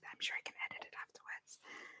out how to do that, I'm sure I can edit it afterwards.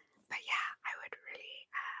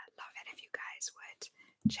 guys would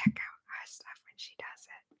check out her stuff when she does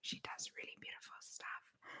it. She does really beautiful stuff,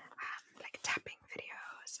 like tapping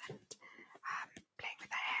videos and playing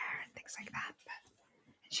with her hair and things like that. But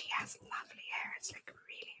she has lovely hair. It's like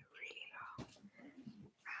really, really long.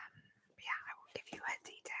 But yeah, I will give you her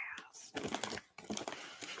details.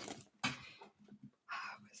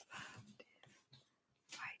 Oh, what's that?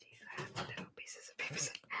 Why do you have little pieces of paper?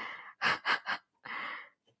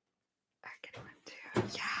 Okay, one, two.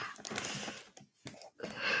 Yeah.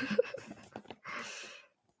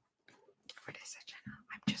 What is her channel?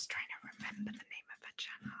 I'm just trying to remember the name of her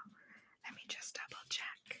channel. Let me just double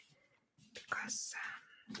check because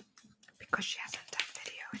she hasn't done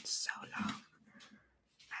video in so long.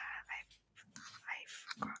 I've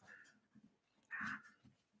forgotten.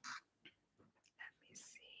 Let me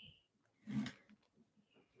see.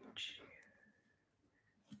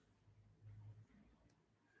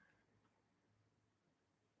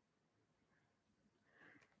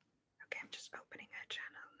 Okay, I'm just opening her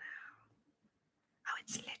channel now. Oh,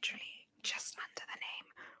 it's literally just under the name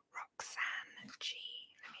Roxane G.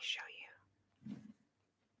 Let me show you.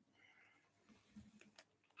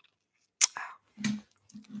 Oh.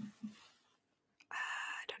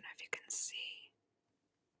 I don't know if you can see.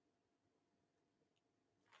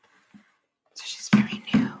 So she's very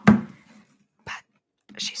new, but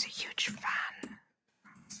she's a huge fan.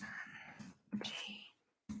 Roxane G.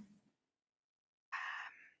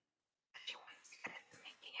 She wants to get into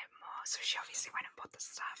making it more, so she obviously went and bought the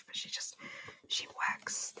stuff, but she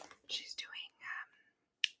works. She's doing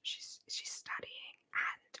she's studying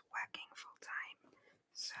and working full time.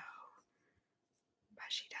 So, but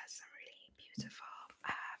she does some really beautiful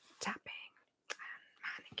tapping and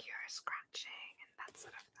manicure, scratching, and that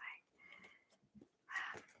sort of thing.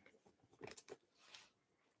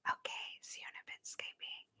 Okay, see you in a bit,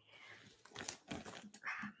 Scapey.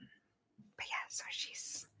 But yeah, so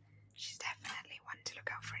she's definitely one to look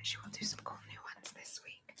out for, and she will do some cool new ones this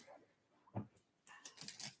week.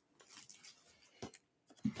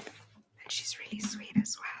 And she's really sweet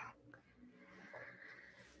as well.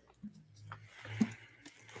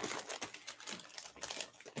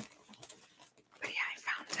 But yeah, I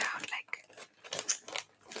found out, like,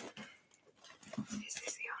 this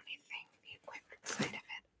is the only thing, the equipment side of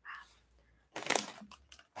it.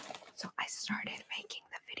 So I started making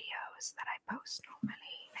the videos that I post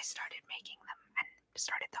normally. I started making them and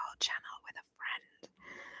started the whole channel with a friend.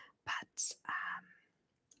 But,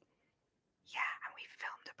 yeah, and we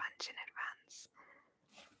filmed a bunch in advance.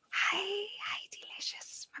 Hi,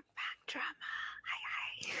 delicious mukbang drama.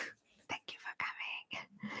 Hi. Thank you for coming.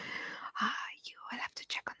 You will have to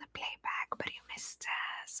check on the playback, but you missed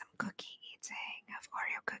some cookie eating of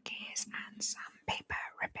Oreo cookies and some paper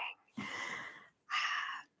ripping.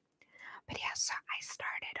 But yeah, so I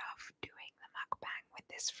started off doing the mukbang with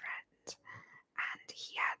this friend, and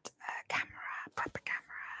he had a camera, proper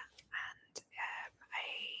camera, and a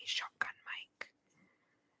shotgun mic.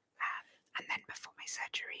 And then before my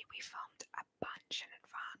surgery, we filmed a bunch in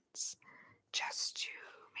advance, just to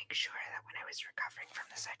make sure that when I was recovering from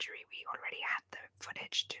the surgery, we already had the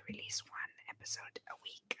footage to release one episode a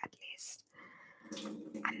week at least.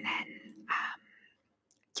 And then,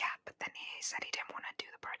 yeah, but then he said he didn't want to do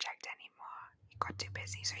the project anymore. He got too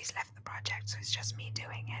busy, so he's left the project, so it's just me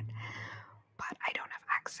doing it. But I don't have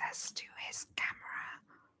access to his camera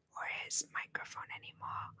or his microphone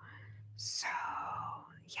anymore. So,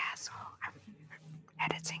 yeah, so I'm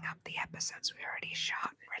editing up the episodes we already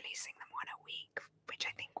shot and releasing them one a week, which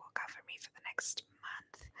I think will cover me for the next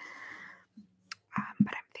month.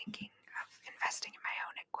 But I'm thinking of investing in my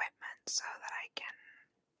own equipment so that I can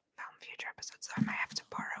film future episodes. So I might have to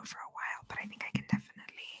borrow for a while, but I think I can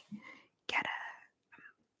definitely get a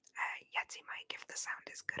Yeti mic if the sound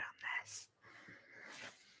is good on this.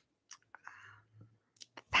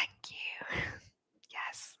 Thank you.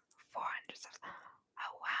 Yes, 400 subs.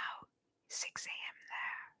 Oh wow, 6 a.m.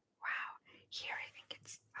 there. Wow. Here I think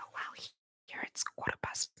it's, oh wow, here it's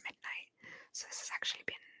midnight. So this has actually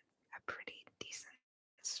been a pretty decent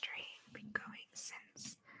stream. Been going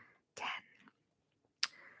since 10.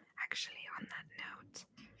 Actually, on that note,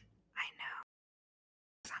 I know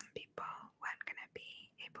some people weren't going to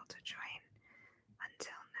be able to join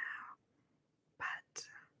until now, but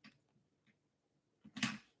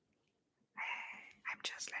I'm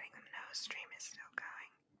just letting them know stream is still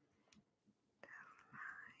going.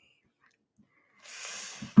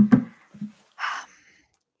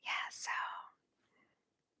 Yeah, so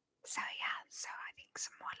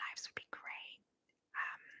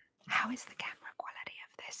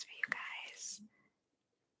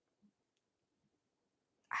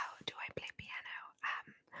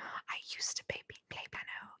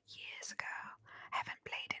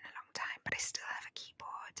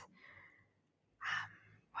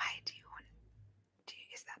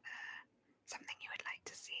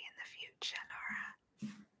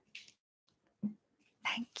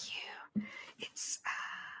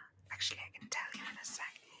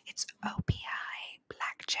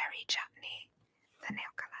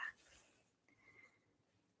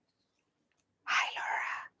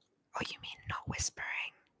Oh, you mean not whispering?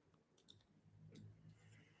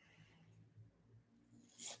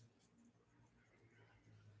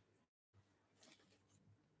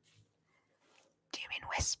 Do you mean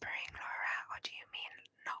whispering, Laura, or do you mean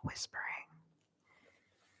not whispering?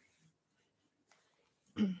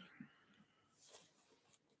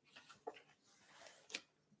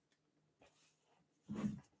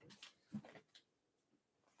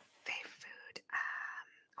 Fave food.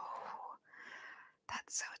 Oh,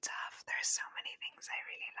 that's so tough. There's so many things I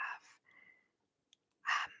really love.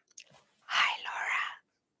 Hi, Laura.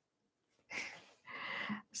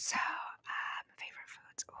 So, favorite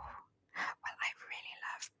foods. Oh, well, I really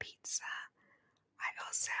love pizza. I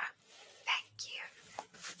also, thank you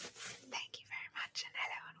very much, and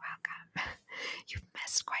hello and welcome. You've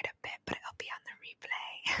missed quite a bit, but it'll be on the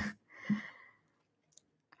replay.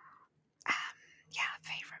 Yeah,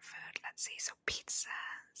 favorite food. Let's see. So pizza,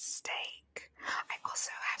 steak. I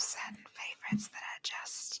also have certain favorites that are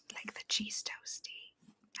just like the cheese toasty.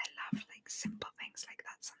 I love like simple things like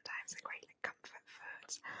that sometimes. They're great like comfort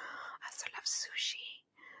foods. I also love sushi.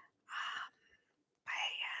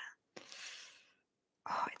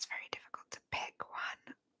 It's very difficult to pick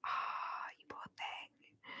one. Oh, you poor thing.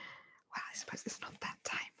 Well, I suppose it's not that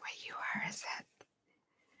time where you are, is it?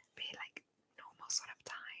 Be like normal sort of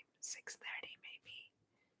time, 6:30 maybe.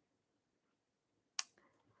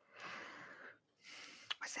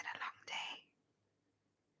 Was it a long day?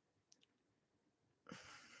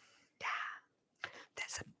 Yeah.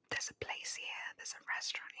 There's a place here, there's a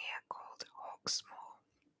restaurant here called Hawksmoor.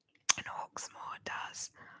 And Hawksmoor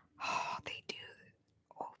they do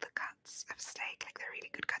all the cuts of steak, like they're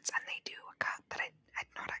really good cuts, and they do a cut that I'd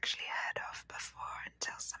not actually heard of before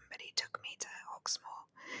until somebody took me to Hawksmoor.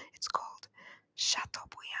 It's called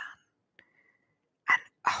Shoutout. And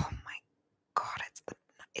oh my god,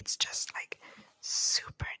 it's just like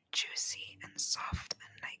super juicy and soft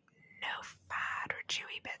and like no fat or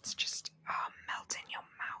chewy bits, just melt in your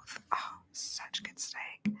mouth. Oh, such good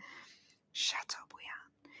steak. Shoutout.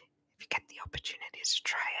 If you get the opportunity to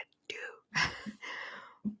try it, do.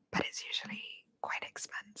 But it's usually quite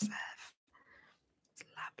expensive. It's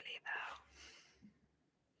lovely though.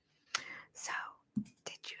 So,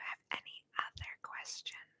 did you have any other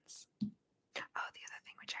questions? Oh, the other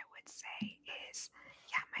thing which I would say is,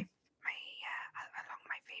 yeah, along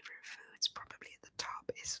my favorite foods, probably at the top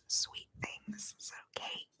is sweet things. So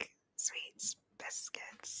cake, sweets,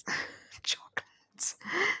 biscuits, chocolates.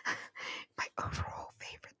 My overall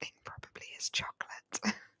favorite thing probably is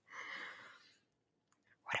chocolate.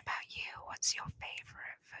 What about you? What's your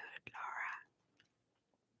favorite food, Laura?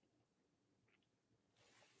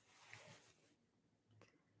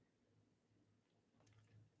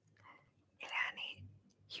 Ilani,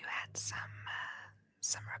 you had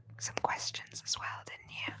some questions as well,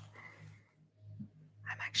 didn't you?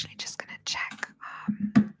 I'm actually just gonna check. I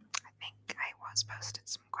think I was posted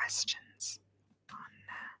some questions on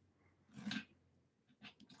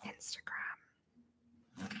Instagram.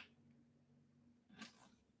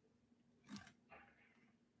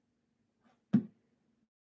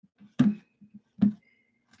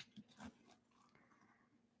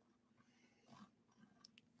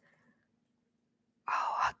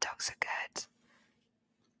 Oh, hot dogs are good.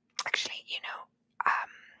 Actually,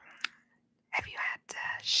 have you had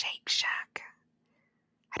Shake Shack?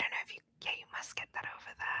 I don't know if you must get that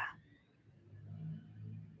over there.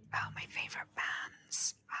 Oh, my favorite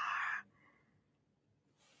bands are...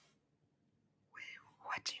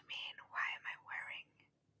 What do you mean? Why am I wearing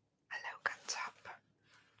a low-cut top?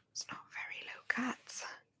 It's not very low-cut.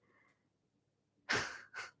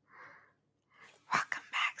 Welcome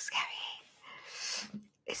back, Scabby.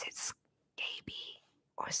 Is it Scaby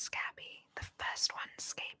or Scabby? The first one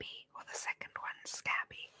Scaby or the second one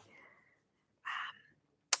Scabby?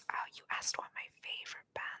 Oh, you asked what my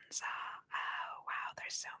favorite bands are. Oh, wow,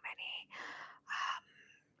 there's so many.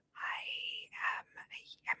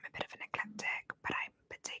 I'm a bit of an eclectic, but I'm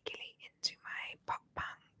particularly into my pop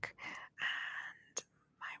punk and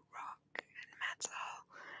my rock and metal.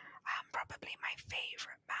 Probably my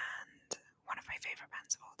favorite band, one of my favorite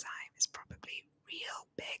bands of all time, is probably Real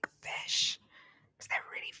Big Fish, because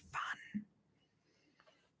they're really fun.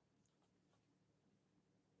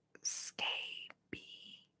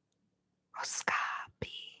 Scaby or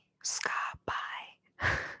Scaby.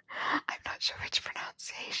 I'm not sure which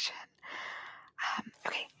pronunciation.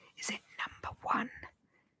 Okay, is it number 1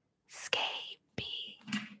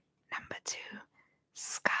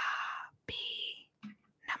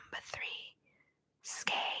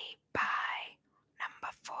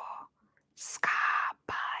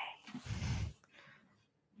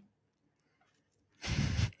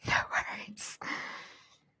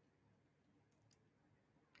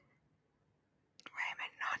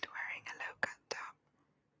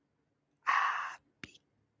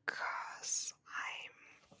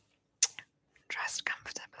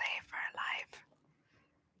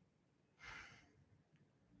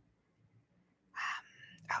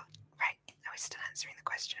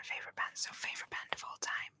 question of favourite band. So favourite band of all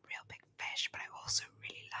time, Real Big Fish, but I also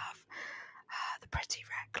really love The Pretty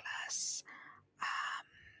Reckless,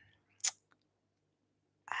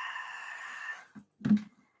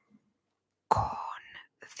 Korn,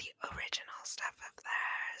 the original stuff of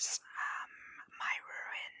theirs, My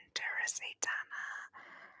Ruin, Dura Satana.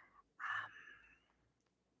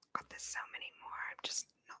 God, there's so many more. I'm just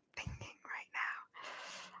not thinking right now.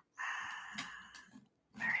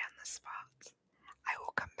 Very on the spot. I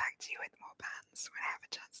will come back to you with more bands when I have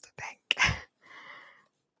a chance to think.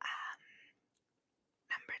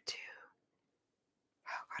 Number 2.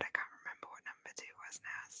 Oh god, I can't remember what number 2 was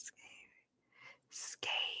now.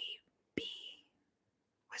 Scaby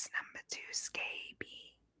was number 2.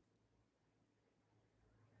 Scaby.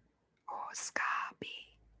 Or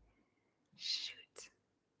Scarby. Shoot.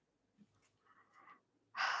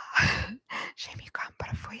 Shame you can't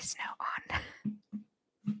put a voice note on.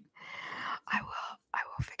 I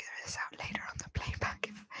will figure this out later on the playback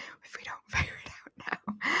if we don't figure it out now.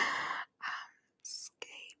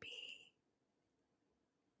 Scaby.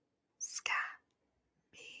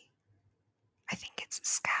 Scabby. I think it's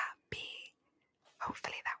Scabby.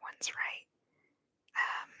 Hopefully that one's right.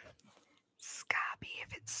 Scabby.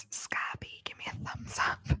 If it's Scabby, give me a thumbs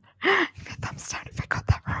up. Give me a thumbs down if I got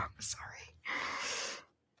that wrong. Sorry.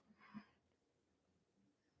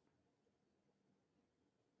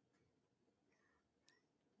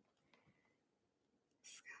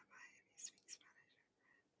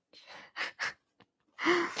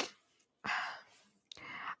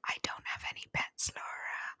 I don't have any pets,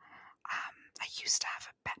 Laura. I used to have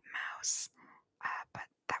a pet mouse, but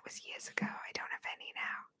that was years ago.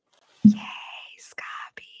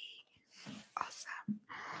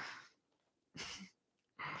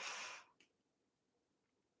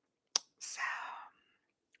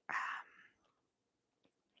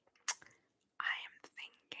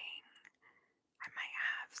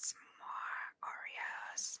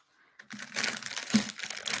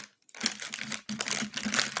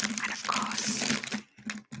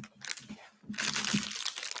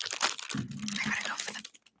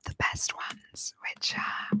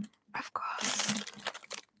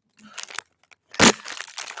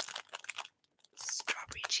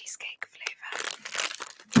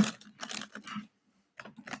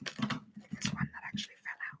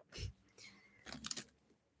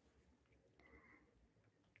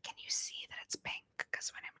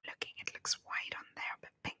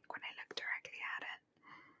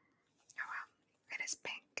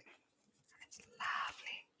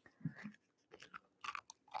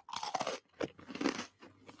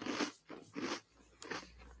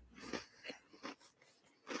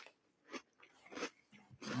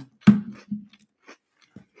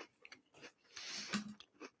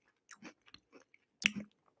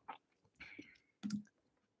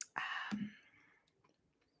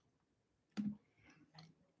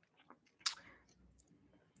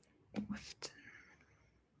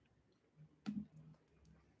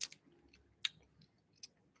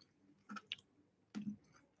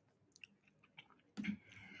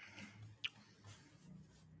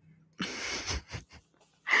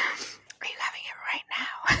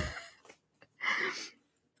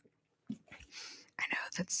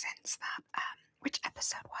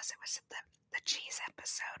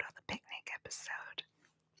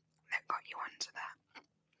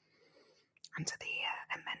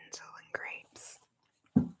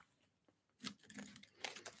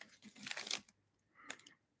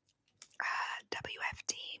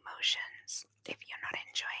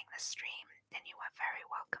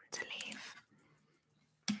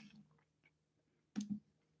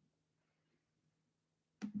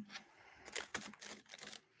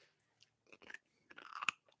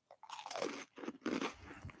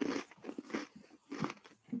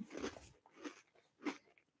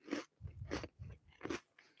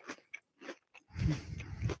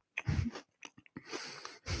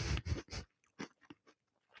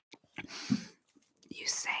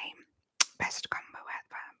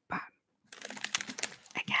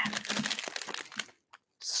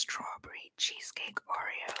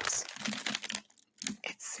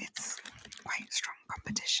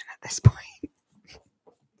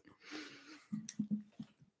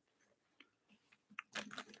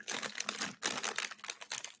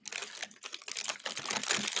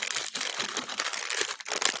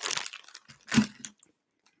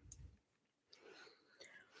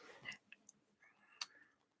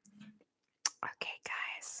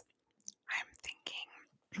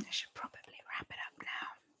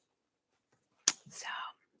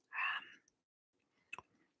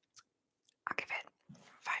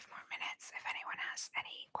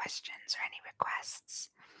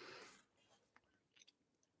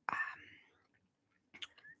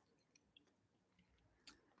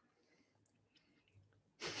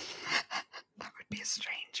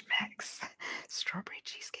 strange mix. Strawberry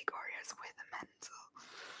cheesecake Oreos with a mental.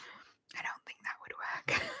 I don't think that would work.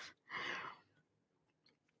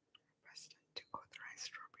 President to authorize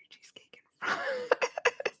strawberry cheesecake in France.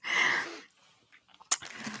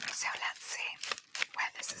 So let's see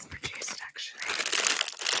where this is produced actually.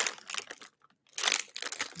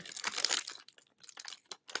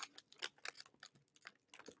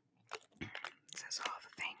 It says all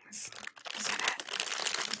the things, isn't it?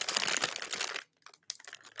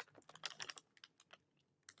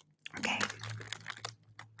 Okay.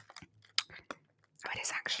 Oh,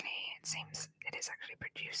 it seems it is actually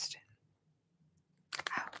produced.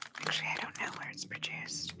 Oh, actually I don't know where it's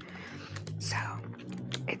produced. So,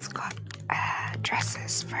 it's got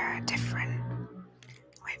dresses for different,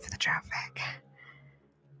 wait for the traffic.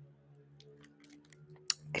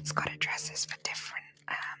 It's got addresses for different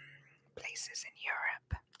places in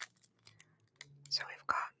Europe. So we've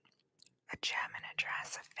got a German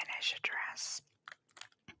address, a Finnish address,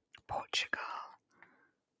 Portugal,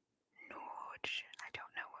 Norge, I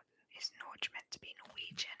don't know what is Norge meant to be,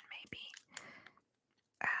 Norwegian maybe,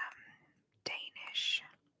 Danish,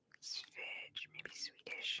 Swedish, maybe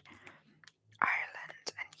Swedish, Ireland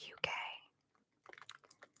and UK.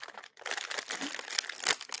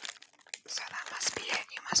 So that must be it.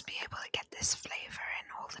 You must be able to get this flavour in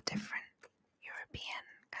all the different European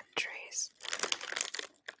countries.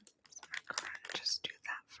 Macaron, just do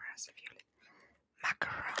that for us if you like.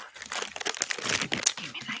 Macaron. You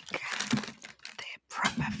mean like the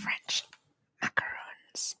proper French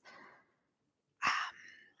macarons?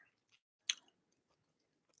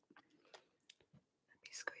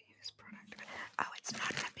 Nabisco US product. Oh, it's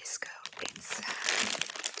not Nabisco. It's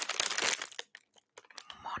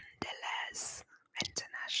Mondelez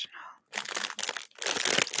International.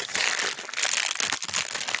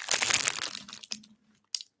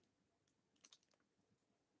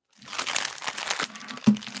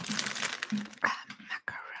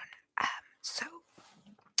 Macaron. So,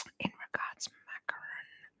 in regards to macaron,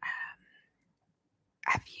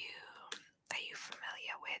 are you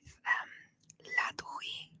familiar with La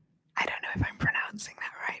Douille? I don't know if I'm pronouncing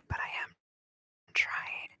that right, but I am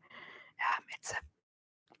trying. It's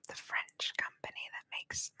the French company that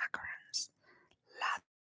makes macarons. La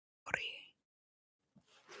Douille.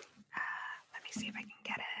 Let me see if I can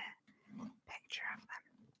get a picture of them.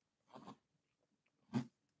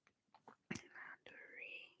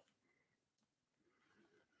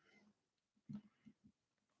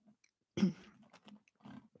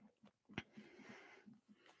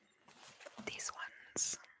 These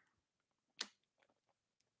ones.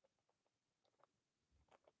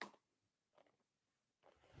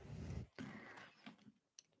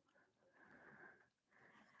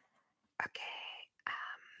 Okay,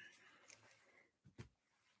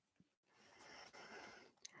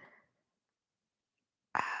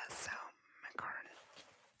 so macaron.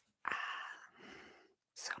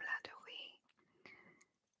 So La Douille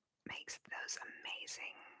makes those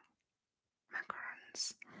amazing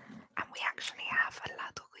macarons, and we actually have a La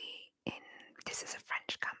Douille in. This is a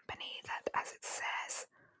French company that, as it says,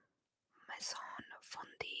 Maison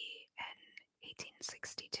fondée in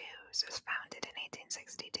 1862. So it was founded in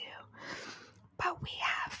 1862. But we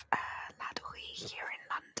have La Douille here in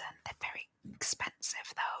London. They're very expensive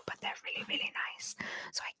though, but they're really, really nice.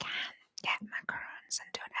 So I can get macarons and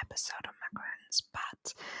do an episode on macarons,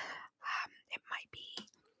 but it might be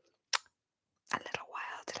a little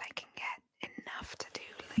while till I can get enough to do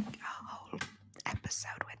like a whole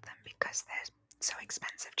episode with them because they're so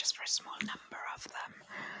expensive just for a small number of them.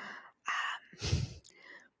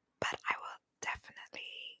 But I will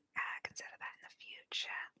definitely consider that in the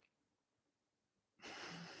future.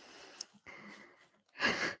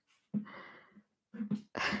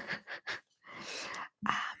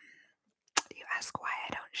 You ask why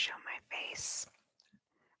I don't show my face.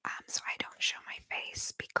 So I don't show my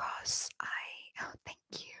face because oh, thank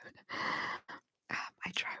you.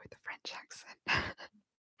 I try with the French accent.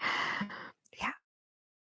 Yeah,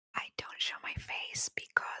 I don't show my face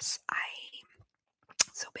because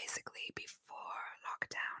so basically before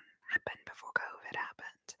lockdown happened, before COVID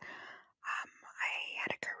happened, I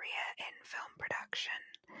had a career in film production,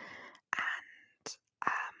 and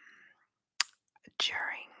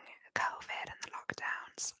during COVID and the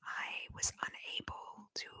lockdowns, I was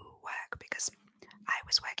unable to work because I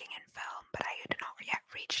was working in film, but I had not yet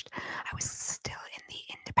reached, I was still in the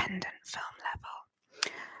independent film level.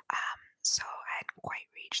 So I hadn't quite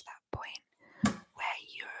reached that point where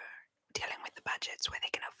you're dealing with the budgets where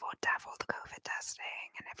they can afford to have all the COVID testing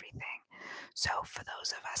and everything. So for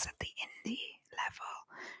those of us at the indie level,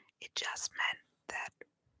 it just meant that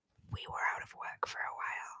we were out of work work for a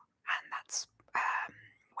while, and that's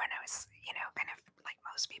when I was, kind of like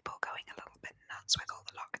most people, going a little bit nuts with all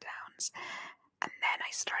the lockdowns. And then I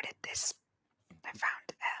started this. I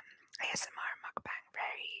found ASMR mukbang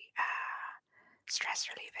very stress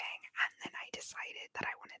relieving, and then I decided that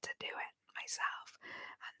I wanted to do it myself,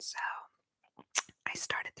 and so I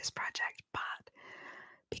started this project. But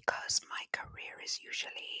because my career is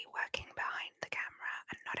usually working behind the camera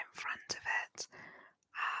and not in front of it,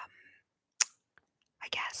 I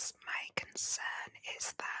guess my concern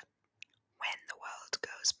is that when the world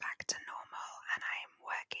goes back to normal and I'm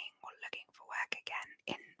working or looking for work again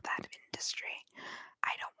in that industry,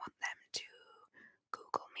 I don't want them to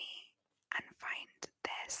Google me and find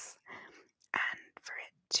this, and for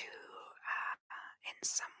it to in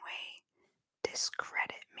some way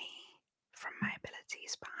discredit me from my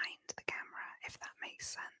abilities behind the camera, if that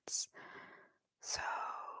makes sense. So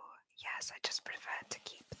yes, I just prefer to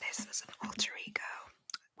keep this as an alter ego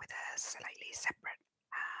with a slightly separate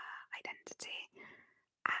identity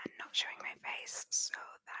and not showing my face, so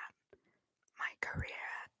that my career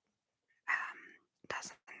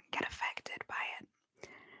doesn't get affected by it.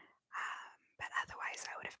 But otherwise,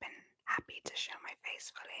 I would have been happy to show my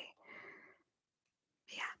face fully.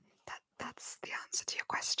 Yeah, that's the answer to your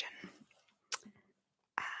question.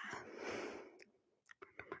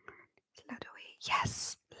 Ladoi,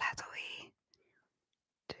 yes, Ladoi.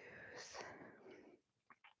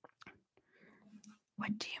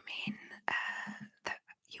 What do you mean that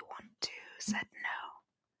you want to said no?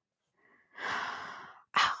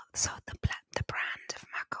 Oh, so the brand of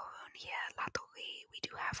macaron here, Ladoi, we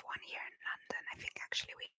do have one here in London. I think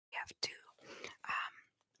actually we have two.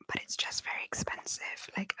 But it's just very expensive.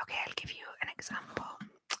 Like, okay, I'll give you an example.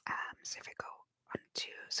 So if I go on to,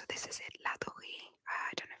 so this is it, Ladoi.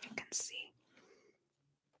 I don't know if you can see.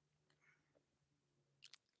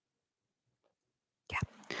 Yeah.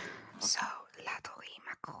 So Ladoi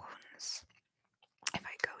macarons. If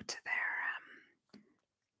I go to their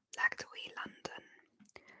Ladoi London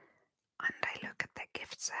and I look at their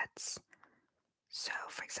gift sets. So,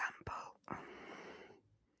 for example,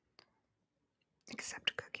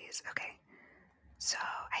 except cookies. Okay. So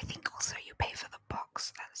I think also you pay for the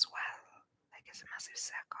box as well. Like it's a massive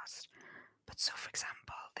set cost. But so for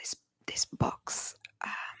example, this box,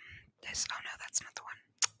 this, oh no, that's not the one.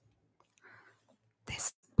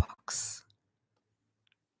 This box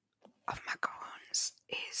of macarons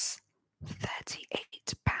is £38.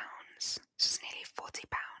 So it's nearly £40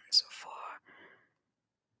 for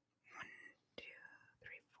 1, 2,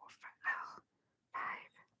 3, 4, 5,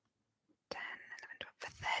 10, 11, 12,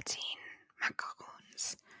 for 13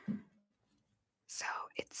 macarons. So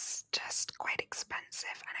it's just quite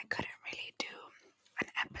expensive, and I couldn't really do an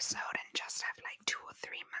episode and just have like 2 or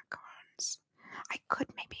 3 macarons. I could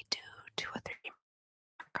maybe do 2 or 3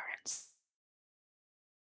 macarons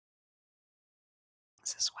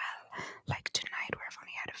as well. Like tonight, where I've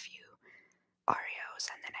only had a few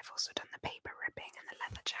Oreos, and then I've also done the paper ripping and the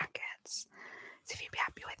leather jackets. So if you'd be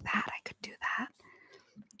happy with that, I could do that.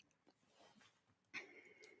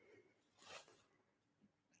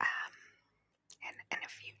 In the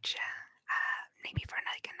future, maybe for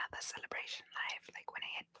like another celebration live, like when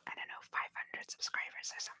I hit, I don't know, 500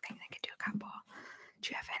 subscribers or something, I could do a couple. Do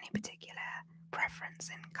you have any particular preference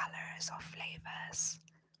in colors or flavors?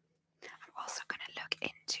 I'm also going to look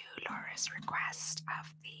into Laura's request of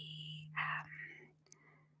the,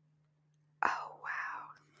 oh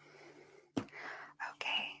wow,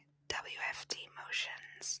 okay, WFD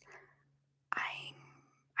motions.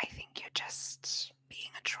 I think you're just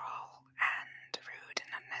being a troll and rude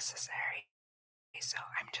and unnecessary, so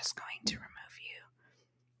I'm just going to remove you.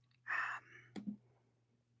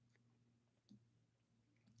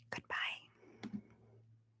 Goodbye.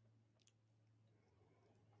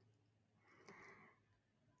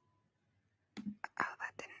 Oh,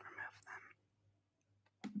 that didn't remove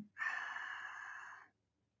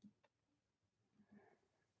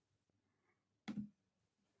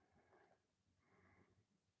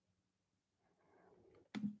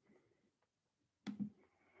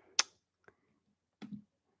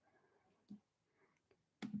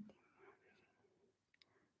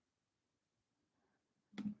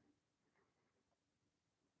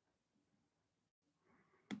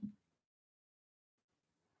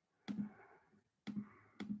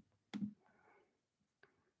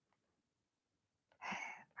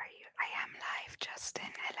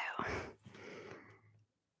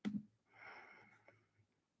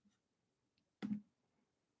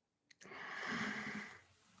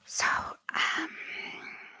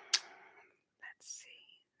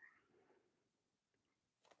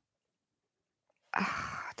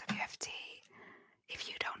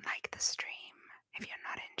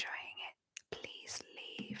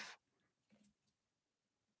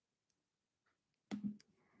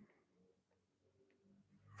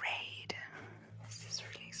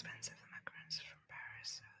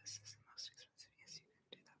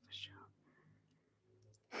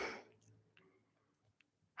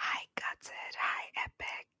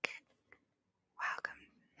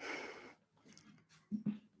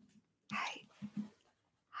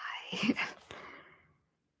How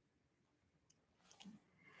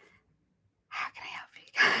can I help you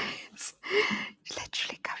guys?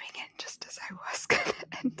 Literally coming in just as I was gonna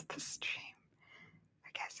end the stream. I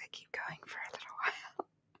guess I keep going for a little while.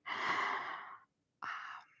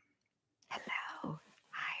 Hello.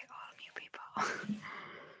 Hi, all new people.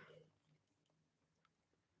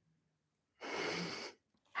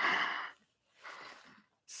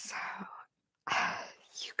 So,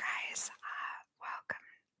 you guys, welcome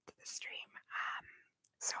to the stream.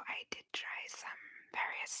 So I did try some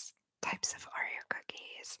various types of Oreo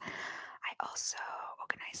cookies. I also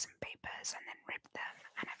organized some papers and then ripped them,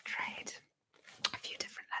 and I've tried a few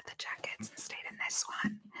different leather jackets and stayed in this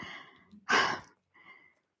one.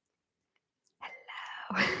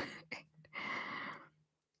 Hello.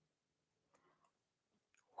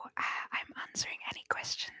 I'm answering any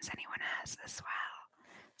questions anyone has as well.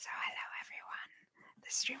 So hello everyone.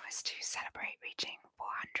 The stream was to celebrate reaching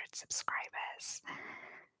 400 subscribers.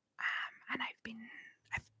 And I've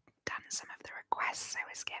done some of the requests I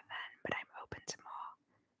was given, but I'm open to more.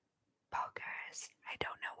 Poggers. I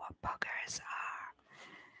don't know what poggers are.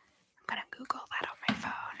 I'm gonna Google that on my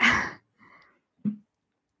phone.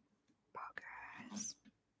 Poggers.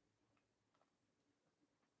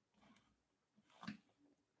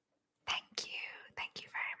 Thank you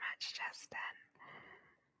very much, Justin.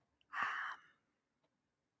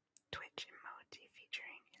 Twitch emoji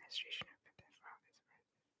featuring illustration of Pepe Frog.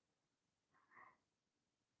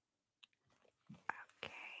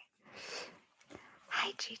 Okay.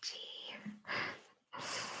 Hi, Gigi.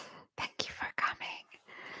 Thank you for coming.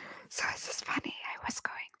 So this is funny. I was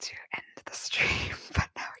going to end the stream, but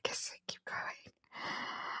now I guess I keep going.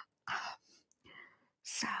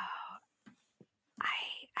 So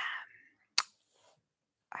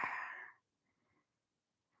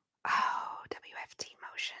WFT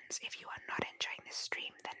motions. If you are not enjoying the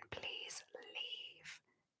stream, then please leave.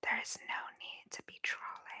 There is no need to be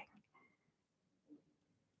trolling.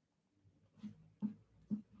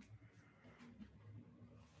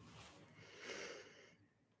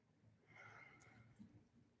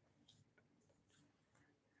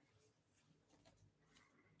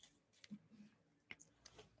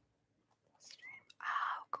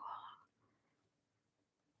 Oh, cool.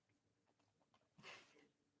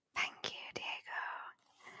 Thank you, Diego.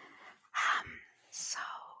 So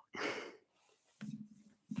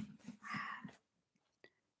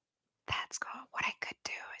that's cool. What I could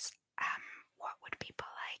do is, what would people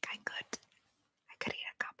like? I could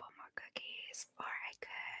eat a couple more cookies, or I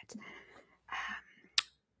could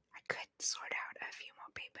sort out a few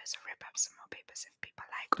more papers or rip up some more papers if people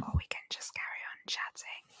like, or we can just carry on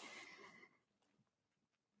chatting.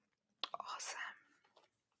 Awesome.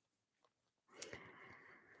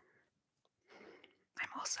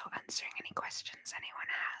 I'm also answering any questions anyone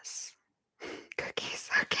has. Cookies,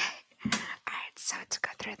 okay. Alright, so to go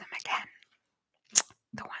through them again,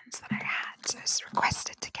 the ones that I had, so I was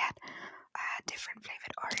requested to get different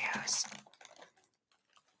flavored Oreos.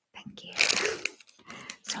 Thank you.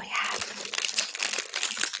 So we have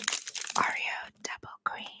Oreo double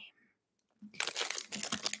cream.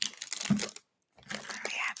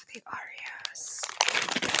 We have the Oreos,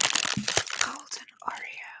 golden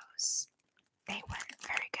Oreos. They weren't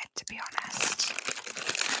very good, to be honest.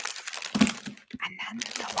 And then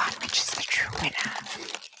the one which is the true winner,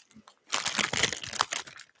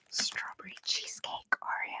 strawberry cheesecake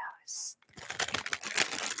Oreos.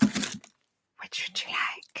 Which would you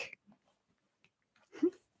like?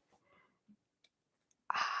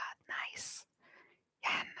 Nice.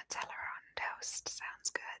 Yeah, Nutella on toast sounds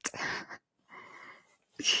good.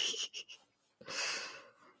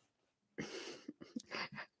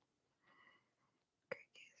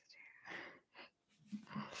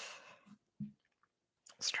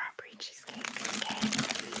 Strawberry cheesecake, okay.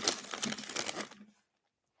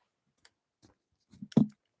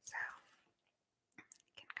 So, you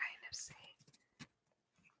can kind of see.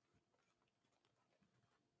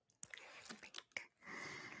 Pink.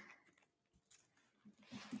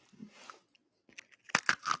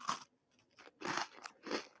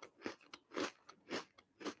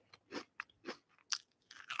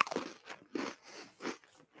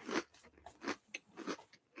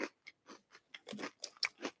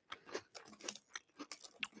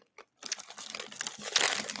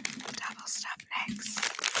 Double stuff next.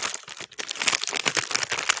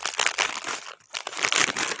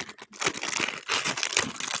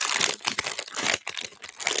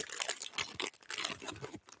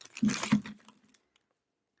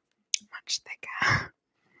 Much thicker.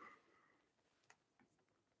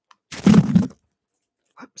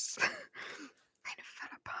 Whoops. Kind of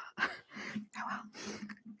fell apart. Oh well.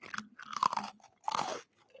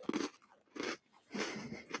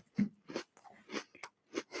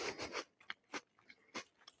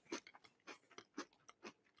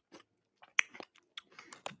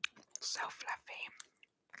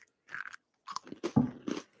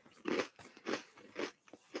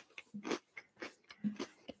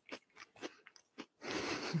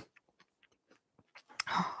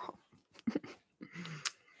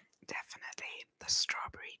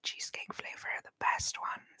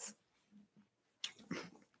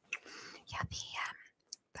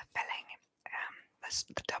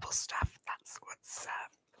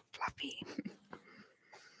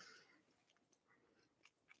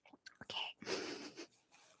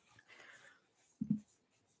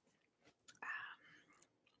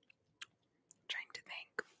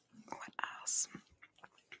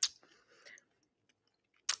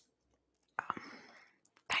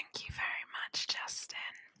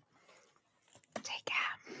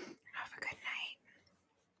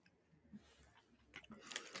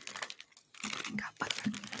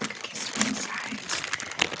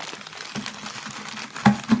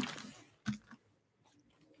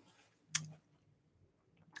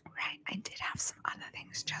 I did have some other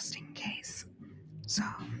things just in case, so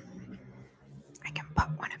I can put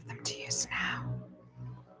one of them to use now.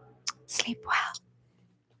 Sleep well.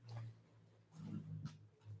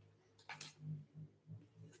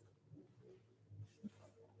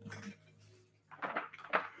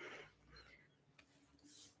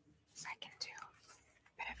 So I can do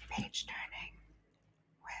a bit of page turning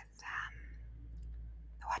with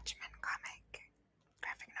the Watchmen comic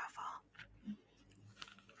graphic novel.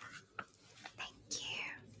 Thank you.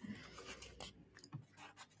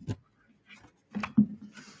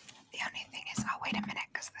 The only thing is, I'll wait a minute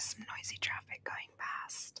because there's some noisy traffic going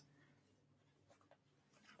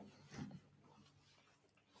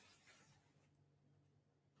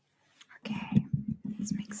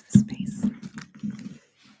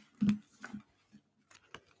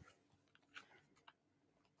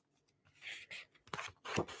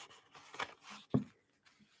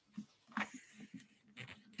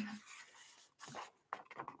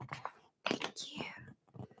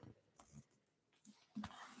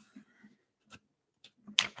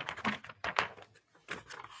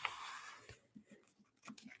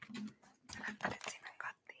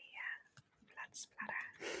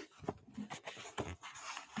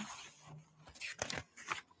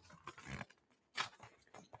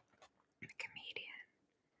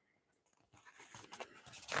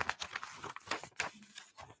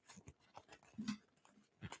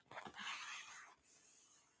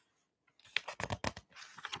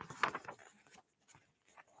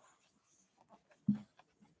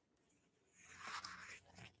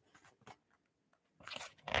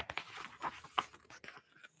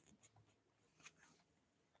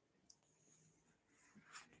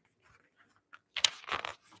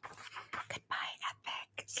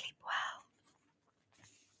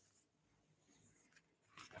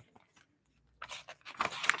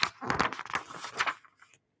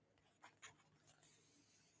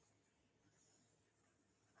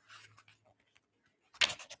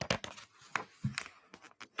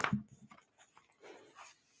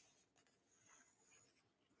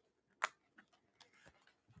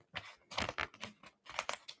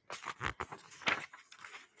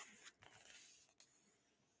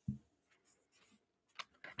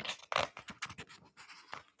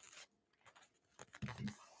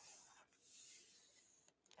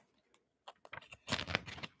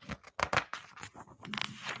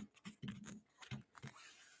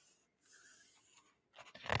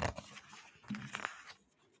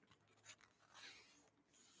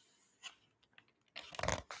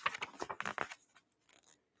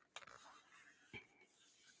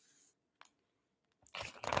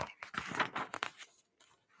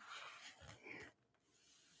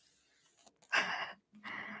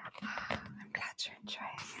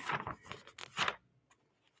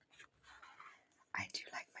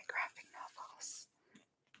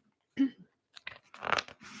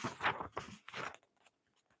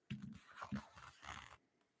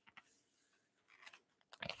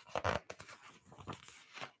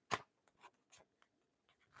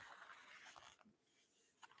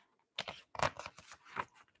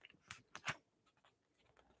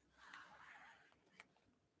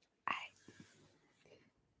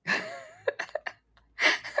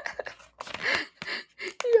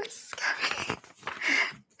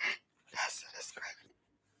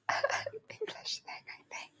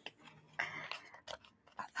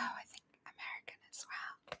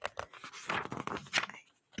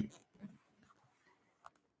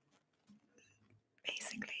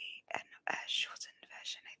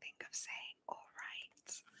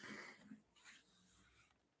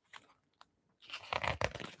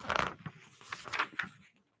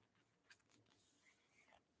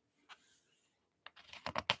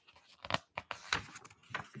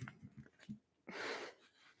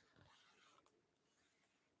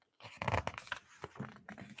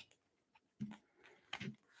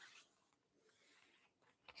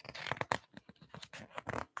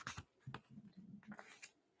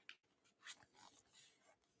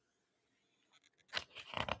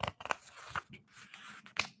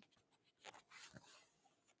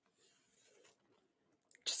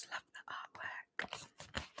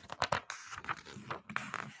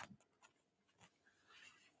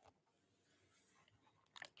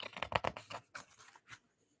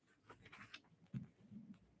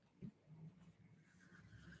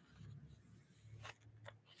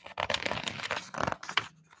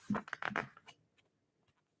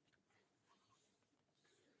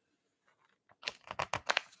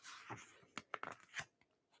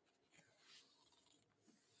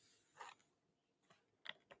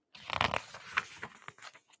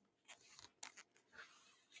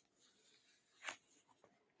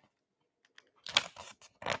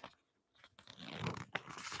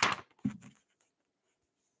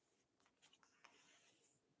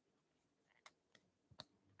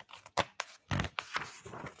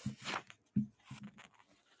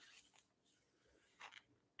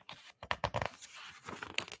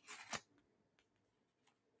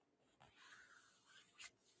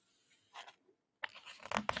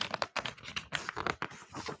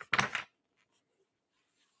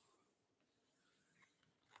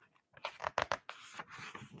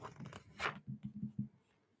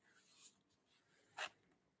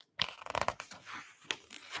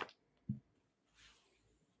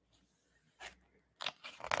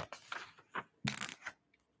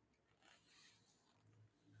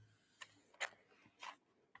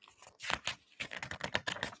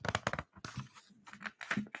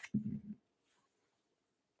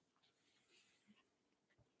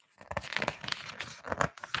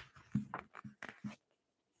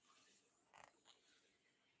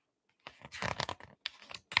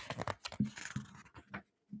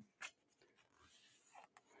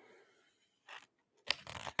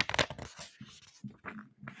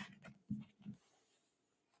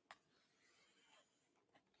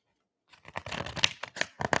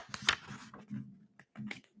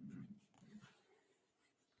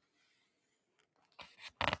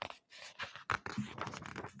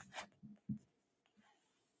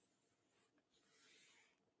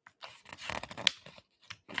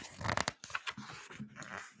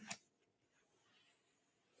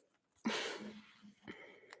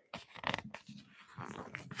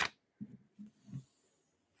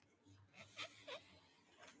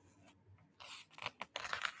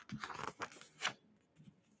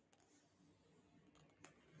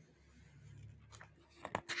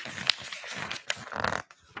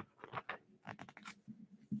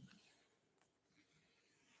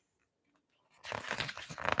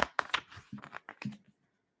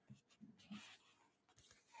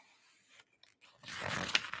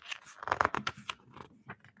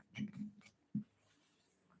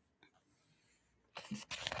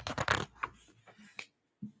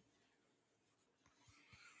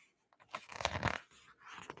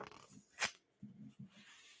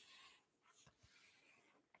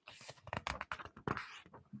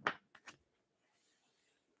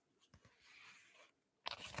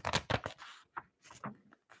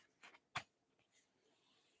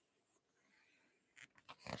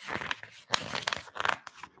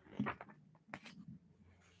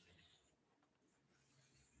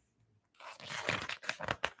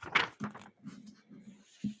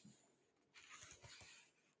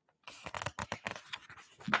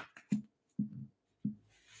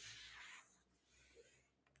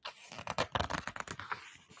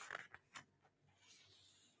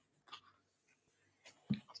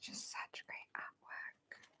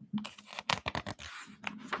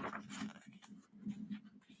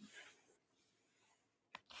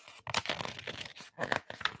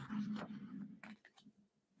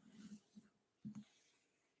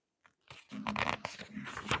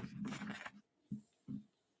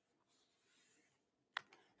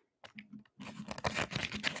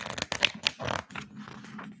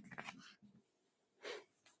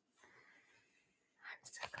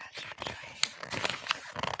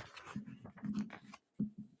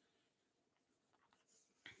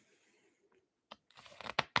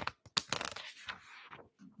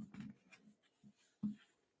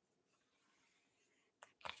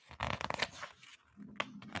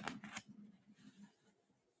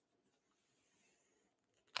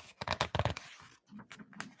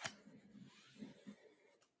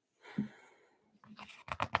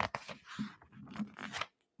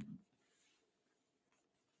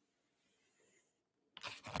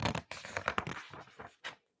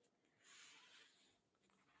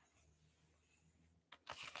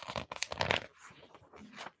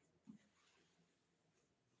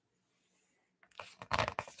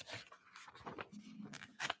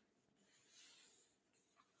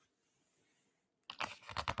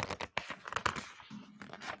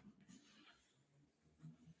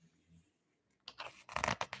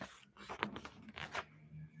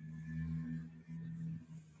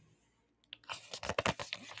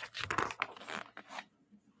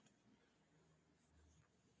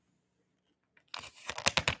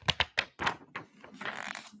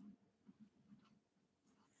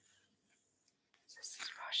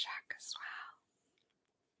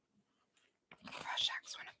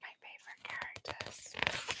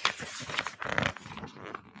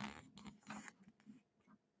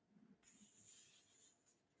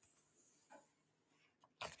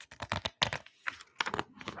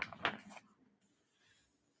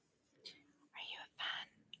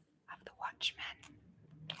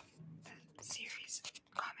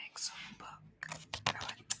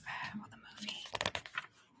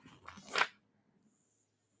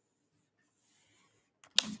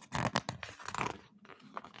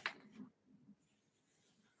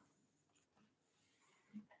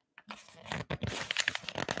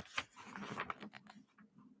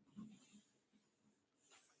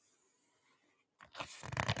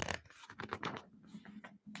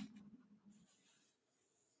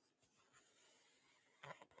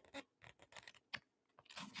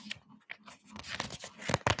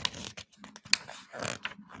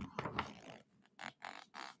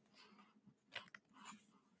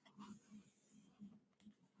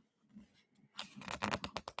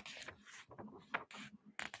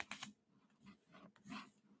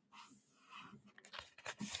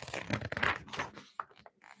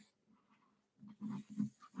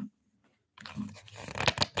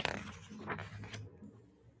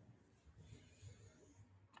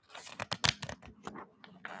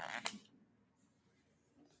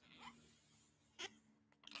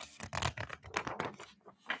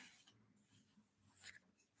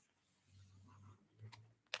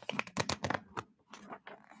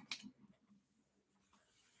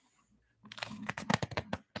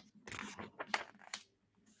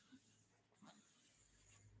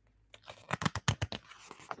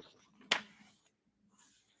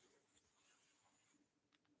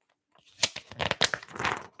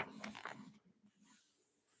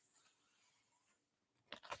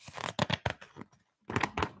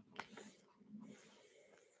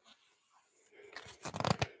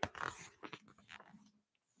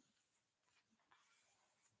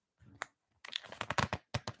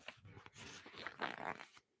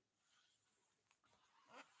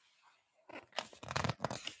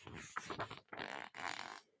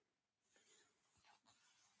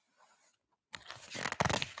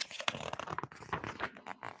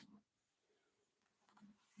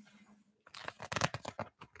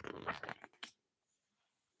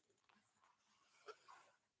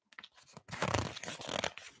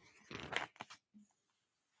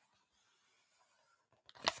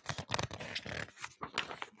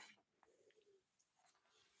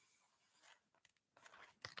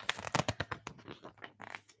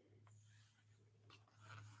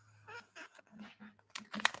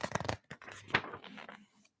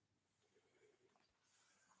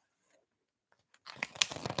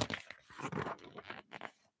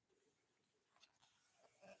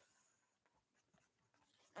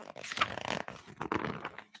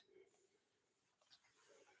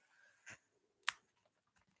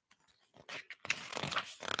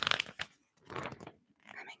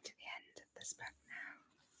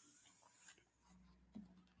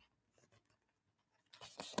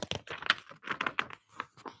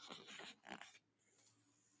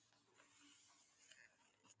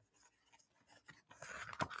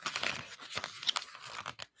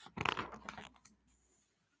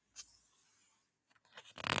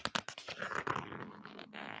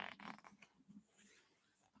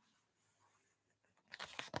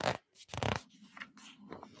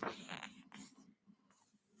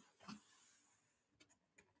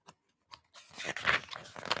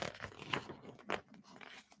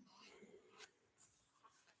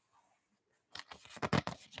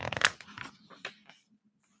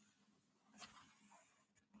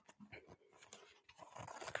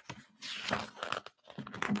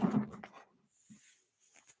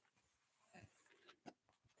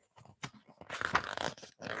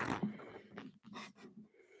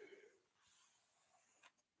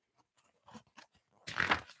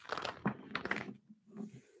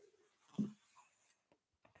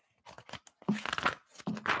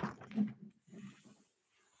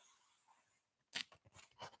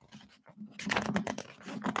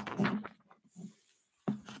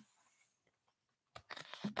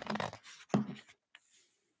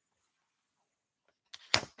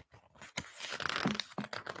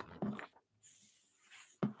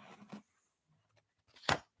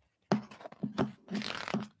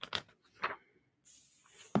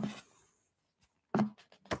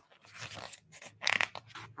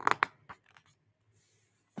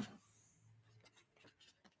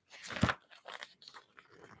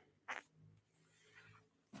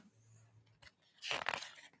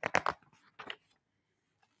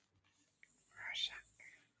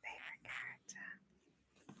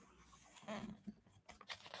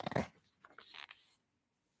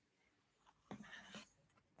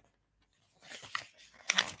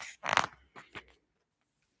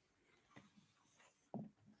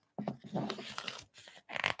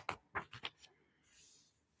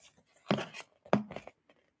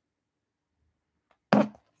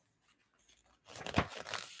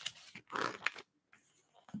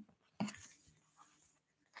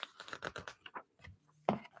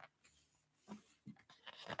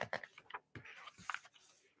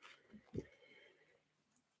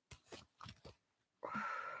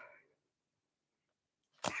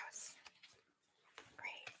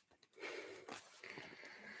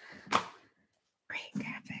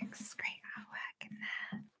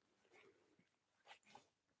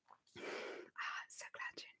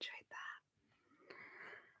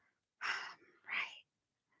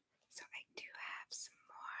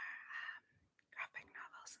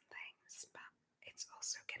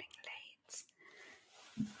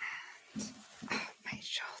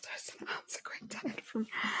wrist and arms are quite tired from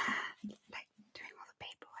like doing all the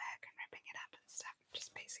paperwork and ripping it up and stuff. I'm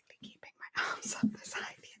just basically keeping my arms up this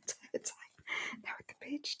high the entire time. Now with the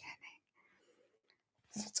page turning.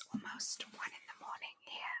 So it's almost 1 in the morning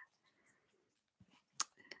here.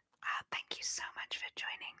 Thank you so much for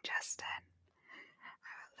joining, Justin.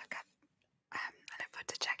 I look forward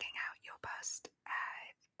to checking out your post.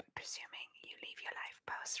 Presuming you leave your live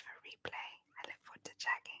post for replay, I look forward to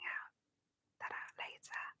checking that out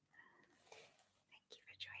later. Thank you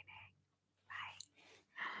for joining. Bye.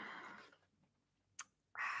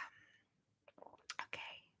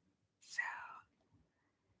 Okay, so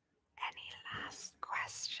any last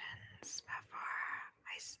questions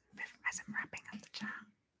as I'm wrapping up the chat?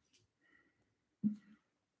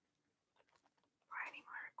 Or any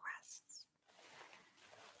more requests?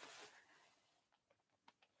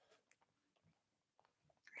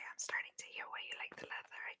 Yeah, I'm starting to hear why you like the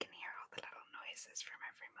leather. I can hear all the little noises from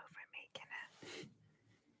every move I make in it.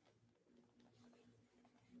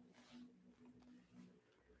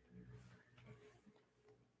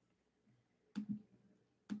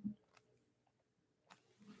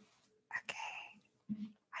 Okay,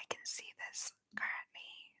 I can see there's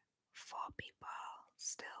currently 4 people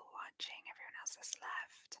still watching. Everyone else has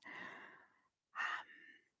left.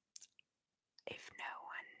 If no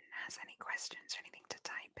one has any questions or anything to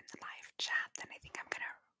type in the live chat, then I think I'm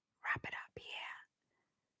gonna wrap it up here.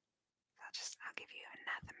 I'll give you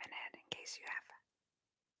another minute in case you have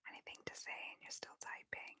anything to say and you're still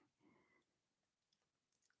typing.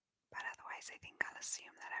 But otherwise, I think I'll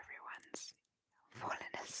assume that everyone's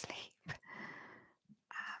fallen asleep.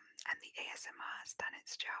 And the ASMR has done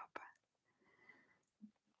its job.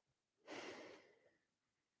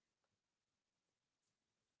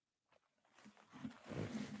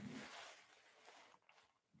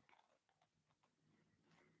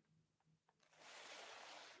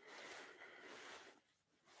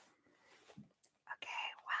 Okay,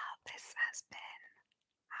 well, this has been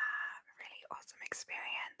a really awesome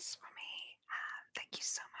experience for me. Thank you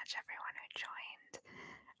so much, everyone who joined.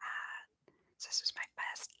 So this was my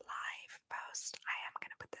first live post. I am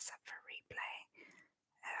going to put this up for replay.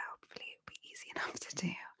 Hopefully it'll be easy enough to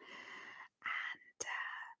do. And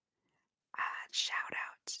shout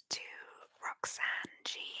out to Roxane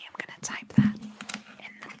G. I'm going to type that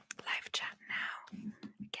in the live chat now.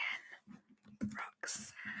 Again,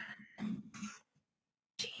 Roxane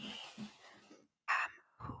G.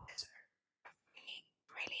 Who is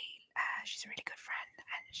she's a really good friend,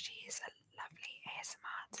 and she's a lovely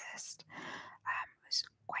ASMRtist who's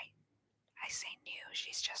quite, I say new,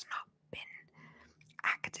 she's just not been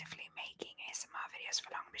actively making ASMR videos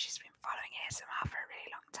for long, but she's been following ASMR for a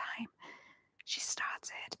really long time. She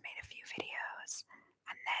started, made a few videos,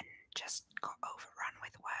 and then just got overrun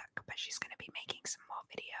with work, but she's going to be making some more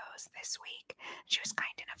videos this week. She was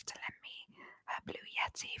kind enough to lend me her Blue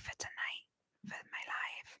Yeti for tonight, for my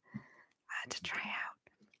live, to try out.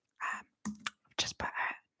 Just put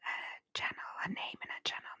her name and her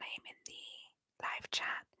channel name in the live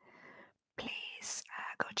chat. Please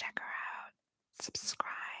go check her out,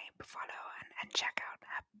 subscribe, follow, and check out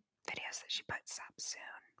her videos that she puts up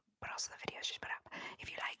soon, but also the videos she's put up. If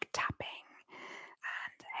you like tapping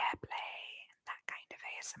and hairplay and that kind of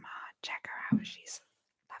ASMR, check her out. She's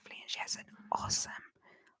lovely and she has an awesome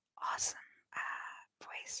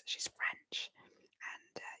voice. She's French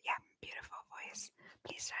and beautiful voice.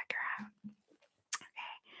 Please check her out.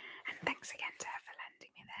 Okay, and thanks again to her for lending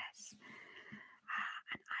me this.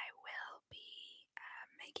 And I will be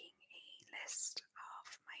making a list of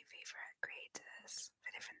my favorite creators for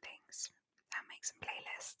different things. I'll make some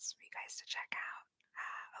playlists for you guys to check out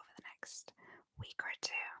over the next week or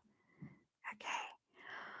 2. Okay.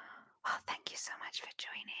 Well, thank you so much for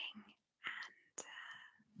joining, and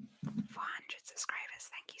 400 subscribers.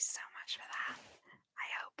 Thank you so much for that. I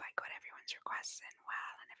hope I got everyone's requests in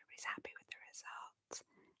well, and everybody's happy with the results.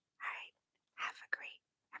 Alright, have a great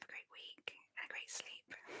week and a great sleep.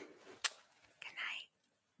 Good night.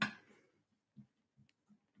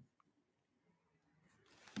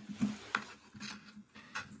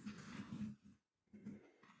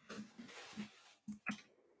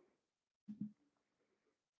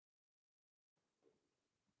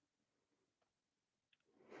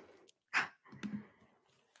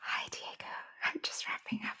 Hi Diego, I'm just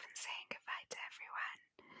wrapping up